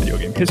of the Video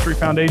Game History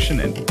Foundation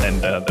and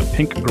the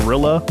Pink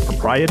Gorilla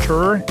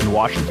proprietor in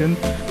Washington.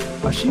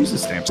 She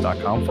uses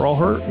Stamps.com for all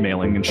her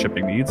mailing and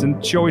shipping needs,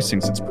 and she always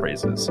sings its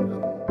praises.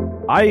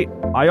 I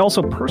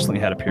also personally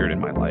had a period in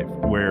my life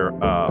where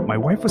my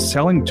wife was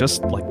selling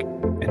just like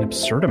an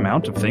absurd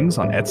amount of things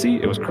on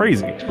Etsy. It was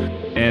crazy.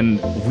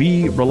 And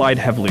we relied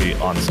heavily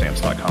on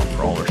Stamps.com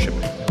for all our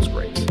shipping. It was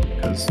great.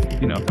 Because,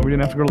 we didn't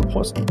have to go to the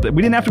post.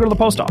 We didn't have to go to the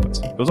post office.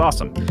 It was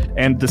awesome.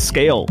 And the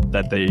scale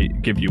that they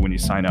give you when you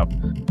sign up,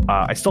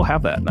 I still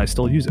have that and I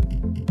still use it.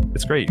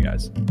 It's great, you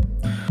guys.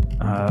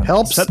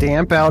 Help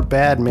stamp out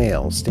bad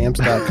mail.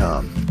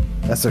 Stamps.com.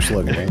 That's their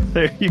slogan, right?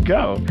 There you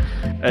go.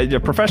 A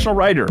professional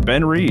writer,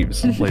 Ben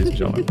Reeves, ladies and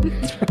gentlemen.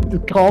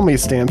 Call me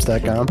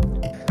Stamps.com.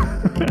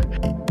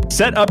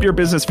 Set up your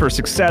business for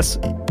success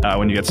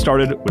when you get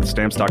started with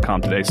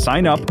Stamps.com today.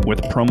 Sign up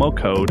with promo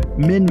code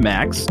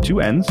MINMAX, 2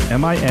 N's,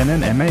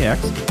 MINNMAX,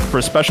 for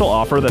a special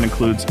offer that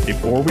includes a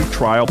 4-week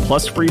trial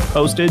plus free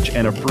postage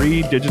and a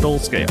free digital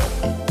scale,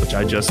 which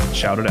I just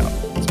shouted out.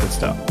 It's good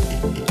stuff.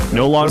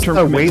 No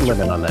long-term weight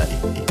limit on that.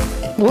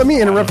 Let me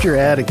interrupt your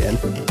ad again.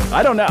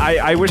 I don't know.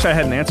 I wish I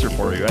had an answer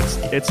for you.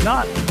 It's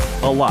not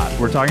a lot.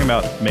 We're talking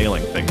about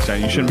mailing things.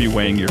 You shouldn't be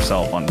weighing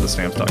yourself on the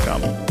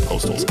Stamps.com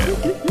postal scale,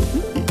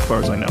 as far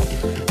as I know.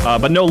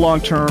 But no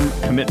long-term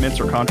commitments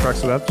or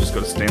contracts with that. Just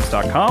go to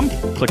Stamps.com,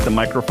 click the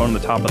microphone on the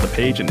top of the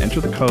page, and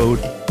enter the code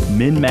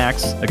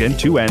MINMAX. Again,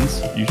 2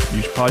 N's. You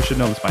probably should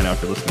know this by now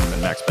if you're listening to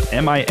MINMAX, but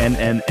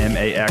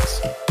MINNMAX.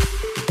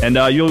 And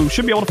you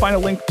should be able to find a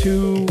link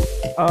to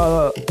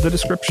the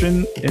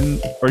description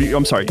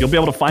you'll be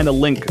able to find a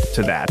link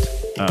to that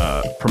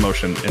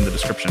promotion in the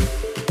description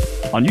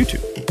on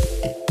YouTube.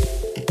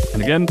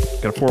 And again,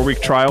 got a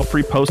 4-week trial,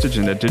 free postage,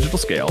 and a digital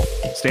scale.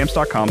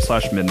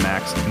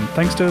 Stamps.com/MinMax. And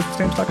thanks to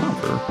Stamps.com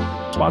for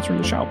sponsoring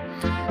the show.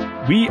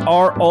 We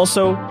are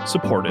also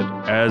supported,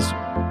 as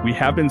we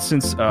have been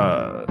since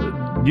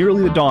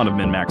nearly the dawn of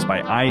MinMax, by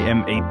I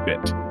Am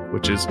 8-Bit,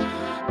 which is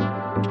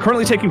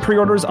currently taking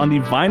pre-orders on the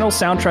vinyl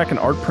soundtrack and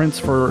art prints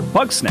for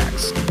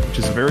Bugsnax, which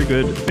is a very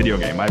good video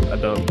game. I've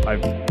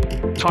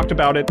talked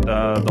about it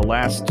the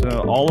last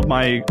all of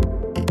my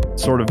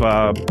sort of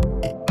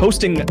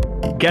hosting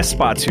guest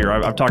spots here.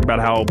 I've talked about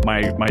how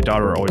my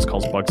daughter always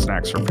calls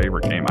Bugsnax her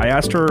favorite game. I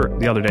asked her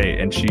the other day,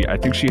 and I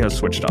think she has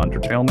switched to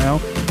Undertale now.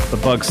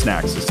 But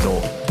Bugsnax is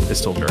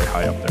still very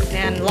high up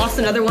there. And lost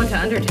another one to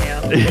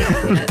Undertale.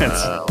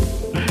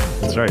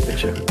 That's right.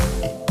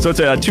 So it's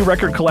a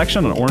 2-record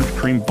collection on orange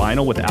cream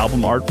vinyl with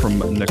album art from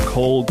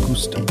Nicole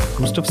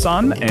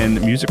Gustafson and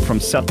music from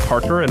Seth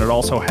Parker, and it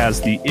also has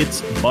the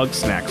It's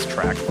Bugsnax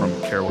track from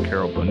Caro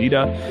Caro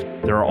Bonita.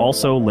 There are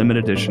also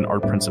limited edition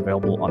art prints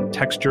available on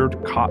textured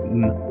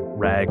cotton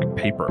rag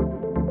paper.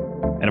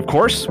 And of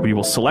course, we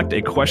will select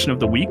a question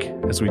of the week,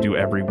 as we do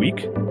every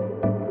week.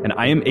 And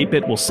I Am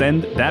 8-Bit will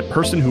send that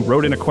person who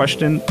wrote in a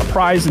question a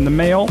prize in the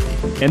mail.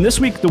 And this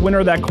week, the winner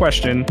of that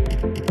question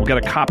will get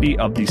a copy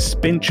of the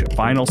Spinch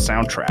vinyl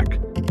soundtrack,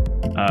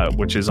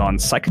 which is on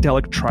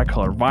psychedelic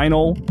tricolor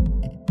vinyl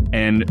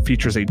and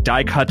features a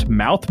die-cut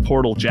mouth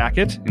portal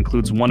jacket,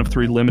 includes 1 of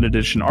 3 limited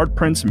edition art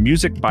prints,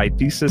 music by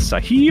Desus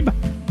Sahib,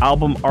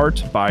 album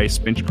art by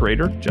Spinch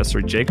creator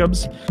Jessary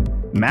Jacobs,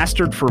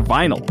 Mastered for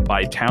Vinyl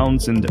by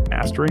Townsend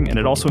Mastering, and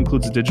it also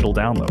includes a digital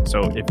download.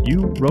 So if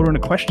you wrote in a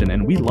question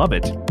and we love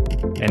it,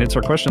 and it's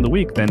our question of the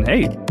week, then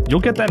hey, you'll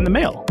get that in the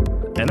mail.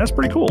 And that's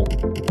pretty cool.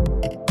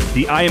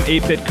 The I Am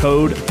 8-Bit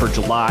code for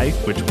July,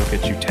 which will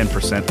get you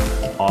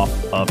 10% off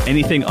of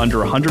anything under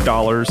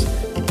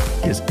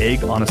 $100, is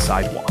Egg on a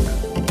Sidewalk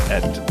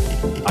at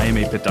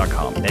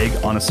iam8bit.com.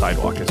 Egg on a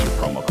Sidewalk is your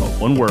promo code.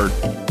 One word,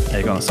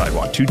 Egg on a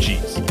Sidewalk, 2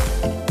 G's.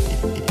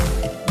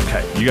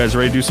 Okay, you guys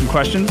ready to do some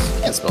questions?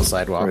 I can't spell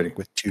sidewalk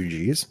with 2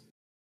 G's.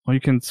 Well, you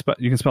can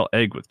spell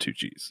egg with 2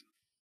 G's.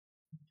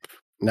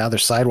 Now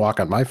there's sidewalk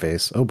on my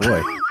face. Oh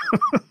boy.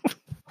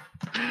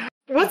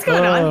 What's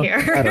going on here?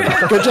 I don't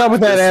know. Good job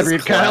with that ad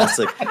read, Kyle.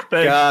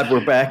 God,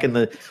 we're back in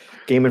the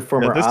Game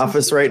Informer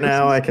office right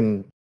now. I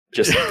can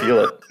just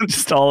feel it.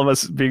 Just all of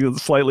us being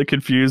slightly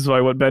confused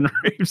by what Ben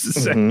Reeves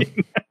is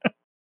saying.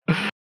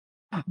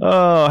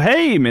 Oh,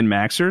 hey,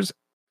 Min-Maxers,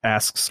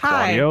 asks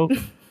Claudio.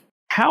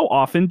 How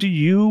often do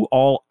you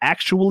all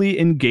actually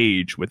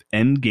engage with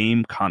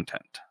endgame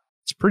content?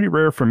 It's pretty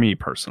rare for me,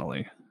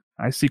 personally.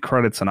 I see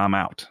credits and I'm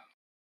out.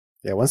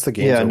 Yeah, once the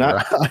game's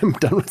over, I'm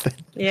done with it.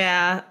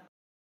 Yeah.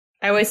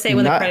 I always say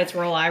when the credits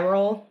roll, I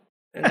roll.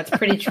 And that's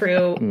pretty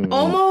true.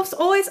 Almost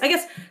always. I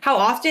guess how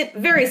often?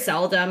 Very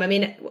seldom. I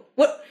mean,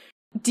 what...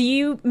 Do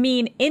you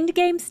mean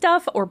end-game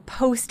stuff or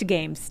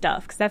post-game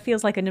stuff? Because that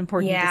feels like an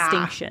important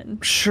distinction.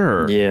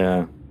 Sure.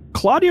 Yeah.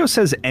 Claudio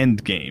says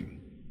endgame.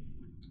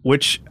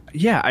 Which,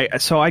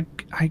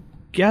 I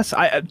guess,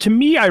 to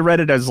me, I read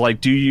it as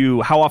like,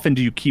 how often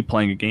do you keep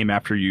playing a game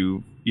after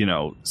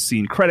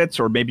seen credits,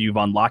 or maybe you've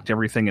unlocked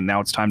everything and now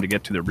it's time to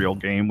get to the real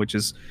game, which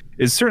is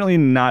certainly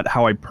not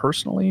how I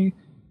personally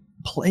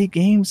play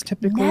games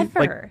typically. Never.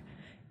 Like,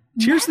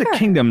 Tears of the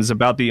Kingdom is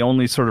about the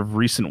only sort of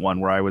recent one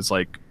where I was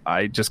like,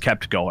 I just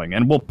kept going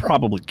and will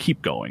probably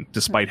keep going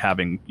despite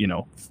having,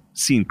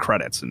 seen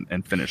credits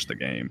and finished the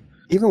game.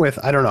 Even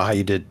with, I don't know how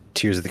you did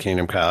Tears of the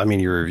Kingdom, Kyle. I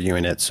mean, you're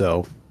reviewing it,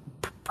 so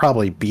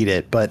probably beat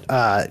it. But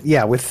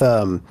with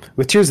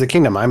Tears of the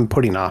Kingdom, I'm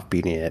putting off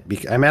beating it.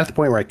 I'm at the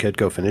point where I could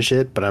go finish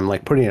it, but I'm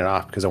like putting it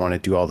off because I want to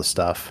do all the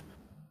stuff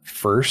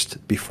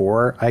first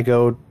before I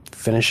go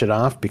finish it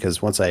off.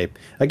 Because once I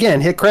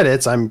again hit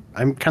credits, I'm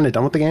kind of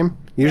done with the game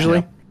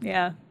usually.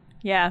 Yeah.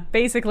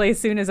 Basically, as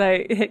soon as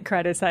I hit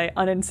credits, I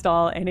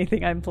uninstall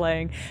anything I'm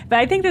playing. But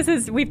I think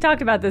we've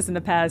talked about this in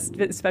the past,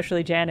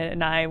 especially Janet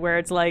and I, where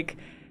it's like,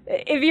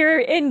 if you're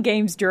in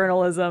games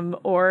journalism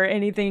or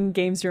anything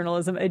games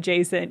journalism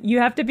adjacent, you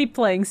have to be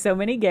playing so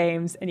many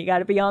games and you got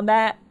to be on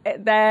that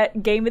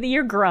game of the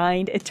year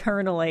grind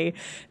eternally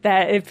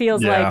that it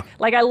feels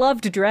like I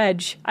loved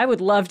Dredge. I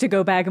would love to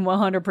go back and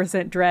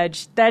 100%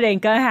 Dredge. That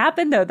ain't gonna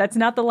happen though. That's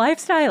not the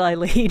lifestyle I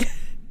lead.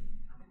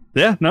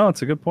 Yeah, no,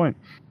 it's a good point.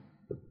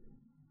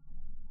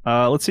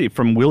 Let's see,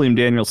 from William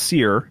Daniel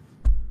Sear.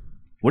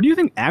 What do you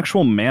think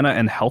actual mana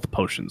and health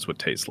potions would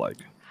taste like?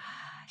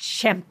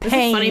 Champagne. This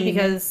is funny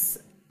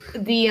because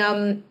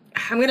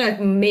I'm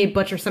gonna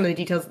butcher some of the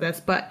details of this,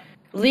 but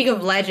League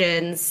of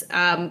Legends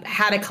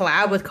had a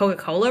collab with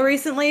Coca-Cola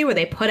recently where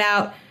they put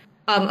out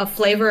a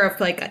flavor of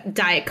like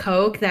Diet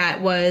Coke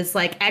that was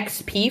like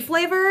XP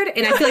flavored,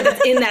 and I feel like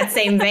that's in that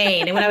same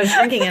vein. And when I was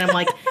drinking it, I'm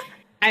like,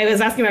 I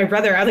was asking my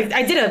brother, I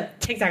did a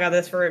TikTok on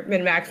this for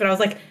Min-Max, but I was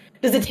like,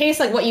 does it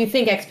taste like what you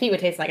think XP would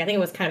taste like? I think it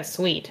was kind of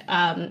sweet.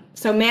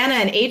 So mana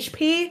and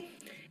HP.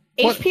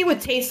 HP would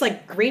taste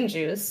like green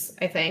juice,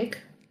 I think.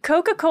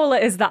 Coca-Cola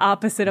is the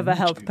opposite of a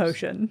health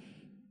potion.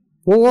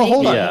 Well,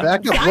 hold on.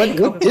 Back up.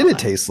 What did it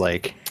taste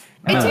like?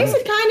 It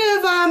tasted kind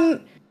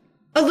of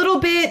a little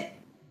bit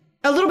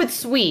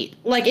sweet.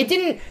 Like it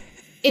didn't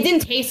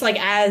taste like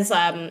as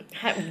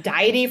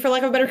diety, for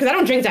lack of a better, because I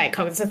don't drink Diet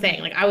Coke. It's the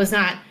thing. Like I was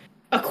not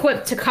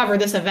equipped to cover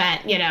this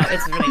event.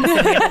 It's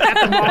really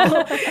at the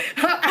mall.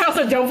 I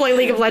also don't play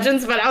League of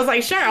Legends, but I was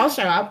like, sure, I'll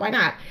show up. Why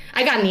not?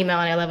 I got an email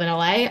and I live in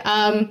LA.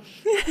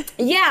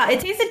 It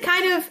tasted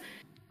kind of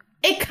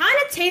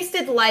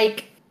tasted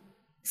like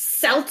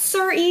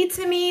seltzer-y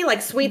to me,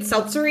 like sweet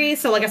seltzer-y.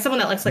 So like as someone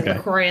that likes like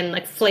LaCroix and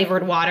like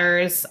flavored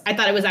waters, I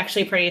thought it was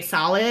actually pretty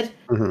solid.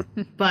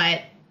 Mm-hmm.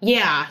 But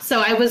yeah, so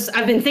I've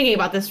been thinking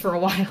about this for a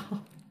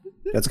while.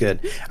 That's good.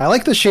 I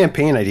like the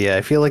champagne idea.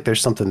 I feel like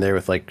there's something there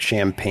with like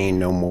champagne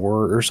no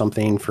more or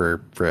something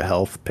for a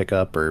health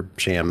pickup or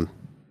sham.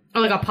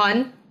 Oh, like a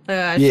pun?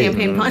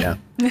 Champagne pun? Yeah.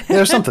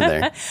 There's something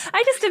there.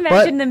 I just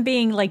imagine them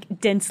being like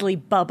densely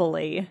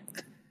bubbly.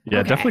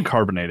 Yeah, definitely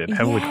carbonated,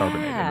 heavily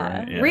carbonated,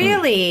 right? Yeah.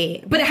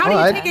 Really? But how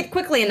do you take it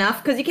quickly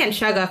enough? Because you can't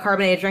chug a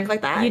carbonated drink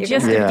like that. You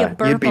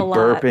burp you'd be a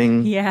lot.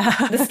 Burping. Yeah.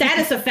 The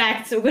status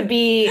effect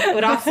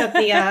would offset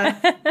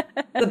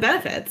the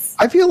benefits.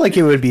 I feel like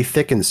it would be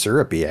thick and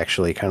syrupy,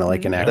 actually, kind of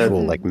like an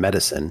actual like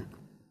medicine.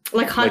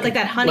 Like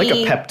that honey.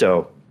 Like a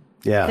Pepto.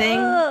 Yeah.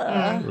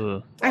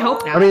 Thing. I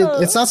hope not. I mean,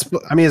 it's not.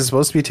 It's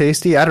supposed to be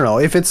tasty. I don't know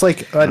if it's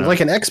like an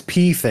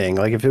XP thing.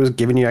 Like if it was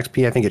giving you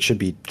XP, I think it should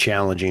be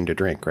challenging to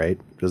drink, right?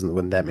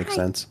 Wouldn't that make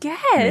sense? Yes,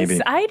 Maybe.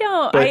 I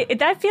don't.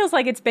 That feels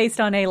like it's based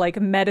on a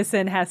like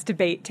medicine has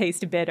to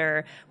taste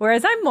bitter,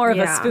 whereas I'm more of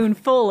a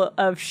spoonful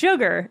of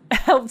sugar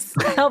helps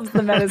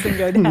the medicine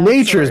go down.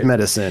 Nature's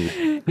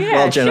medicine. Yeah,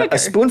 Well, Jenna, sugar. a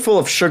spoonful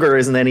of sugar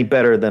isn't any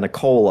better than a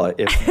cola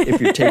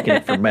if you're taking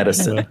it for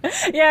medicine.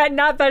 Yeah,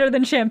 not better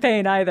than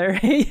champagne either,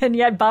 and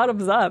yet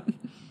bottoms up.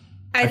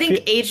 I think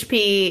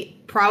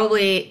HP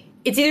probably,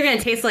 it's either going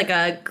to taste like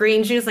a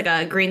green juice, like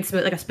a green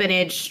smoothie, like a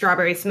spinach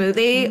strawberry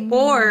smoothie,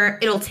 or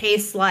it'll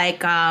taste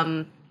like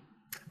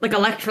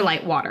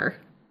electrolyte water.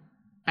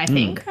 I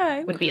think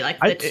would be like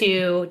the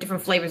two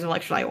different flavors of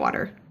electrolyte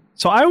water.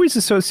 So I always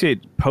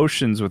associate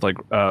potions with like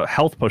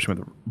health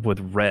potion with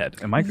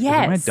red. Am I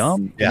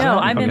dumb? Yeah. No,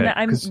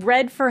 I'm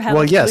red for health.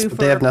 Well, yes, blue but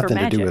they have nothing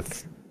to magic. do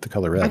with the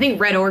color red. I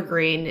think red or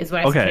green is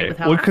what I associate with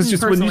health. Well, because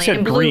just when you said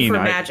and blue green,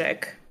 for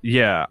magic.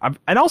 Yeah,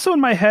 and also in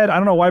my head, I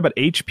don't know why, but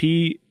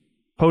HP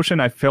potion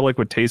I feel like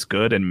would taste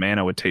good and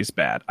mana would taste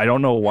bad. I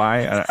don't know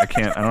why. I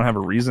can't. I don't have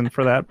a reason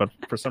for that, but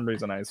for some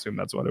reason I assume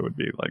that's what it would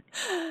be like.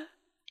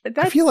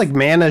 I feel like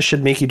mana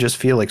should make you just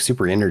feel like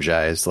super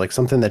energized, like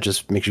something that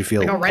just makes you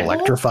feel Like a Red Bull?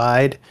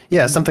 electrified.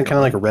 Yeah, something kind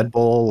of like a Red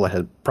Bull.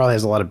 Probably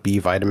has a lot of B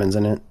vitamins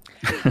in it.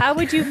 How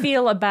would you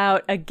feel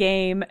about a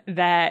game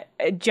that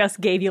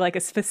just gave you like a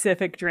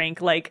specific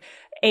drink, like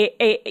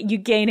you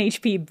gain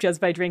HP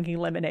just by drinking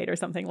lemonade or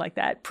something like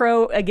that?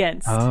 Pro,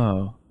 against.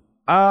 Oh,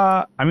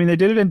 I mean they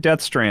did it in Death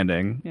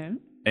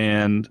Stranding,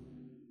 and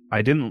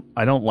I don't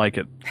like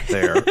it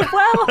there.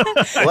 Well,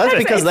 that's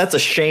because that's a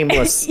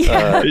shameless.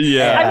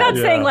 I'm not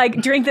saying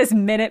like drink this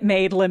Minute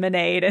Maid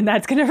lemonade and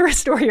that's going to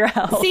restore your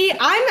health. See,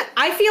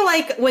 I feel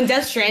like when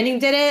Death Stranding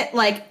did it,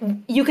 like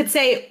you could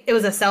say it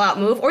was a sellout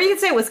move, or you could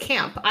say it was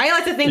camp. I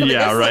like to think of it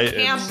as a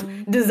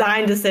camp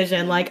design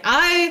decision. Like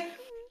I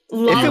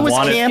love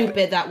how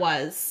stupid that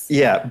was.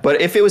 Yeah, but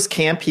if it was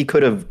camp, he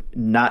could have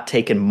not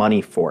taken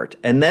money for it,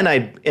 and then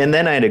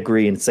I'd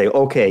agree and say,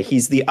 okay,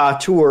 he's the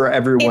auteur.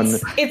 Everyone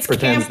it's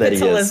pretends that he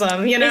is.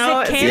 capitalism, you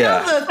know. Is it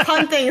it's all the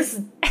fun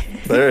things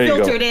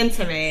filtered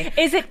into me.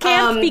 Is it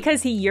camp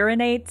because he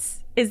urinates?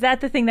 Is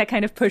that the thing that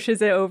kind of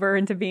pushes it over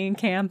into being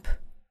camp?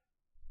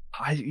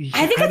 I think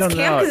it's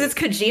camp because it's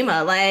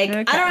Kojima. Like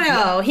I don't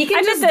know, he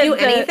can just do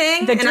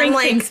anything. The and drink I'm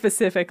like, thing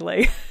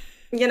specifically.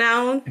 You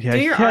know, yeah, do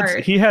your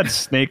art. He had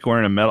Snake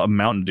wearing a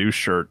Mountain Dew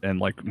shirt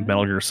and like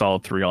Metal Gear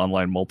Solid 3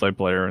 online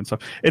multiplayer and stuff.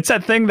 It's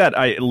that thing that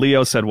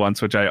Leo said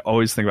once, which I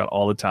always think about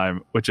all the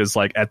time, which is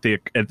like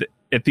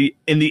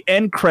in the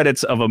end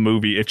credits of a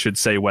movie, it should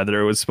say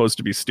whether it was supposed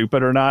to be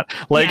stupid or not.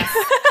 Like,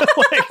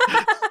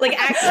 like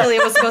actually,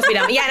 it was supposed to be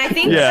dumb. Yeah, and I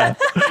think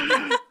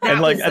and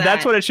like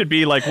that's what it should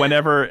be. Like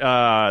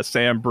whenever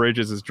Sam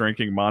Bridges is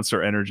drinking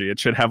Monster Energy, it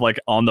should have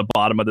like on the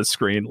bottom of the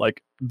screen,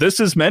 like,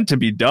 this is meant to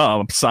be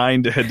dumb,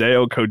 signed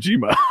Hideo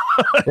Kojima.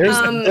 There's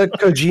a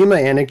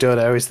Kojima anecdote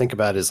I always think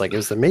about is like, it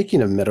was the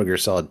making of Metal Gear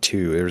Solid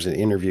 2. There was an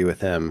interview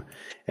with him,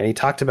 and he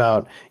talked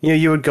about,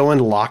 you would go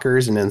into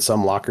lockers, and in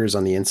some lockers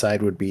on the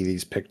inside would be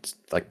these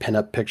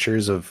pin-up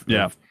pictures of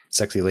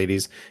sexy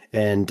ladies.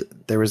 And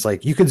there was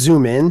like, you could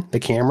zoom in the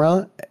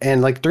camera,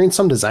 and like during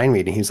some design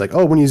meeting, he's like,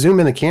 oh, when you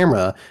zoom in the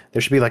camera,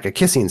 there should be like a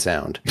kissing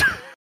sound.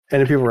 And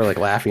then people were like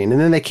laughing.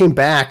 And then they came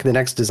back the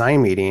next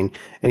design meeting,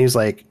 and he was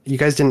like, you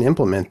guys didn't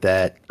implement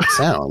that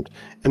sound.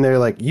 And they're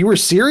like, you were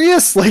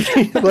serious? Like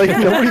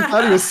nobody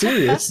thought he was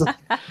serious. Oh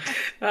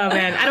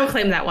man, I don't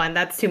claim that one.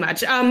 That's too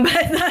much.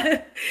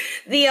 But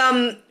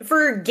the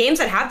for games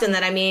that have done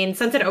that, I mean,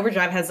 Sunset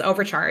Overdrive has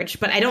Overcharge,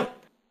 but I don't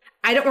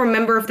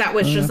remember if that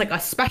was just like a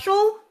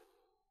special,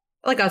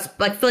 like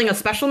filling a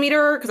special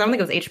meter, because I don't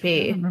think it was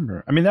HP. I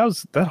remember. I mean,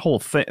 that whole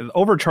thing.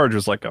 Overcharge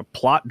was like a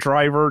plot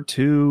driver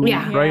too.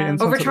 Right. Yeah.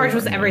 Overcharge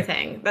was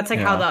everything. That's like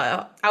how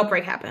the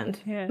outbreak happened.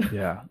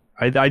 Yeah.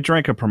 I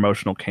drank a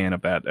promotional can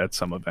of that at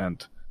some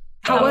event.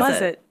 How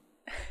was it?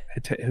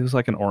 It was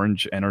like an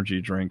orange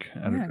energy drink,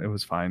 and it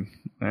was fine.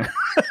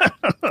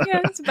 Yeah,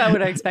 that's about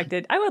what I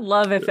expected. I would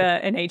love if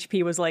an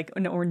HP was like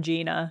an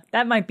Orangina.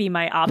 That might be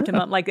my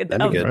optimum. Like,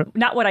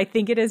 not what I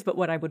think it is, but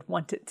what I would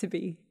want it to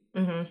be.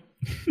 Mm-hmm.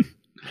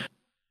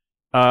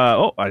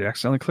 I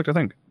accidentally clicked a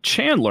thing.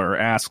 Chandler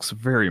asks a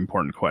very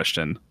important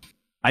question.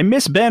 I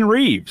miss Ben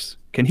Reeves.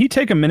 Can he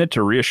take a minute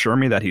to reassure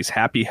me that he's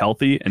happy,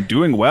 healthy, and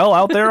doing well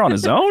out there on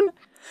his own?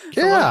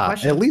 Yeah,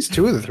 at least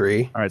 2 of the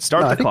 3. All right,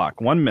 start the clock.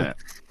 1 minute.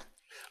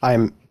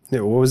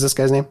 What was this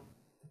guy's name?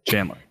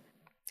 Chandler.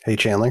 Hey,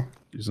 Chandler.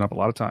 Using up a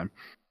lot of time.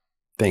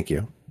 Thank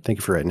you. Thank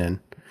you for writing in.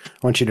 I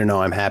want you to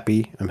know I'm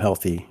happy, I'm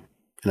healthy,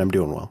 and I'm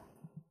doing well.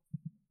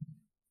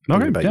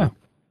 Okay, yeah.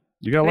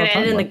 You got a lot of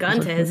time. Editing the gun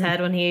to his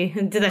head when he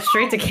did that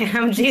straight to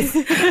Cam. Jeez.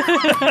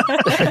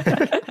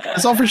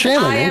 It's all for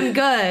Chandler. I am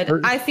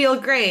good. I feel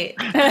great.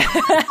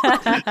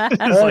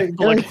 It's like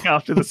looking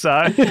off to the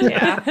side.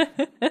 Yeah.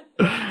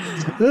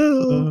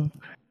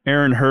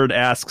 Aaron Hurd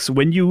asks,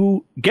 when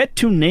you get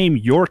to name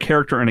your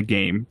character in a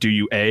game, do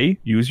you A,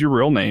 use your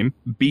real name,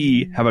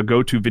 B, have a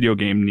go-to video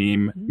game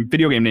name,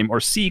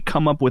 or C,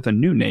 come up with a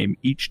new name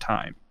each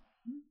time?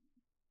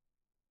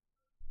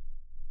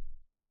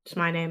 It's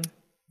my name.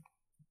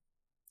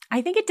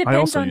 I think it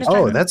depends on.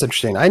 That's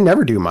interesting. I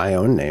never do my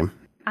own name.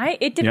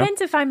 It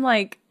depends if I'm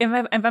like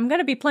if I'm going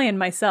to be playing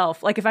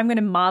myself, like if I'm going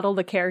to model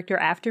the character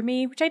after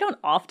me, which I don't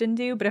often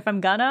do, but if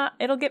I'm gonna,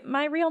 it'll get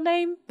my real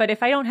name. But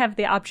if I don't have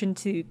the option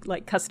to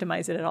like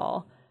customize it at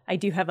all, I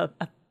do have a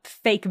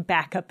fake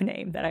backup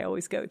name that I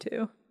always go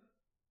to.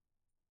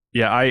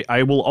 Yeah,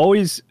 I will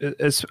always.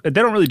 They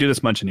don't really do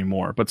this much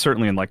anymore, but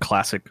certainly in like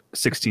classic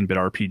 16-bit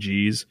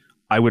RPGs,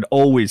 I would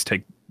always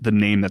take the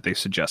name that they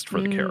suggest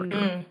for the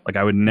character. Like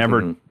I would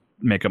never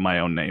make up my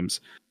own names.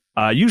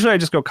 Usually I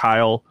just go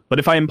Kyle, but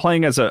if I am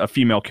playing as a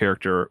female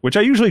character, which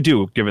I usually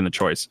do given the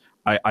choice,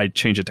 I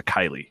change it to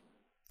Kylie.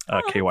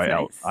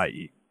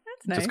 K-Y-L-I-E.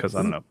 That's nice. Just because,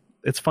 I don't know.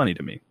 It's funny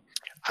to me.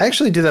 I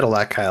actually do that a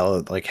lot,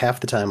 Kyle. Like half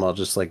the time I'll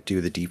just like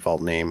do the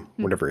default name,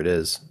 whatever it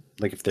is.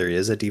 Like if there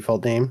is a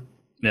default name.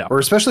 Yeah. Or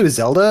especially with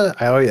Zelda,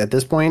 I always, at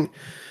this point,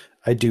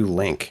 I do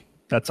Link.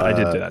 I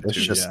did do that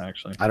too, just,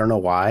 actually. I don't know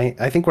why.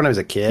 I think when I was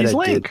a kid, He's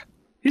Link.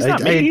 He's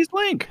not me, he's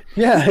Link.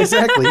 Yeah,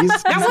 exactly.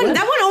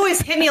 That one always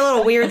hit me a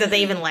little weird that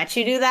they even let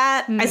you do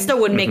that. I still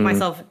wouldn't make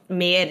myself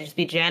me, it'd just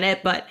be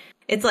Janet, but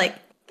it's like,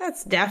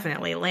 that's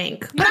definitely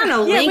Link. But I don't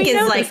know, Link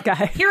is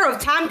like, Hero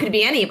of Time could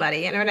be anybody,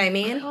 you know what I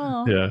mean?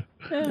 Oh.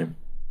 Yeah.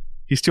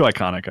 He's too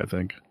iconic, I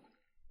think.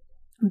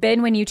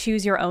 Ben, when you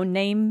choose your own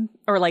name,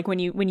 or like when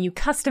you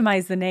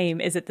customize the name,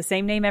 is it the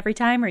same name every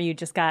time, or you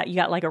got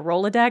like a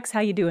Rolodex? How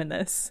you doing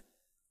this?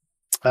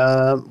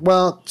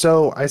 Well,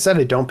 so I said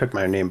I don't pick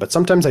my own name, but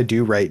sometimes I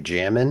do write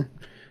Jammin,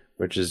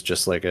 which is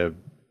just like a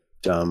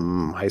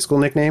dumb high school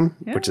nickname,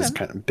 which is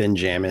kind of Ben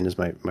Jammin is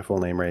my full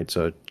name, right?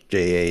 So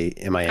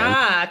Jamin.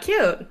 Ah,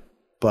 cute.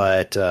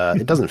 But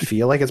it doesn't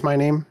feel like it's my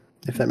name,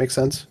 if that makes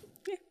sense.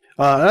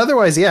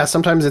 Otherwise, yeah,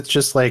 sometimes it's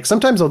just like,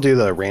 sometimes I'll do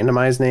the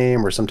randomized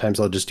name, or sometimes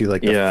I'll just do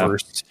like the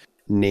first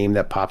name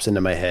that pops into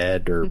my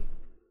head, or,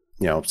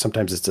 you know,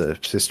 sometimes it's a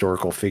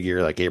historical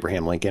figure like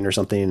Abraham Lincoln or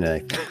something,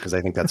 because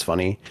I think that's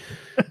funny.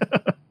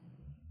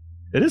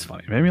 It is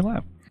funny. It made me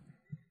laugh.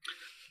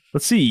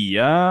 Let's see.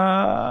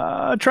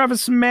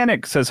 Travis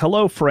Manick says,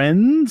 hello,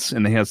 friends.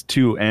 And he has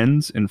 2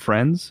 N's in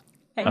friends.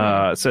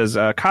 Says,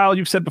 Kyle,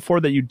 you've said before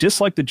that you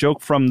dislike the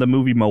joke from the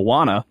movie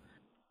Moana,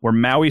 where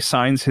Maui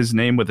signs his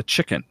name with a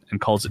chicken and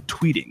calls it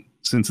tweeting,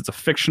 since it's a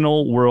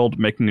fictional world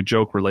making a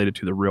joke related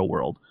to the real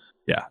world.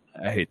 Yeah,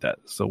 I hate that.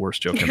 It's the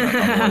worst joke in that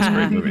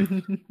otherwise great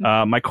movie.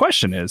 My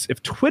question is,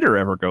 if Twitter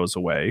ever goes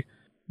away,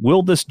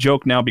 will this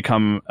joke now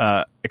become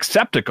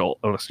acceptable?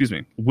 Oh, excuse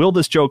me. Will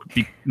this joke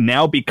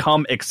now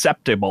become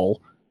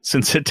acceptable,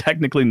 since it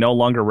technically no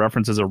longer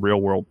references a real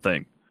world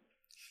thing?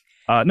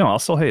 No, I'll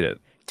still hate it.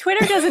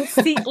 Twitter doesn't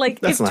see, like,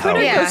 if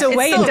Twitter goes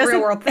away,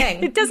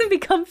 it doesn't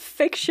become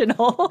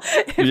fictional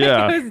if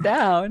it goes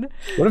down.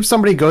 What if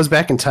somebody goes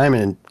back in time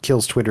and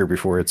kills Twitter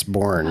before it's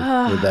born?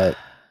 Would that...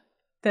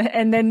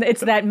 And then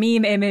it's that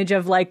meme image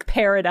of, like,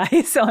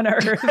 paradise on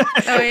Earth.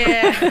 Oh,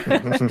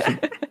 yeah.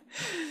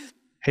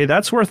 Hey,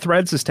 that's where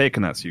Threads is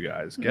taking us, you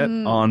guys. Get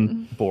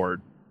on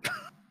board.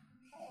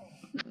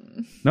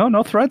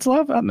 No Threads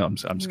love? No, I'm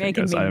just kidding,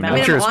 guys.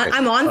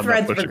 I'm on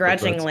Threads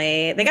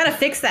begrudgingly. They got to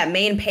fix that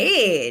main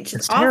page.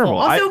 It's awful. Terrible.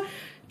 Also,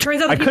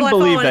 turns out the people I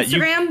follow on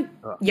Instagram,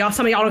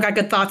 some of y'all don't got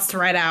good thoughts to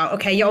write out.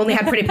 Okay, you only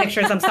have pretty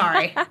pictures. I'm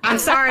sorry.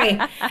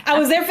 I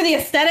was there for the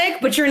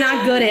aesthetic, but you're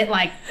not good at,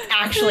 like,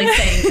 actually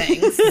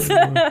saying things.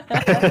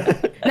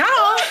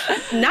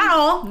 Not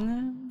all,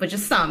 but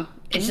just some.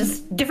 It's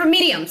just different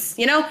mediums,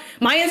 you know?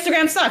 My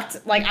Instagram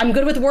sucked. Like, I'm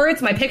good with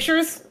words. My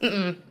pictures,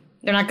 they're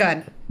not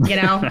good. You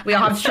know, we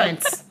all have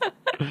strengths.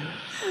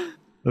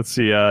 Let's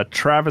see.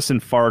 Travis in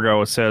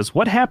Fargo says,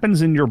 what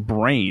happens in your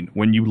brain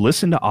when you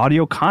listen to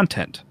audio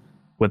content?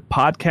 With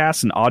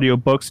podcasts and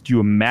audiobooks, do you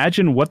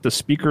imagine what the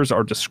speakers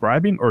are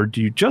describing, or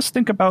do you just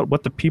think about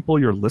what the people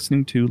you're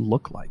listening to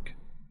look like?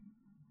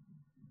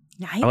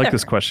 Neither. I like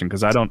this question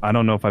because I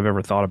don't know if I've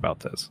ever thought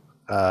about this.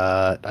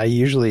 I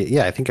usually,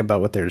 I think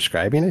about what they're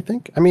describing, I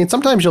think. I mean,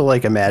 sometimes you'll,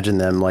 like, imagine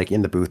them, like,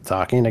 in the booth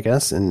talking, I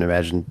guess, and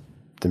imagine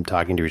them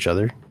talking to each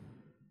other.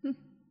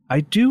 I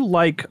do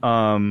like,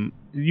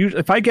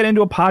 if I get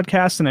into a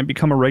podcast and I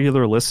become a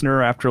regular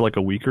listener after like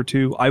a week or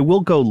two, I will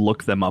go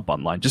look them up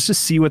online just to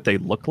see what they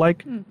look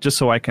like, just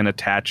so I can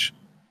attach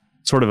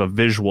sort of a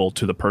visual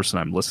to the person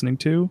I'm listening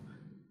to.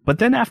 But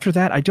then after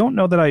that, I don't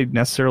know that I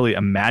necessarily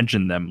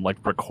imagine them like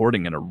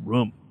recording in a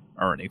room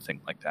or anything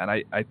like that.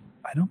 I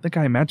don't think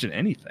I imagine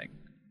anything.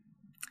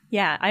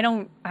 Yeah,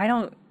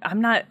 I'm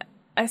not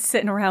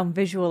sitting around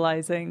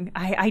visualizing.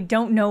 I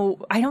don't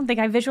know. I don't think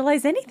I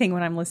visualize anything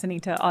when I'm listening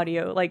to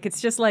audio. Like,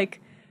 it's just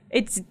like,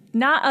 it's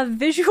not a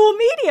visual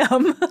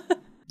medium.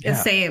 Yeah.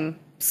 Same.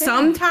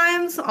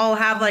 Sometimes I'll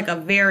have like a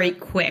very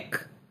quick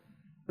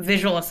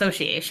visual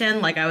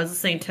association. Like, I was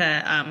listening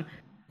to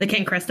the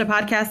King Krista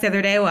podcast the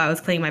other day while I was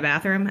cleaning my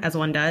bathroom, as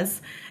one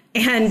does.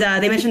 And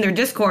they mentioned their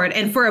Discord,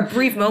 and for a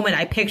brief moment,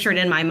 I pictured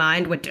in my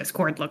mind what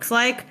Discord looks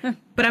like.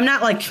 But I'm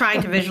not like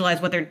trying to visualize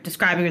what they're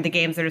describing or the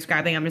games they're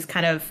describing.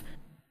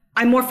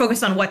 I'm more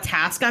focused on what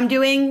task I'm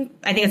doing.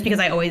 I think it's because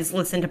I always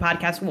listen to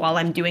podcasts while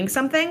I'm doing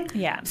something.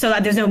 Yeah. So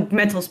that there's no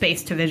mental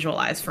space to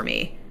visualize for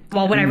me.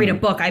 While when I read a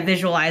book, I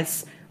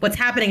visualize what's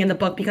happening in the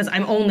book because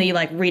I'm only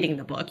like reading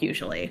the book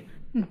usually.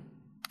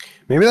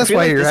 Maybe that's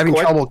why you're having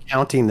trouble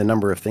counting the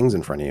number of things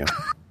in front of you.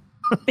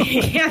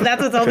 Yeah,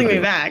 that's what's holding me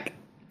back.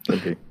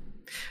 Okay.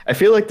 I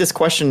feel like this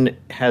question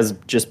has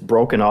just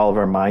broken all of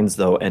our minds,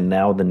 though, and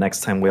now the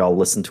next time we all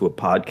listen to a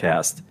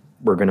podcast,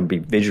 we're going to be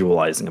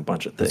visualizing a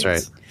bunch of things.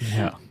 That's right.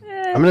 Yeah.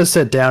 I'm going to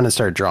sit down and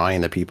start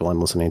drawing the people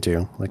I'm listening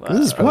to. Like, this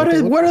is what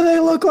do they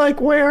look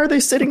like? Where are they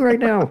sitting right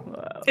now?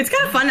 It's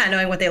kind of fun not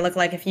knowing what they look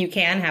like if you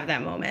can have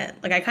that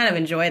moment. Like, I kind of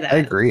enjoy that. I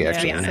agree,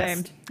 actually. To be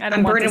honest. Same.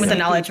 I'm burdened with the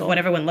knowledge of what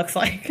everyone looks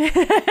like.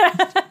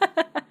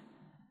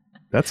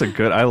 That's a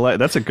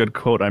good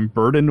quote. I'm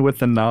burdened with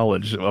the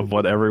knowledge of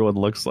what everyone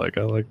looks like.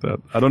 I like that.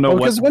 I don't know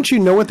because once you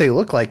know what they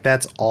look like,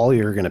 that's all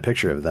you're going to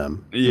picture of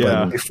them.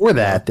 Yeah. But before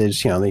that,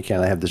 there's they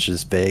kind of have this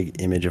just vague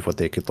image of what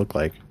they could look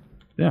like.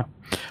 Yeah.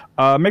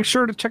 Make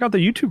sure to check out the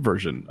YouTube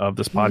version of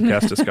this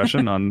podcast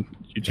discussion on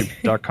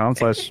youtube.com/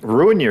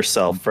 Ruin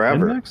yourself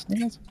forever.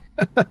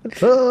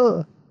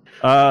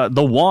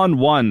 The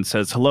Juan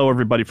says, hello,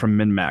 everybody from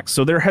MinMax.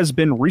 So there has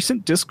been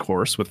recent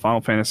discourse with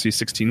Final Fantasy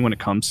 16 when it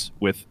comes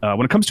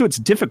to its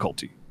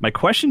difficulty. My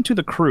question to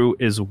the crew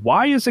is,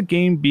 why is a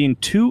game being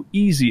too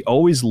easy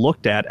always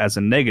looked at as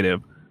a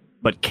negative,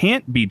 but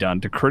can't be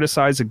done to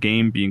criticize a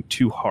game being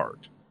too hard?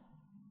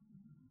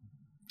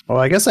 Well,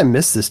 I guess I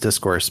missed this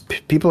discourse.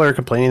 People are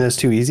complaining that it's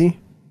too easy.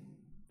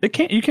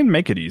 You can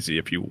make it easy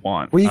if you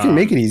want. Well, you can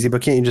make it easy,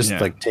 but can't you just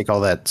take all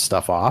that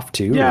stuff off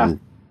too? Yeah.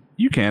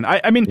 You can.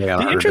 I mean,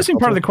 the interesting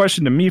part of the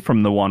question to me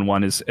from the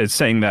 1-1 is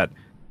saying that,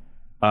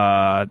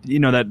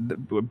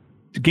 that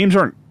games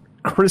aren't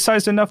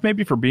criticized enough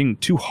maybe for being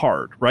too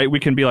hard, right? We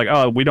can be like,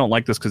 oh, we don't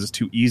like this because it's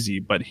too easy.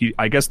 But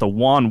I guess the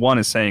 1-1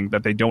 is saying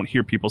that they don't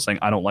hear people saying,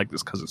 I don't like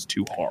this because it's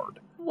too hard.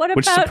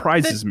 Which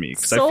surprises me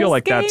because I feel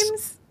like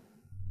games?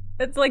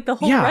 It's like the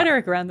whole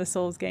rhetoric around the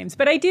Souls games.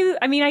 But I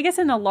guess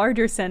in a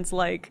larger sense,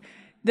 like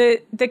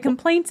the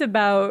complaints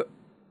about,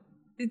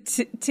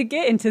 to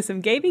get into some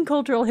gaming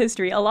cultural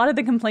history, a lot of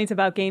the complaints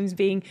about games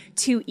being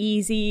too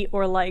easy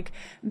or like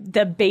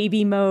the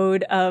baby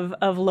mode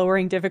of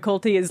lowering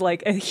difficulty is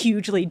like a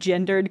hugely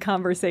gendered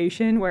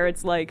conversation where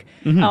it's like,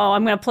 oh,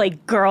 I'm going to play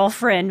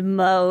girlfriend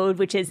mode,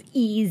 which is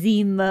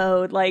easy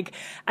mode. Like,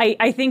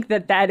 I think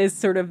that is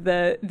sort of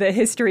the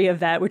history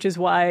of that, which is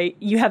why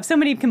you have so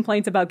many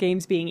complaints about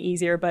games being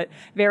easier, but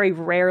very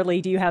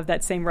rarely do you have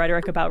that same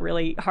rhetoric about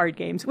really hard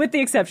games, with the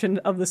exception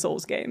of the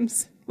Souls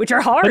games, which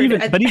are hard.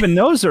 But even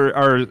those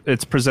are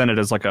it's presented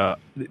as like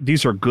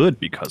these are good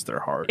because they're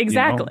hard.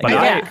 Exactly.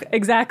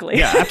 Exactly.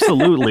 Yeah,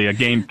 absolutely. A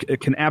game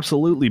can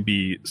absolutely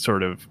be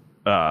sort of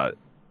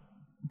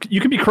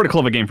you can be critical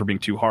of a game for being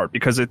too hard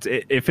because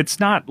if it's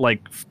not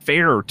like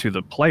fair to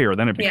the player,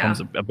 then it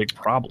becomes a big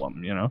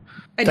problem.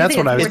 That's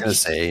what I was going to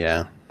say.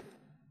 Yeah,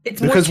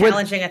 it's more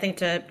challenging, I think.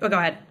 Go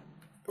ahead.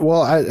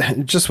 Well,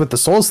 just with the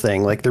Souls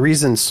thing, like the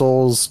reason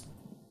Souls.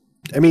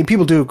 I mean,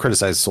 people do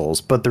criticize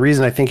Souls, but the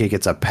reason I think it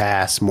gets a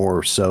pass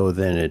more so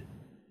than it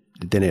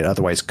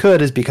otherwise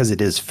could is because it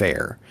is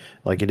fair.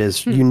 Like it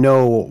is, you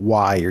know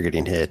why you're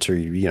getting hit, or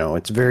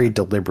it's very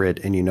deliberate,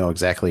 and you know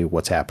exactly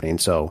what's happening.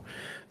 So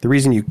the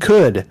reason you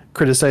could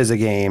criticize a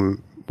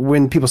game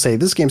when people say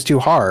this game's too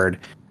hard,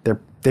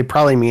 they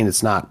probably mean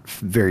it's not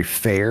very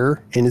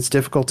fair in its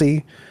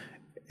difficulty.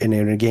 And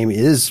when a game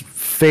is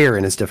fair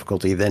in its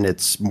difficulty, then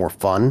it's more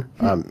fun.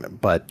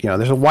 But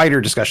there's a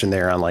wider discussion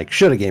there on like,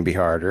 should a game be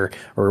hard,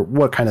 or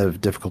what kind of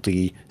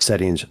difficulty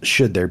settings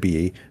should there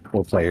be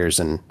for players?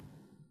 And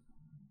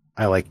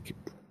I like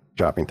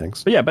dropping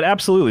things. But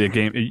absolutely, a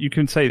game you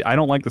can say I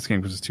don't like this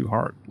game because it's too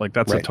hard. Like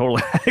that's a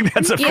totally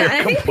that's a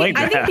fair complaint.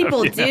 I think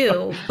people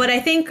do, but I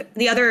think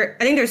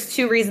there's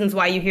two reasons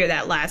why you hear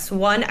that last.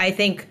 One, I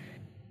think.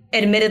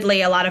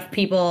 Admittedly, a lot of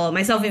people,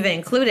 myself even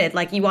included,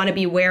 like you want to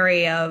be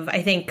wary of,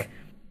 I think,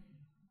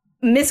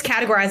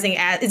 miscategorizing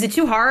as, is it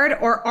too hard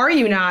or are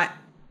you not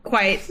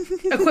quite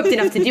equipped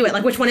enough to do it?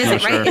 Like, which one is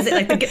it, right? Is it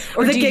like the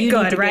get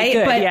good, right?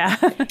 Yeah,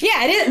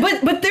 it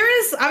is. But there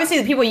is,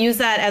 obviously, people use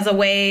that as a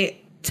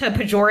way to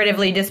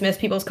pejoratively dismiss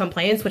people's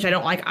complaints, which I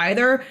don't like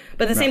either.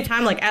 But at the same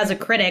time, like as a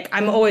critic,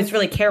 I'm always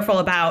really careful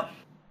about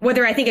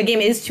whether I think a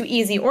game is too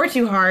easy or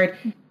too hard,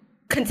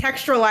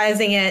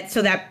 contextualizing it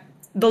so that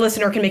the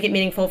listener can make it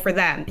meaningful for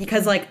them.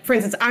 Because, like, for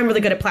instance, I'm really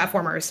good at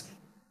platformers.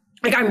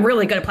 Like, I'm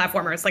really good at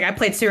platformers. Like, I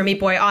played Super Meat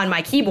Boy on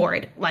my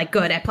keyboard, like,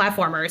 good at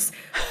platformers.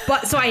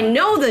 But, so I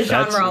know the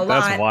genre a lot.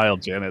 That's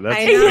wild, Janet. That's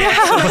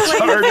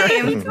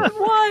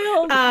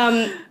wild.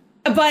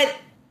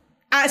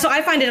 So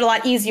I find it a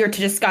lot easier to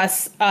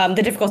discuss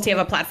the difficulty of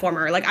a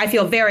platformer. Like, I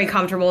feel very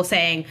comfortable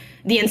saying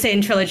the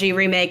Insane Trilogy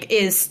remake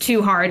is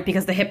too hard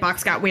because the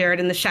hitbox got weird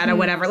and the shadow,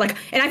 whatever. Like,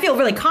 and I feel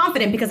really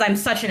confident because I'm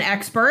such an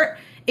expert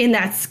in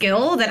that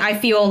skill that I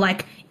feel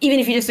like,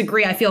 even if you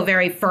disagree, I feel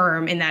very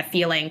firm in that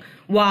feeling.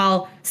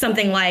 while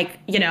something like,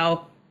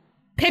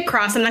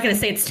 Picross, I'm not going to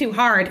say it's too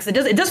hard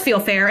because it does feel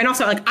fair. And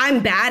also, like,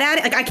 I'm bad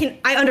at it.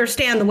 Like, I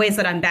understand the ways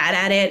that I'm bad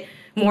at it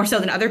more so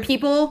than other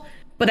people,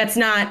 but that's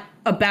not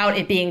about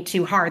it being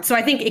too hard. So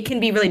I think it can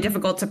be really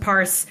difficult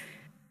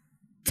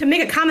to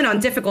make a comment on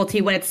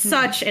difficulty when it's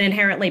such an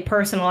inherently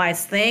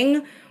personalized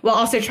thing, while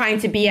also trying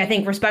to be, I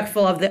think,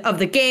 respectful of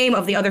the game,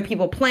 of the other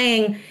people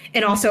playing,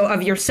 and also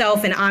of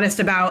yourself, and honest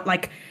about,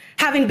 like,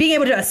 being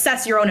able to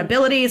assess your own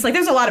abilities. Like,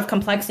 there's a lot of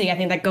complexity, I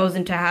think, that goes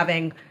into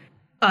having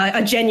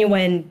a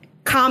genuine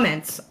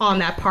comments on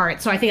that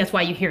part. So I think that's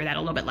why you hear that a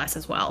little bit less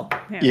as well.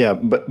 Yeah,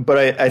 but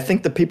I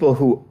think the people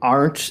who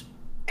aren't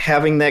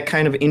having that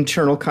kind of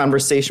internal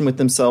conversation with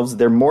themselves,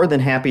 they're more than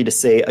happy to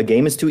say a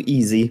game is too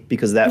easy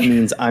because that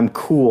means I'm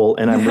cool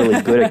and I'm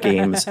really good at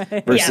games,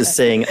 versus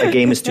saying a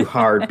game is too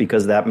hard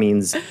because that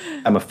means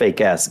I'm a fake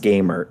ass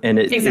gamer. And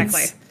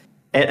exactly.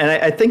 And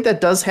I think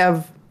that does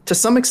have, to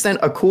some extent,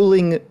 a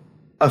cooling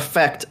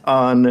effect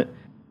on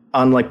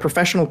like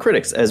professional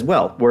critics as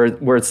well,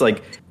 where it's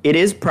like, it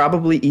is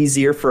probably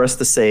easier for us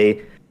to say,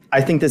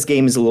 I think this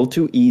game is a little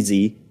too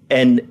easy.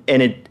 And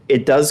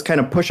it does kind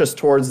of push us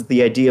towards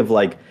the idea of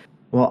like,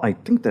 well, I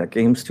think that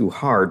game's too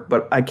hard,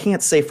 but I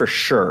can't say for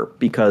sure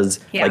because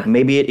like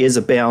maybe it is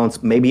a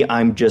balance. Maybe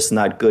I'm just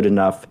not good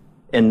enough.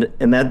 And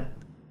that,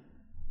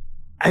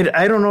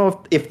 I don't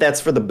know if that's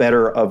for the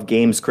better of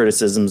games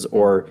criticisms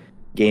or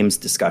games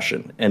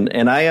discussion.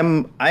 And I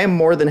am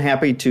more than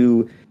happy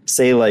to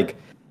say, like,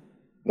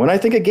 when I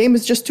think a game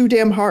is just too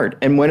damn hard,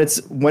 and when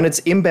it's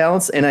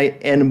imbalanced,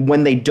 and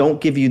when they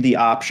don't give you the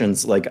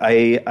options, like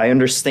I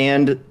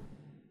understand,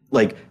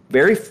 like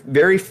very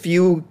very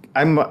few.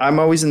 I'm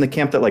always in the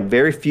camp that like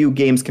very few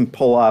games can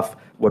pull off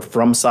what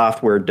From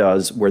Software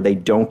does, where they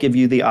don't give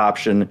you the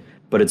option,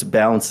 but it's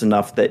balanced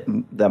enough that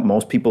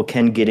most people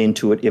can get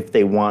into it if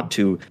they want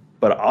to.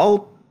 But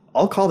I'll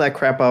call that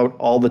crap out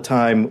all the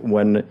time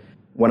when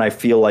I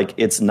feel like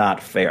it's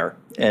not fair.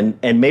 And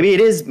maybe it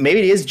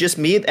is just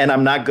me and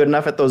I'm not good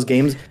enough at those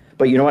games.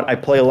 But you know what? I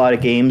play a lot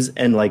of games,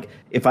 and like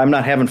if I'm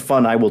not having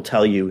fun, I will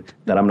tell you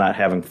that I'm not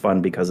having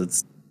fun because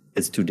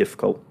it's too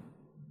difficult.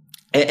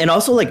 And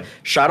also, like,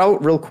 shout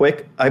out real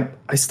quick,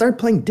 I started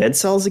playing Dead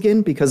Cells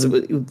again because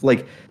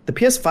like the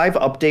PS5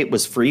 update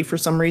was free for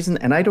some reason,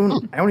 and I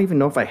don't even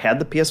know if I had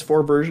the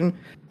PS4 version,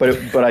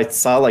 but I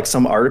saw like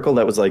some article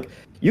that was like,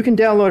 you can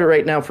download it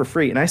right now for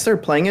free, and I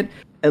started playing it,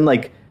 and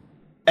like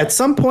at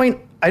some point,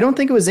 I don't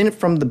think it was in it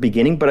from the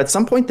beginning, but at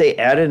some point they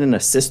added an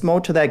assist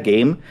mode to that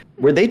game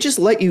where they just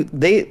let you,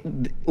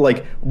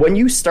 like when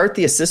you start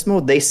the assist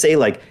mode, they say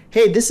like,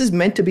 hey, this is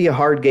meant to be a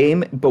hard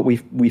game, but we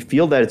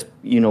feel that it's,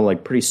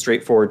 like pretty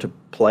straightforward to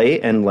play.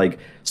 And like,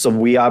 so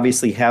we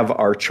obviously have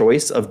our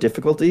choice of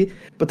difficulty,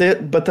 but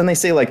then they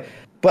say like,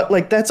 but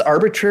like that's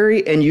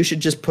arbitrary and you should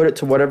just put it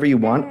to whatever you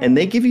want. And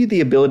they give you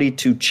the ability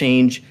to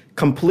change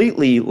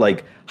completely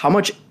like how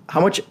much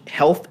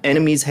health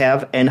enemies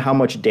have and how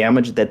much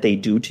damage that they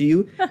do to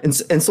you. and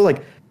so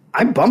like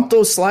I bumped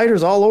those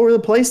sliders all over the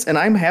place and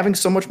I'm having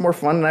so much more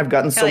fun and I've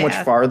gotten so much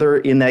farther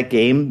in that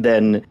game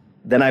than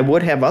I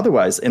would have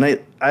otherwise. And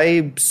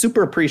I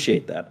super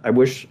appreciate that. I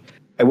wish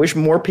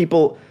more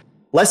people,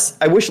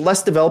 I wish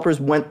less developers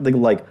went the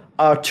like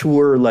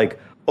tour like,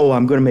 oh,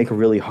 I'm going to make a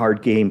really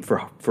hard game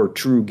for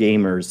true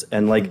gamers,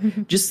 and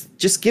like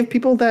just give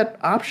people that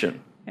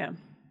option.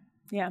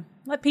 Yeah.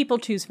 Let people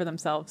choose for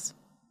themselves.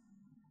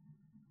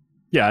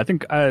 Yeah, I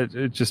think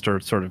just a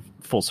sort of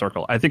full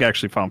circle. I think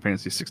actually Final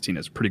Fantasy 16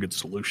 is a pretty good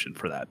solution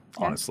for that,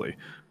 honestly,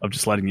 of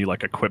just letting you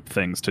like equip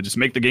things to just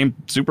make the game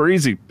super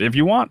easy if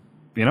you want.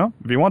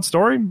 If you want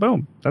story,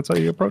 boom, that's how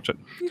you approach it.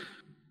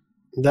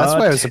 That's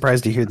why I was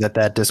surprised to hear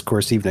that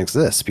discourse even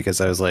exists,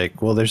 because I was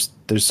like, well, there's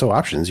so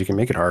options. You can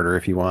make it harder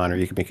if you want, or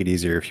you can make it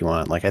easier if you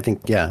want. Like I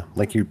think, yeah,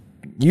 like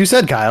you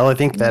said, Kyle, I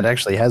think that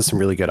actually has some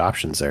really good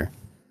options there.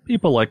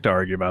 People like to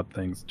argue about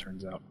things, it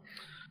turns out.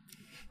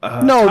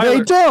 No, Tyler,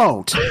 they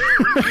don't.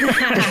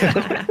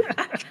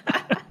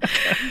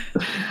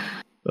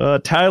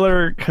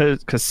 Tyler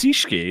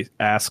Kasishki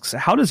asks,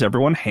 how does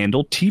everyone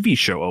handle TV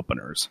show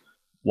openers?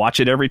 Watch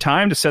it every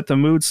time to set the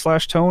mood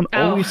 / tone.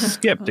 Always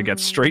skip to get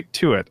straight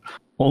to it.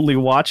 Only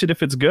watch it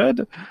if it's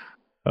good.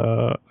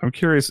 I'm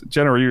curious,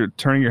 Jenna, you're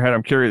turning your head.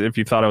 I'm curious if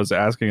you thought I was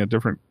asking a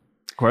different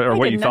question, or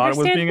what you thought it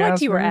was being asked.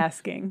 What you were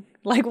asking.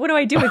 Like, what do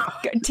I do with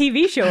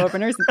TV show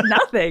openers?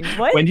 Nothing.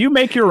 What? When you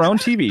make your own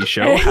TV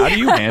show, how do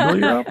you handle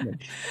your opening?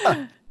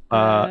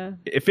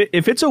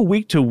 If it's a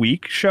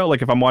week-to-week show,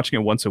 like if I'm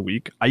watching it once a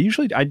week, I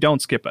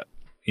don't skip it.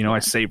 I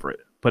savor it.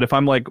 But if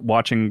I'm like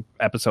watching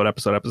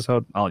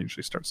episode, I'll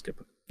usually start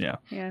skipping. Yeah.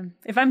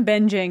 If I'm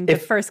binging the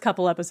first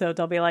couple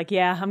episodes, I'll be like,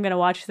 yeah, I'm gonna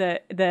watch the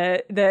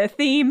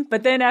theme.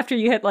 But then after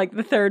you hit like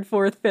the 3rd,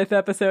 4th, 5th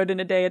episode in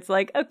a day, it's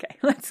like, okay,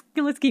 let's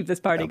keep this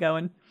party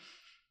going.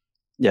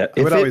 Yeah,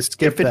 I would always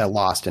skip that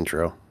Lost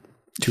intro.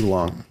 Too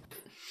long.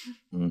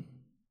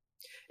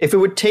 If it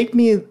would take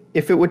me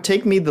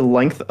the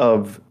length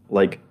of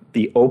like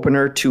the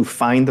opener to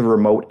find the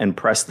remote and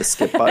press the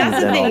skip button,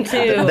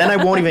 then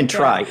I won't even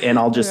try, and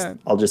I'll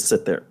just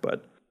sit there.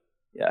 But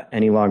yeah,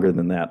 any longer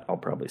than that, I'll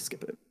probably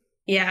skip it.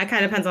 Yeah, it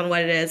kind of depends on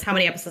what it is, how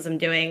many episodes I'm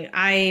doing.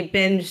 I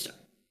binged,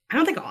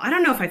 I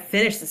don't know if I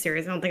finished the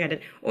series. I don't think I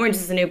did. Orange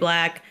is the New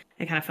Black.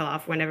 I kind of fell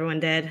off when everyone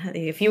did.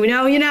 If you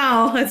know, you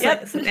know. It's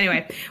like,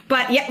 anyway,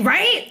 but yeah,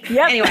 right?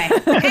 Yep. Anyway,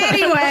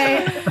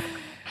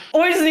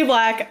 Orange is the New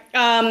Black.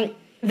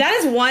 That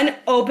is one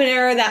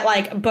opener that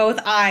like both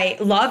I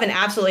love and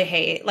absolutely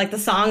hate. Like the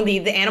song, the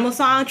animal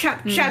song,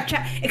 chap,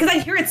 because I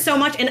hear it so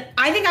much. And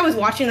I think I was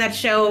watching that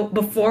show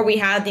before we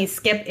had the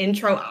skip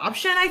intro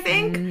option, I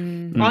think,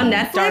 on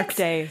Netflix. Dark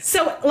days.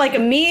 So like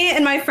me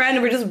and my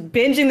friend were just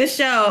binging the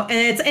show,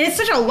 and it's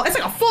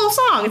like a full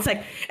song. It's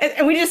like,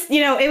 and we just,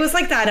 it was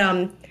like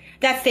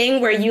that thing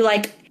where you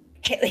like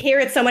hear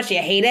it so much you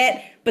hate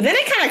it. But then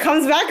it kind of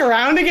comes back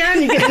around again.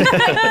 You get into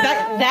it. But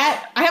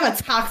that I have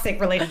a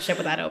toxic relationship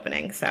with that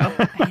opening. So,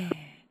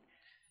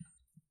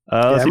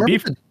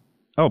 Beef.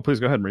 Oh, please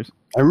go ahead, Reese.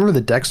 I remember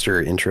the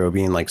Dexter intro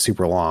being like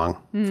super long,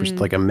 for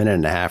like a minute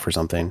and a half or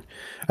something.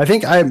 I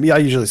think I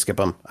usually skip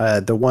them.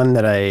 The one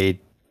that I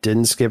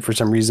didn't skip for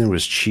some reason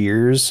was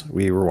Cheers.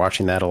 We were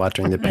watching that a lot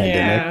during the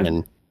pandemic,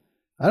 and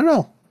I don't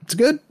know, it's a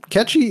good,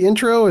 catchy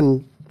intro,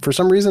 and for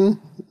some reason,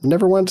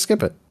 never wanted to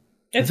skip it.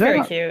 It's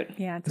very cute.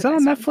 Yeah, is that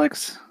on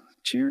Netflix?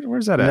 Cheers.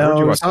 Where's that at? No,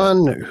 it was on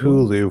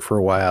Hulu for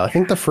a while. I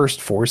think the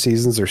first 4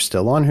 seasons are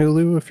still on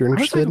Hulu if you're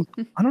interested.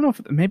 I don't know if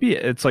maybe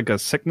it's like a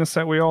sickness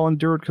that we all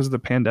endured because of the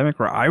pandemic,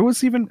 where I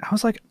was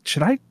like,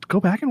 should I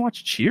go back and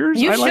watch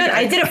Cheers? You should.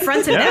 I did a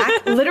front to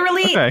back.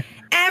 Literally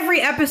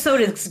every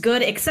episode is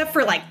good except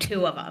for like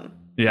 2 of them.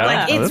 Yeah.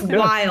 Like it's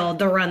wild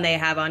the run they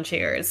have on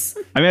Cheers.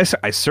 I mean,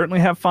 I certainly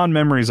have fond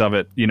memories of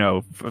it.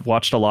 I've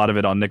watched a lot of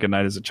it on Nick at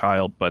Night as a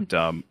child, but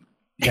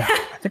yeah,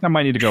 I think I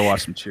might need to go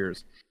watch some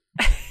Cheers.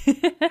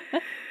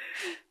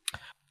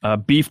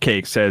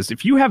 Beefcake says,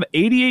 if you have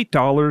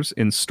 $88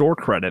 in store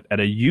credit at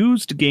a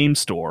used game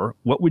store,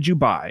 what would you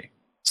buy?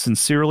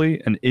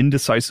 Sincerely, an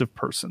indecisive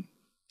person.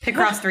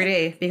 Picross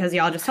 3D, because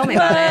y'all just told me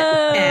about it,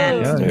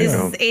 and this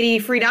is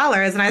 $80 free,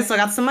 and I still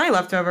got some money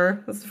left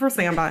over. That's the first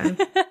thing I'm buying.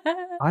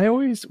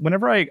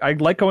 Whenever I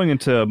like going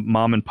into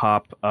mom and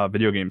pop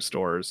video game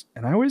stores,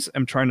 and I always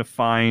am trying to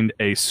find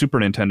a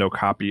Super Nintendo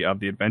copy of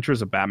The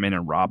Adventures of Batman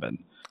and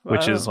Robin,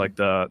 which is like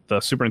the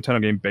Super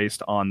Nintendo game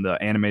based on the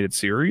animated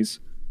series.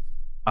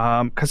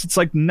 Because it's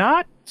like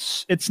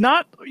it's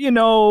not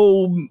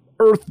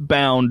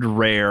Earthbound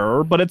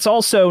rare, but it's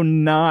also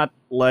not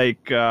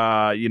like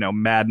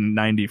Madden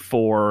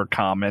 94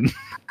 common,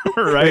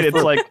 right?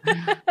 It's like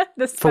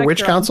for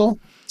which console?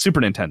 Super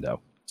Nintendo,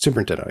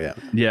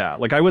 yeah.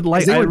 Like I would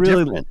like, I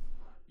really different.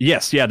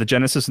 Yes, yeah. The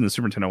Genesis and the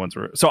Super Nintendo ones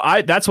were. So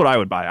that's what I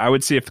would buy. I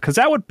would see because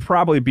that would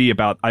probably be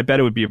about. I bet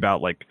it would be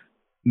about like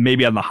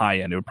maybe on the high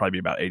end. It would probably be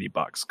about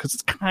 $80 because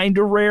it's kind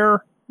of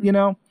rare,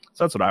 So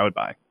that's what I would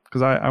buy.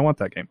 Because I want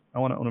that game. I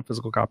want to own a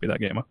physical copy of that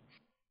game.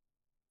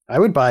 I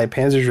would buy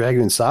Panzer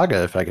Dragoon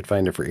Saga if I could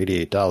find it for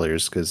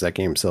 $88 because that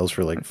game sells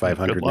for like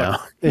 $500 now.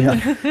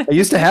 Yeah, I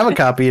used to have a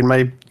copy, and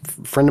my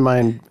friend of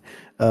mine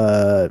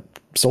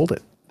sold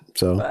it.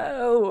 So,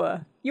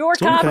 whoa, your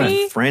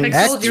copy, friend,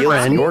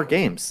 your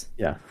games.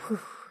 Yeah.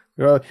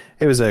 Well,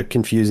 it was a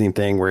confusing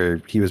thing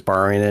where he was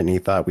borrowing it, and he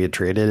thought we had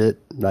traded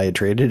it. I had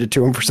traded it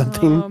to him for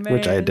something,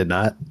 which I did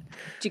not.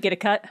 Did you get a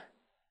cut?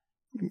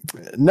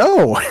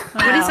 No. What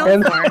did he sell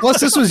it for?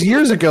 Plus, this was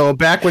years ago,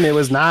 back when it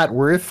was not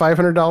worth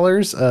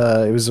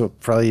 $500. It was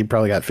probably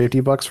got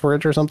 $50 for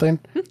it or something.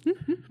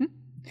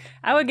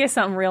 I would get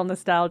something real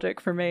nostalgic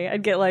for me.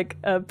 I'd get like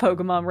a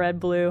Pokemon Red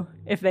Blue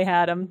if they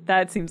had them.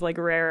 That seems like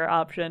a rarer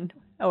option.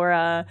 Or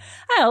I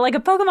don't know, like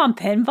a Pokemon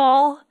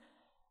Pinball,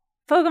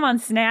 Pokemon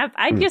Snap.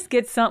 I'd just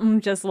get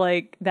something just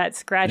like that.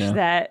 Scratch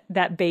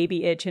that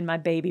baby itch in my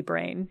baby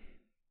brain.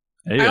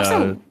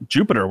 Hey,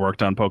 Jupiter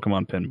worked on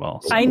Pokemon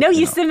Pinball. So, I know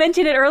you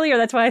mentioned it earlier.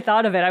 That's why I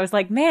thought of it. I was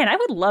like, man, I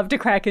would love to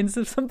crack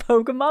into some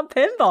Pokemon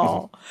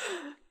Pinball.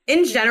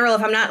 In general,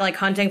 if I'm not like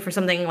hunting for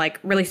something like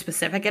really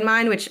specific in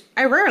mind, which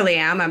I rarely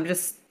am, I'm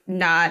just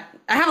not.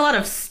 I have a lot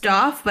of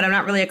stuff, but I'm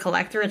not really a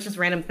collector. It's just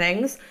random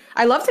things.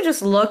 I love to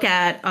just look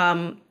at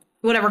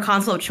whatever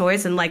console of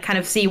choice and like kind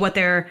of see what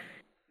the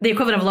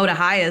equivalent of low to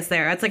high is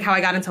there. That's like how I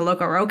got into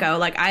Loco Roco.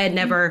 Like I had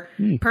never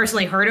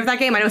personally heard of that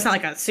game. I know it's not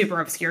like a super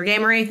obscure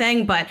game or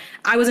anything, but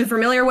I wasn't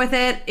familiar with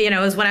it. It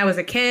was when I was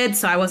a kid,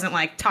 so I wasn't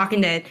like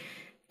talking to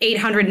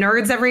 800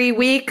 nerds every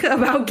week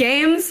about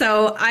games.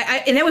 So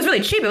and it was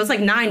really cheap. It was like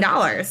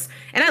 $9.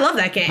 And I love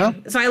that game. Huh?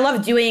 So I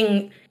love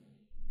doing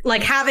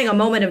like having a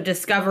moment of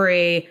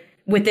discovery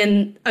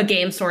within a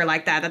game store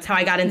like that. That's how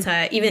I got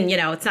into even,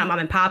 it's not mom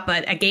and pop,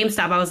 but at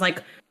GameStop, I was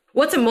like,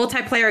 what's a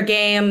multiplayer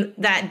game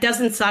that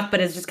doesn't suck but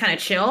is just kind of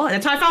chill? And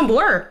that's how I found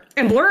Blur.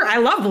 And Blur, I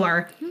love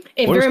Blur.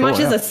 It very much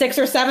is a 6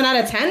 or 7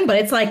 out of 10, but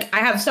it's like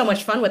I have so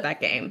much fun with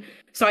that game.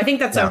 So I think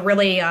that's a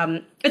really,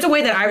 it's a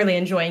way that I really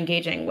enjoy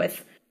engaging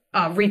with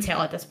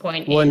retail at this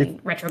point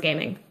in retro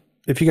gaming.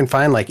 If you can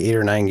find like 8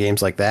 or 9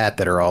 games like that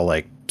are all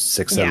like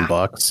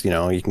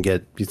 $6-7, you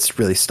can it's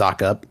really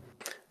stock up.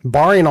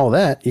 Barring all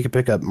that, you can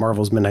pick up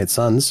Marvel's Midnight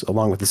Suns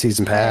along with the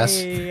season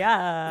pass.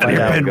 Yeah.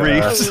 Ben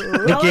Reeves,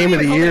 the game of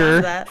the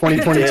year,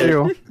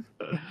 2022.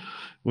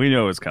 We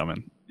know it's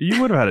coming. You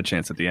would have had a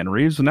chance at the end,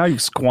 Reeves, but now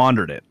you've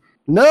squandered it.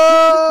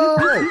 No.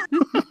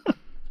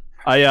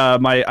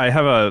 I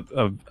have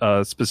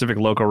a specific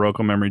Loco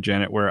Roco memory,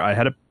 Janet, where I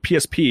had a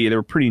PSP. They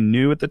were pretty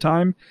new at the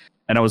time,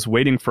 and I was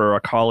waiting for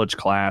a college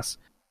class,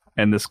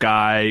 and this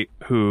guy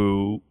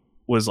who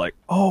was like,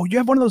 "Oh, you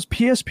have one of those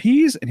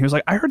PSPs?" And he was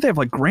like, "I heard they have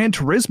like Gran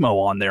Turismo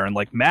on there and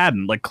like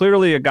Madden." Like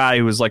clearly a guy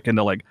who was like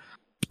into like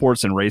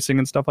sports and racing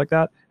and stuff like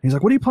that. And he's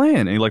like, "What are you playing?"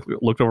 And he like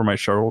looked over my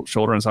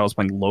shoulder and saw I was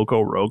playing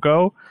Loco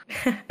Roco,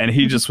 and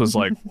he just was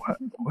like,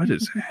 "What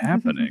is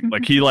happening?"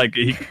 Like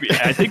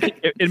I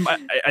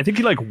think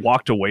he like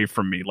walked away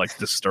from me like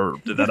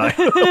disturbed that I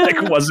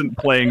like wasn't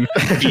playing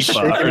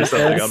FIFA or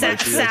something. On my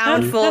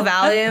sound full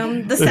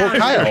volume. The sound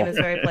of the game is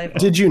very playful.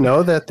 Did you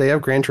know that they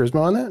have Gran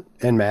Turismo on it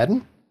and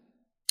Madden?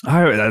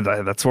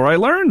 That's where I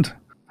learned.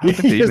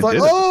 He's like,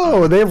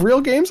 oh, they have real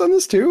games on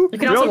this too? You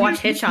can also watch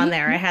Hitch on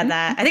there. I had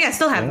that. I think I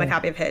still have my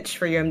copy of Hitch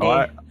for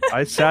UMD.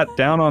 I sat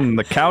down on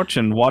the couch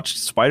and watched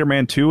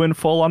Spider-Man 2 in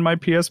full on my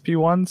PSP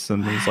once,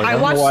 and was like, I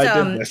don't know why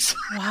I did this.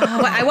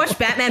 I watched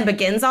Batman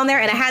Begins on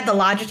there, and I had the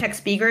Logitech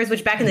speakers,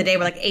 which back in the day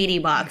were like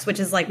 $80, which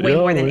is like way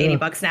more than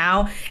 $80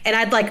 now. And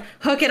I'd like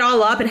hook it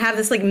all up and have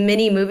this like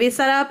mini movie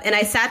set up. And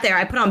I sat there,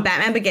 I put on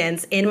Batman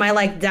Begins in my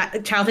like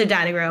childhood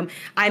dining room.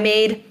 I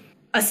made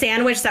a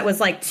sandwich that was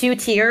like 2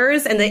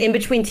 tiers, and the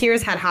in-between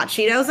tiers had hot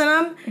Cheetos in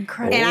them.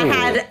 Incredible. And I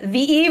had the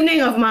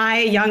evening of my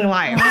young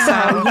life. So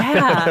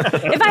yeah.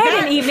 If I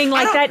had an evening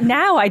like that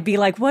now, I'd be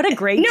like, what a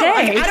great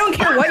day. I don't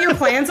care what your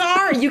plans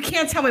are. You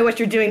can't tell me what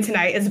you're doing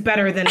tonight is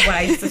better than what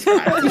I just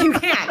described. You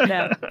can't.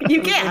 No,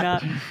 you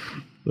can't.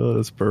 Oh,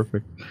 that's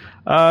perfect.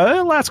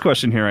 Last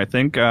question here, I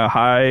think.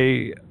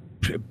 Hi,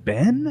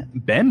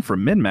 Ben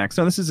from MinMax.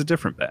 No, this is a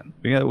different Ben.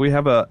 We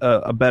have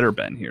a better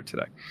Ben here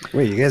today.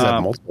 Wait, you guys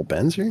have multiple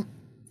Bens here?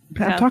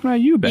 I'm talking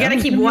about you, Ben. You got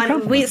to keep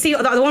one. We see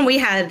the one we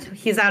had.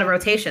 He's out of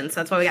rotation, so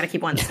that's why we got to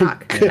keep one in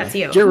stock. That's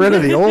you. Get rid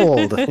of the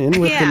old,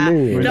 in with the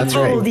new. The that's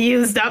old right.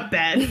 used up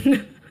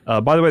Ben.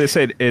 By the way, they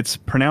say it's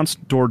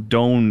pronounced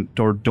Dordogne.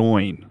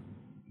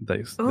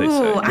 They say,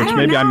 which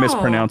maybe I'm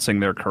mispronouncing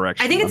their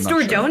correction. I think it's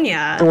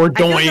Dordogne.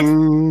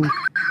 Dordogne.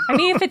 I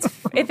mean,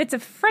 if it's a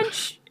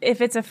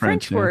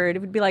French word, it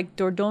would be like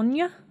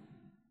Dordogne.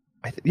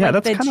 Yeah,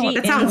 like that's kind of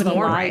that sounds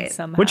more right.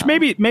 Somehow. Which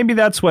maybe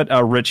that's what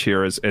Rich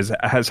here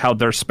has how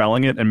they're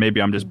spelling it, and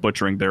maybe I'm just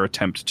butchering their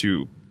attempt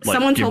to. Like,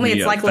 someone told me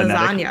it's like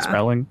lasagna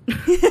spelling.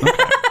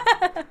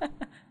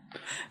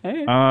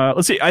 Okay.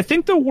 Let's see. I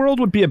think the world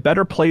would be a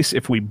better place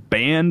if we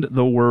banned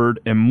the word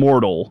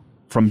immortal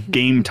from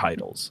game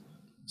titles.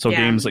 So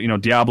games like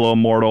Diablo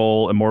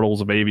Immortal,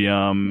 Immortals of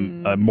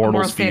Avium,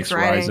 Immortals Phoenix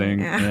Rising.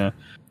 Yeah.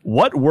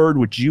 What word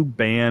would you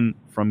ban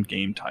from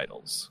game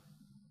titles?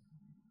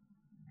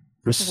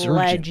 Resurgence.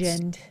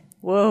 Legend.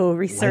 Whoa,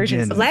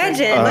 Resurgence.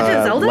 Legend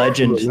of Zelda?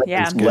 Legend.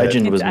 Yeah.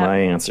 Legend was my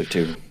answer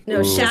too.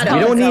 No, Shadow.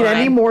 We don't need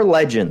any more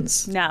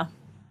legends. No.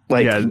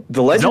 Like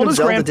the Legend of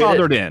Zelda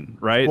grandfathered in,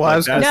 right? Well, I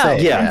was going to say,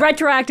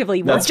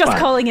 retroactively, we're just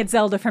calling it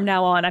Zelda from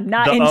now on. I'm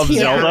not into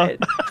Zelda? it.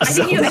 I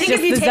think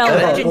if you take out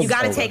Zelda. Legend, you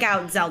got to take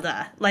out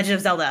Zelda. Legend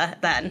of Zelda.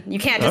 Then you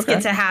can't just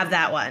get to have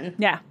that one.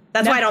 Yeah.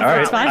 That's why I don't. All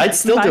right. fine. I'd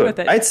still I'm do fine it. with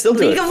it. I'd still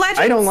do League it. of Legends?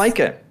 I don't like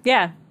it.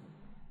 Yeah.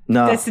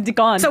 No. It's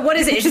gone. So what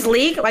is it? It's just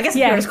League? Well, I guess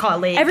people just call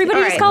it League.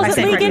 Everybody just calls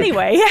it League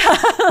anyway.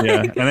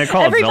 Yeah, and they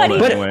call it Zelda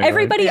anyway.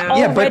 Everybody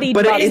already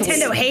but loves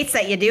Nintendo hates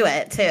that you do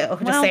it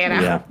too. Just saying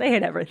out. Yeah. They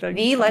hate everything.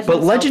 The Legend But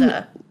of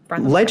Zelda.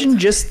 Legend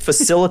just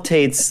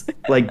facilitates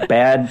like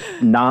bad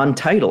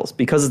non-titles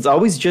because it's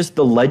always just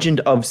the legend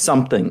of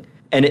something.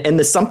 And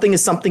the something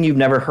is something you've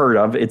never heard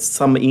of. It's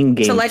some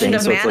in-game So Legend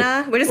thing. of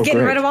Mana? We're just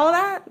getting rid of all of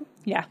that?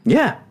 Yeah.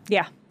 Yeah.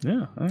 Yeah.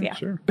 Yeah,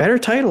 sure. Better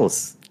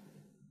titles.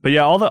 But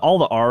yeah, all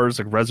the R's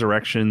like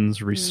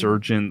Resurrections,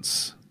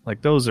 Resurgence,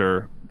 like those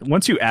are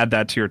once you add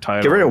that to your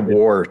title. Get rid of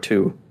War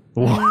too.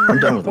 I'm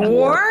done with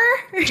War?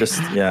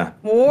 Just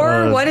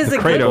War? What is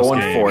it? Kratos going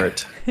game. for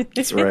it.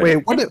 That's right.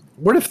 Wait,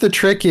 what if the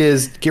trick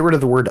is get rid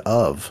of the word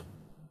of?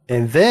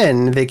 And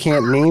then they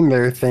can't name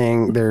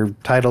their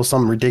title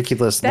some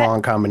ridiculous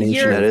long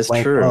combination. That is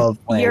true.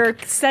 Of blank. You're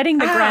setting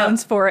the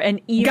grounds for an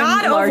even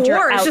larger God of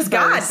War is just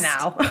God outburst.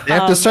 now. They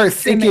have to start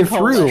thinking cynical.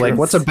 through, like,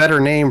 what's a better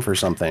name for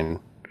something?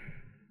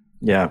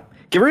 Yeah.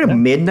 Get rid of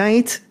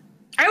Midnight.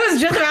 I was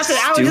just about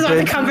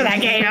to come for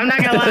that game. I'm not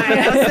gonna lie.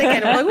 I was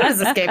thinking, well, what is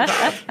this game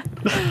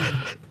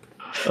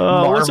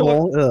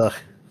called?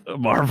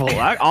 Marvel.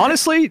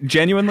 Honestly,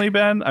 genuinely,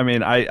 Ben. I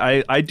mean,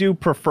 I do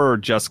prefer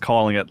just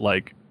calling it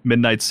like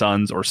Midnight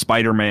Suns or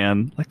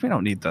Spider-Man. Like we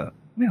don't need Marvel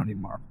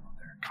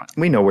there.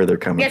 We know where they're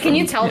coming from. Yeah, can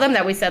you tell them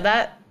that we said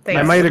that?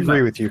 I might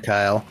agree with you,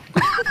 Kyle.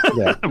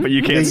 Yeah. But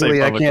you can't say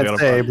publicly, I can't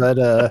say, but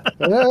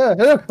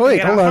wait,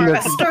 hold on.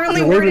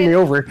 Sternly You're waving me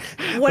worded. over.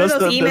 One of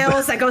those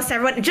emails that goes to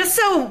everyone. We just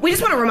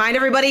want to remind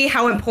everybody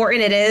how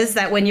important it is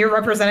that when you're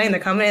representing the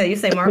company that you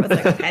say Marvel,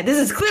 it's like, okay, this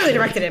is clearly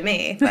directed at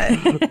me.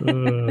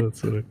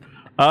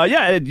 But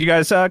yeah, you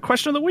guys,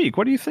 question of the week.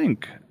 What do you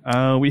think?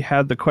 We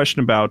had the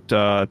question about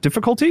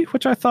difficulty,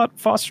 which I thought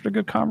fostered a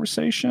good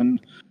conversation.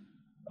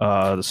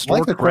 The store I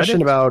like the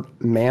question about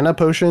mana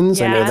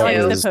potions. Yeah, I know I that like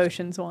was the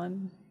potions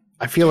one.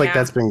 I feel like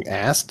that's been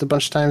asked a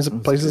bunch of times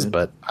at places,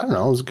 but I don't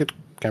know. It was a good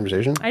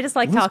conversation. I just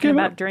like talking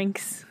about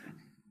drinks.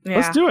 Yeah,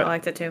 Let's do it. I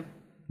liked it too.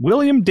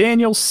 William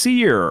Daniel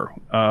Sear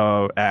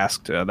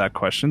asked that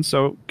question.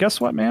 So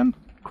guess what, man?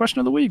 Question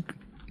of the week.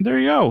 There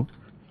you go.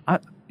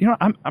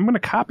 I'm going to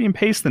copy and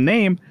paste the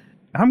name.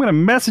 I'm going to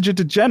message it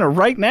to Jenna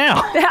right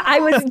now. I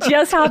was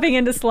just hopping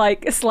into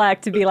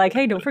Slack to be like,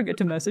 hey, don't forget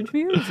to message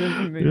me.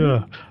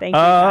 Yeah. Thank you,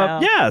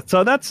 Kyle. Yeah,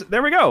 so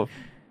there we go.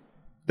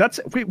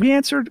 We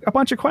answered a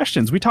bunch of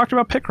questions. We talked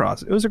about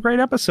Picross. It was a great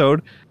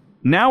episode.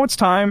 Now it's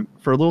time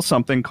for a little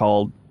something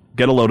called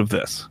Get a Load of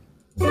This.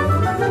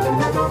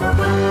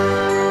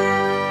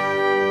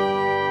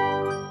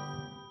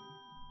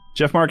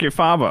 Jeff Market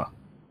Fava,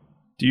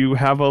 do you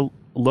have a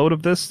load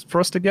of this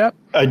for us to get?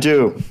 I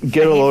do.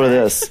 Get a load of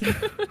this.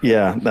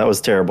 Yeah, that was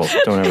terrible.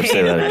 Don't ever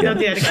say that again. Don't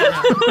do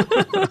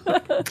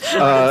that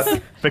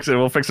again. Fix it.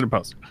 We'll fix it in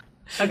post.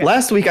 Okay.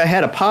 Last week I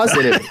had a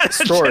positive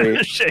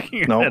story.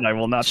 Shaking her head. I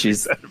will not.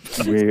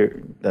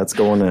 That's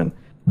going in.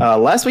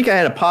 Last week I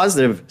had a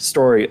positive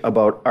story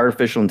about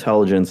artificial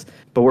intelligence,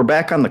 but we're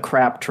back on the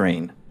crap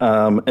train.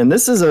 And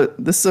this is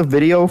a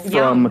video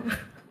from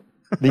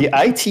the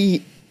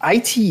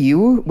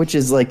ITU, which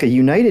is like a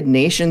United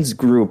Nations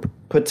group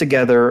put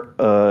together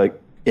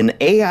an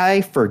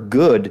AI for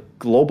Good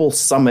Global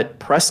Summit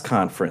press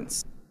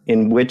conference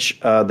in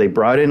which they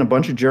brought in a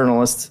bunch of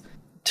journalists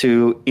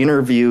to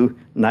interview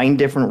 9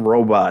 different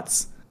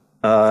robots,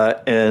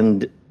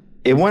 and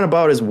it went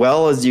about as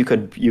well as you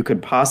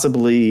could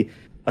possibly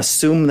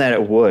assume that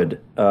it would.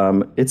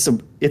 It's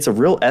a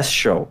real S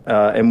show,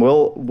 and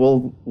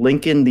we'll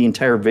link in the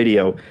entire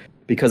video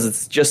because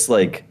it's just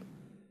like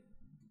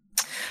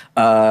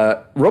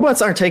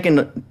robots aren't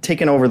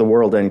taking over the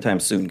world anytime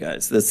soon,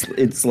 guys.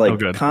 It's like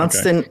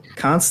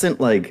constant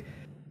like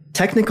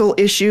technical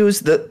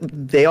issues that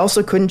they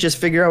also couldn't just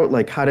figure out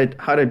like how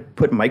to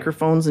put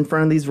microphones in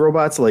front of these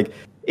robots. Like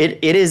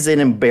it is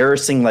an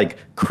embarrassing like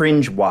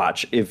cringe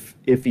watch if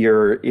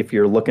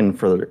you're looking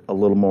for a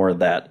little more of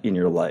that in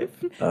your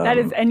life. That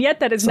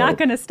is not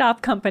going to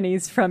stop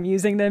companies from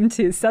using them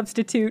to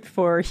substitute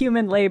for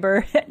human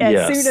labor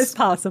as soon as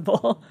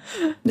possible.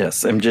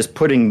 Yes, I'm just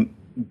putting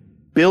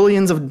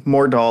billions of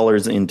more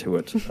dollars into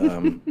it.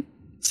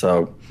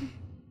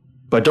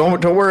 But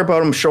don't worry about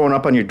them showing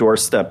up on your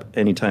doorstep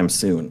anytime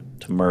soon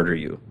to murder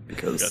you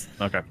because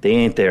they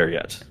ain't there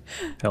yet.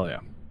 Hell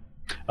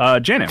yeah.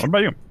 Janet, what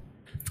about you?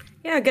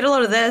 Yeah, get a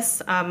load of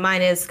this.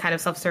 Mine is kind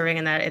of self-serving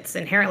in that it's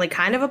inherently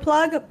kind of a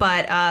plug,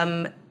 but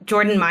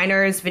Jordan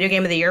Minor's Video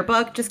Game of the Year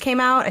book just came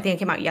out. I think it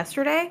came out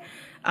yesterday.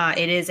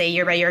 It is a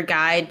year-by-year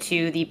guide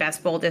to the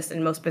best, boldest,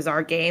 and most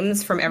bizarre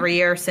games from every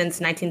year since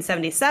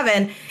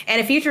 1977,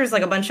 and it features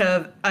like a bunch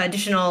of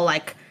additional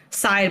like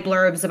side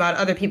blurbs about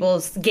other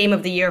people's game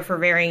of the year for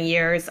varying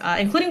years,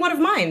 including one of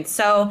mine.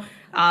 So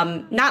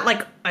not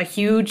like a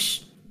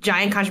huge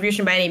giant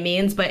contribution by any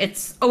means, but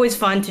it's always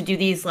fun to do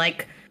these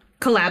like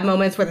collab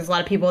moments where there's a lot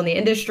of people in the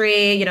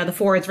industry. You know, the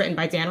forward's written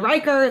by Dan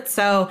Reichert.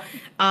 So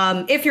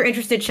if you're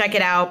interested, check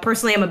it out.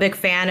 Personally, I'm a big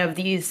fan of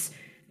these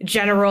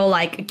general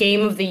like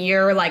game of the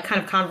year, like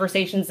kind of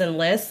conversations and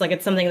lists. Like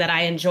it's something that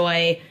I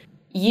enjoy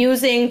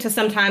using to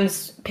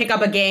sometimes pick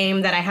up a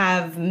game that I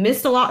have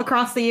missed a lot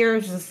across the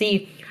years to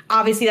see.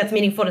 Obviously, that's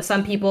meaningful to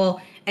some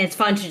people, and it's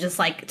fun to just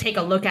like take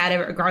a look at it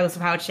regardless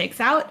of how it shakes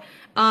out.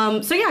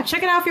 So yeah,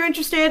 check it out if you're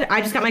interested.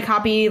 I just got my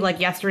copy like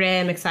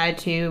yesterday. I'm excited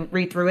to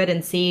read through it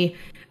and see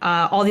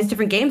all these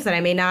different games that I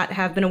may not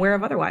have been aware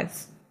of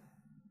otherwise.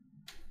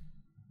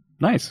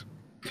 Nice.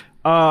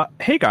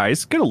 Hey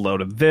guys, get a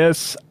load of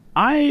this.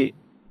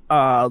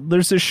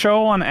 There's a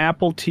show on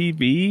Apple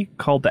TV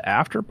called The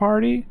After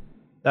Party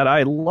that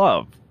I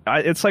love.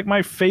 It's like one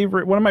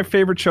of my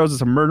favorite shows.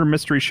 Is a murder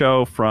mystery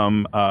show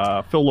from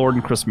Phil Lord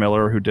and Chris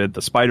Miller, who did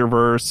the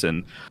Spider-Verse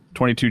and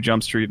 22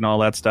 Jump Street and all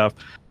that stuff.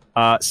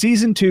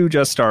 Season 2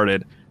 just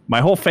started.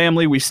 My whole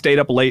family, we stayed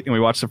up late and we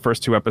watched the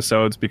first 2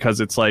 episodes because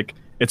it's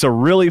a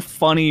really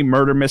funny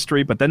murder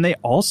mystery, but then they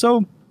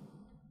also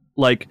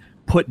like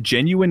put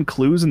genuine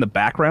clues in the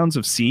backgrounds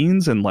of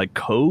scenes and like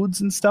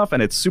codes and stuff,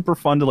 and it's super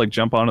fun to like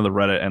jump onto the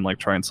Reddit and like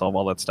try and solve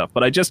all that stuff.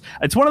 But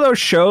it's one of those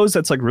shows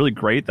that's like really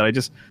great that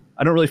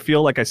I don't really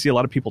feel like I see a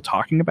lot of people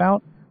talking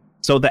about.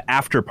 So The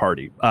After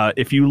Party,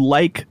 if you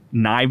like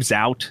Knives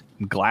Out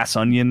and Glass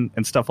Onion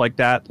and stuff like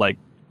that, like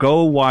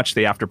go watch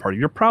The After Party.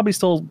 You're probably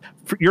still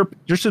your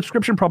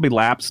subscription probably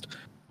lapsed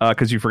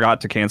because you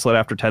forgot to cancel it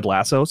after Ted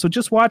Lasso. So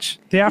just watch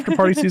The After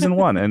Party season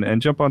 1 and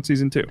jump on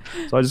season 2.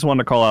 So I just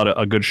wanted to call out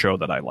a good show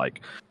that I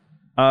like.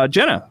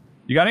 Jenna,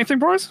 you got anything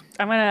for us?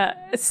 I'm gonna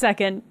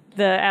second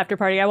The After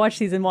Party. I watched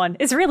season 1.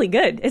 It's really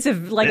good. It's a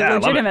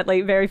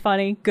legitimately very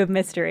funny, good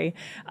mystery.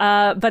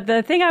 But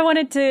the thing I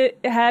wanted to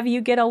have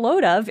you get a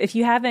load of, if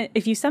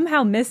you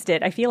somehow missed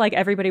it, I feel like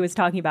everybody was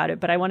talking about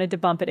it, but I wanted to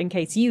bump it in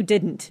case you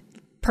didn't,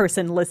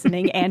 person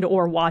listening and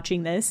or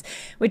watching this,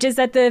 which is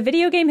that the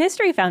Video Game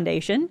History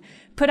Foundation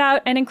put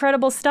out an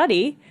incredible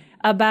study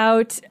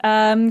about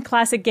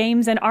classic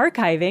games and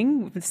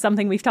archiving,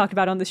 something we've talked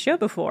about on the show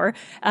before.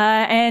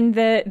 And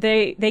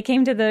they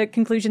came to the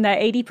conclusion that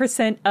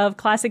 80% of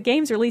classic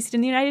games released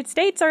in the United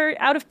States are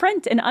out of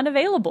print and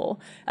unavailable,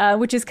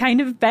 which is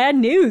kind of bad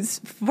news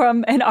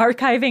from an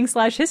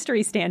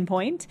archiving/history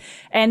standpoint.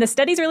 And the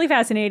study's really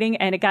fascinating,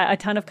 and it got a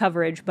ton of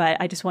coverage, but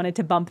I just wanted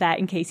to bump that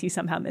in case you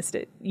somehow missed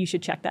it. You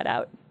should check that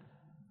out.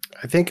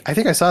 I think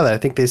I saw that. I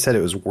think they said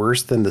it was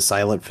worse than the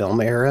silent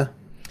film era,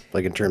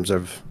 like in terms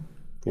of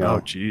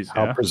how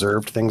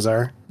preserved things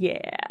are.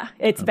 Yeah,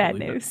 it's bad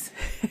news.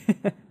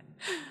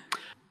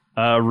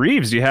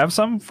 Reeves, do you have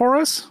something for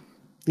us?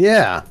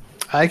 Yeah,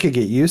 I could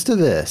get used to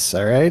this.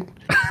 All right.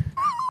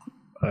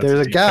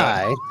 There's a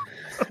guy,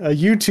 a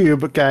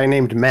YouTube guy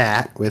named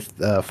Matt with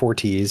 4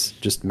 T's.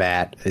 Just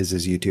Matt is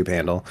his YouTube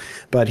handle.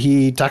 But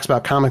he talks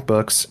about comic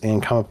books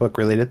and comic book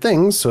related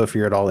things. So if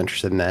you're at all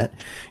interested in that,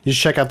 you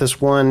should check out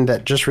this one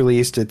that just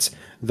released. It's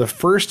The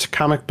First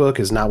Comic Book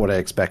Is Not What I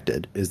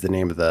Expected is the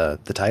name of the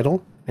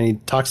title. And he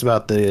talks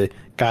about the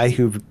guy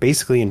who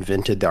basically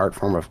invented the art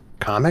form of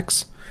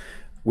comics,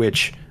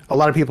 which a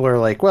lot of people are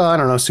like, well, I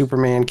don't know,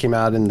 Superman came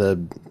out in the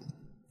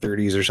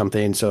 30s or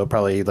something, so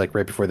probably like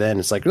right before then.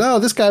 It's like, no,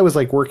 this guy was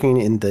like working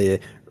in the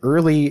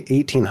early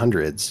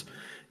 1800s.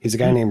 He's a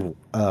guy named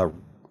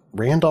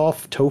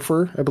Randolph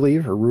Topher, I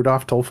believe, or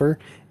Rudolph Topher,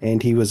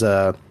 and he was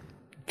a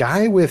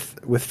guy with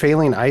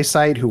failing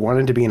eyesight who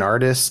wanted to be an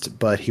artist,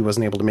 but he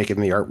wasn't able to make it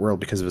in the art world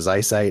because of his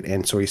eyesight,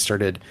 and so he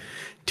started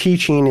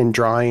teaching and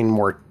drawing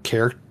more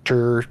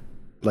character,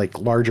 like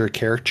larger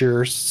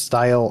character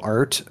style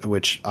art,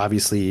 which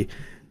obviously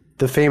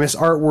the famous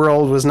art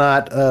world was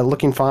not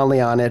looking fondly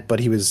on it, but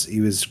he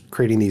was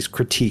creating these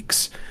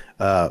critiques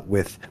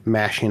with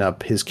mashing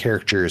up his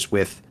characters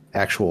with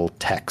actual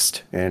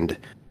text, and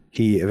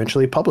he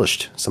eventually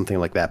published something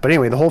like that. But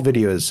anyway, the whole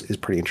video is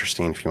pretty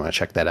interesting if you want to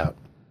check that out.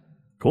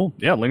 Cool.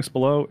 Yeah, links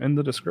below in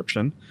the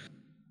description.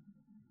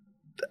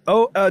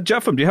 Oh,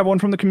 Jeffem, do you have one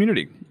from the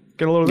community?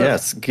 Get a load of this.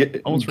 Yes,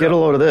 get a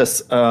load of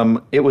this.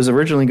 It was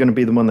originally going to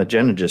be the one that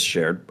Jenna just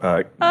shared.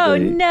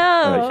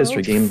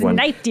 History game one.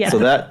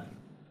 So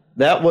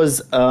that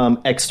was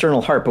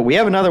External Heart. But we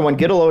have another one.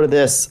 Get a load of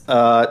this.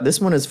 This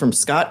one is from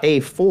Scott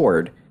A.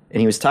 Ford, and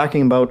he was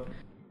talking about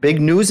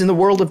big news in the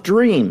world of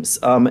dreams.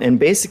 And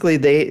basically,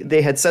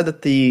 they had said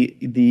that the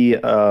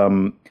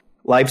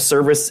live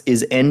service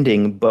is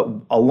ending, but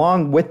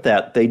along with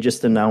that, they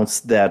just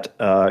announced that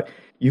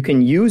you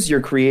can use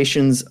your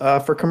creations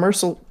for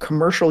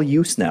commercial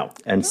use now.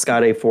 And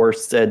Scott A. Ford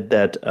said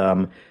that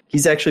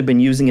he's actually been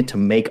using it to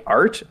make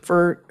art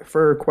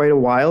for quite a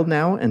while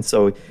now, and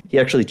so he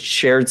actually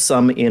shared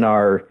some in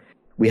our.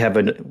 We have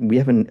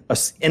an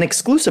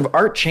exclusive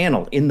art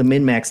channel in the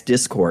MinMax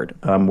Discord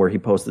where he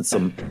posted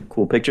some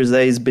cool pictures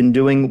that he's been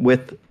doing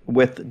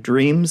with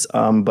dreams.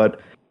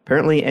 But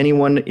apparently,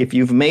 anyone, if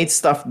you've made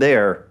stuff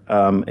there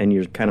and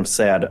you're kind of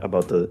sad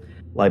about the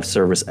live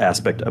service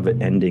aspect of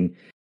it ending,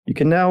 you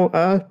can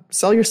now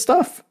sell your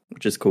stuff,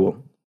 which is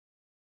cool.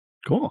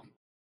 Cool.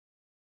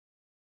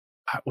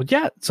 Well,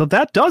 yeah, so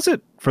that does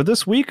it for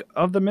this week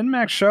of the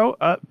MinMax show.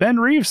 Ben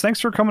Reeves, thanks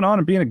for coming on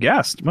and being a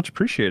guest. Much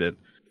appreciated.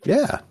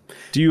 Yeah.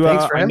 Do you?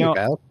 Thanks for having me,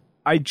 Kyle.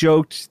 I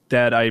joked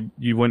that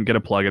you wouldn't get a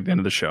plug at the end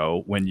of the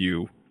show when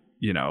you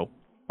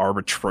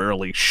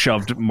arbitrarily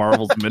shoved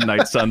Marvel's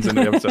Midnight Suns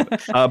into the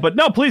episode. But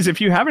no, please,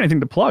 if you have anything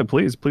to plug,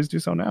 please do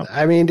so now.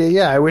 I mean,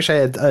 yeah, I wish I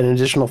had an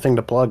additional thing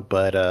to plug,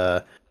 but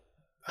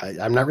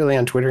I'm not really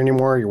on Twitter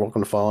anymore. You're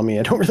welcome to follow me.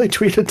 I don't really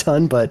tweet a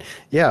ton, but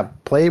yeah,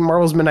 play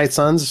Marvel's Midnight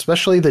Suns,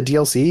 especially the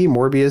DLC,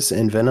 Morbius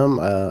and Venom.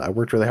 I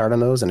worked really hard on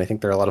those, and I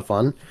think they're a lot of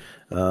fun.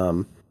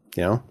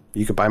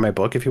 You could buy my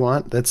book if you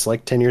want. That's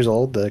like 10 years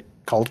old,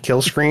 called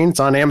Kill Screen. It's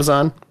on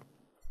Amazon.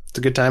 It's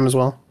a good time as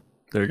well.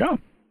 There you go.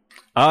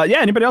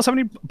 Anybody else have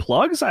any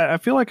plugs? I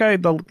feel like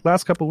the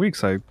last couple of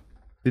weeks I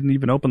didn't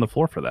even open the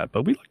floor for that,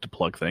 but we like to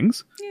plug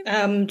things.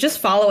 Just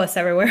follow us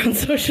everywhere on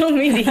social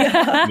media.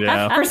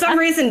 Yeah. For some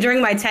reason,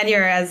 during my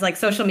tenure as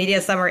social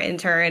media summer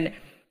intern,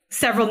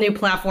 several new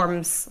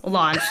platforms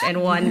launched,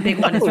 and one big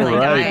one is really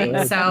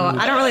dying. So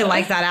I don't really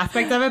like that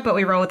aspect of it, but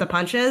we roll with the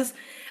punches.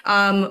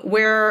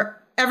 We're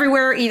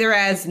everywhere, either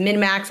as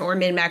MinMax or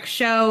MinMax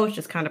Show,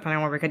 just kind of depending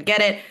on where we could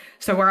get it.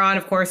 So we're on,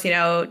 of course,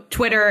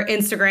 Twitter,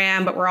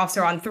 Instagram, but we're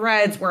also on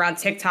Threads, we're on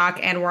TikTok,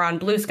 and we're on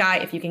Blue Sky.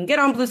 If you can get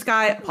on Blue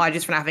Sky,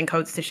 apologies for not having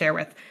codes to share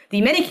with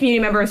the many community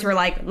members who are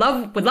like,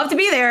 would love to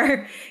be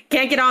there,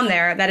 can't get on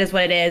there. That is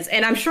what it is.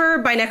 And I'm sure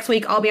by next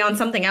week I'll be on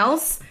something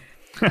else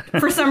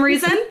for some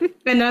reason,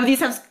 and none of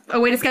these have a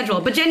way to schedule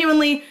it. But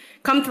genuinely,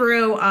 come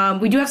through.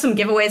 We do have some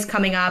giveaways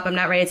coming up. I'm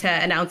not ready to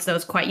announce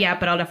those quite yet,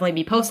 but I'll definitely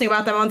be posting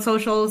about them on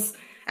socials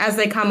as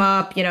they come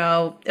up.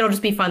 It'll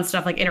just be fun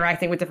stuff like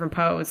interacting with different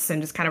posts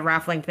and just kind of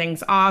raffling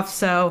things off.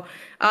 So,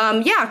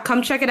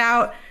 come check it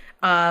out.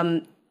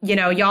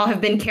 Y'all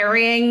have been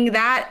carrying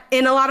that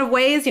in a lot of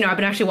ways. I've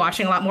been actually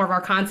watching a lot more of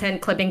our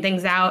content, clipping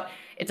things out.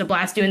 It's a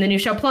blast doing the New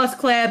Show Plus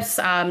clips,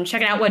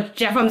 checking out what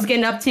Jeffem's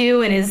getting up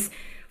to and his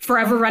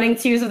forever running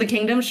Tears of the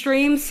Kingdom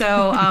stream.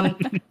 So,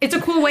 it's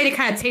a cool way to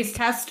kind of taste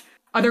test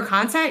other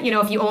content. You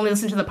know, if you only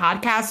listen to the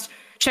podcast,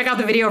 check out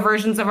the video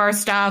versions of our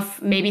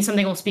stuff. Maybe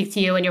something will speak to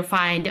you and you'll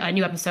find a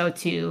new episode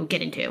to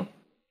get into.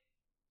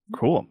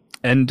 Cool.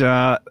 And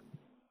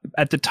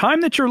at the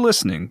time that you're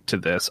listening to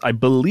this, I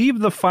believe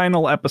the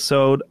final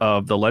episode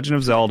of The Legend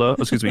of Zelda,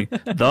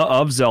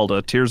 of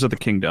Zelda, Tears of the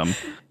Kingdom,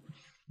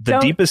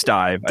 Deepest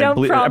Dive, don't I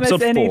believe, promise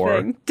episode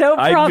anything. 4. Don't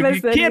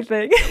promise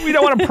anything. We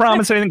don't want to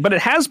promise anything, but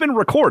it has been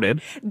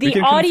recorded.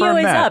 The audio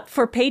is up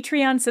for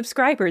Patreon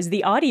subscribers.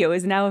 The audio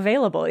is now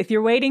available. If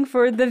you're waiting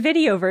for the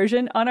video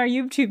version on our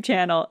YouTube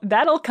channel,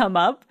 that'll come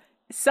up.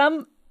 At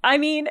some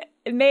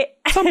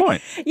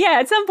point. Yeah,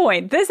 at some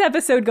point. This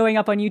episode going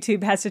up on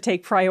YouTube has to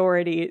take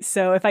priority.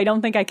 So if I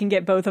don't think I can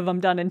get both of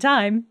them done in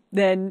time,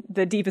 then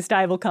the Deepest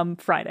Dive will come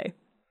Friday.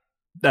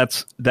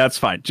 That's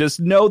fine. Just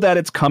know that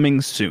it's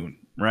coming soon.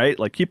 Right?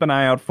 Like, keep an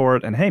eye out for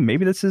it. And hey,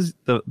 maybe this is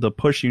the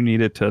push you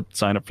needed to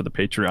sign up for the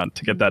Patreon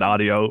to get that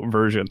audio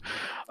version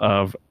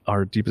of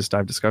our Deepest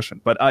Dive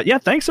discussion. But yeah,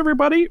 thanks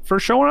everybody for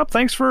showing up.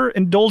 Thanks for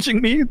indulging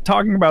me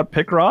talking about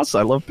Picross.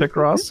 I love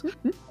Picross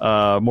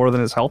more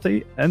than is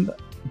healthy. And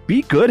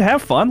be good,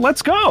 have fun.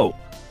 Let's go.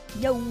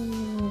 Yo.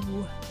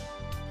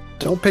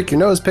 Don't pick your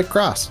nose, pick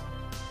Cross.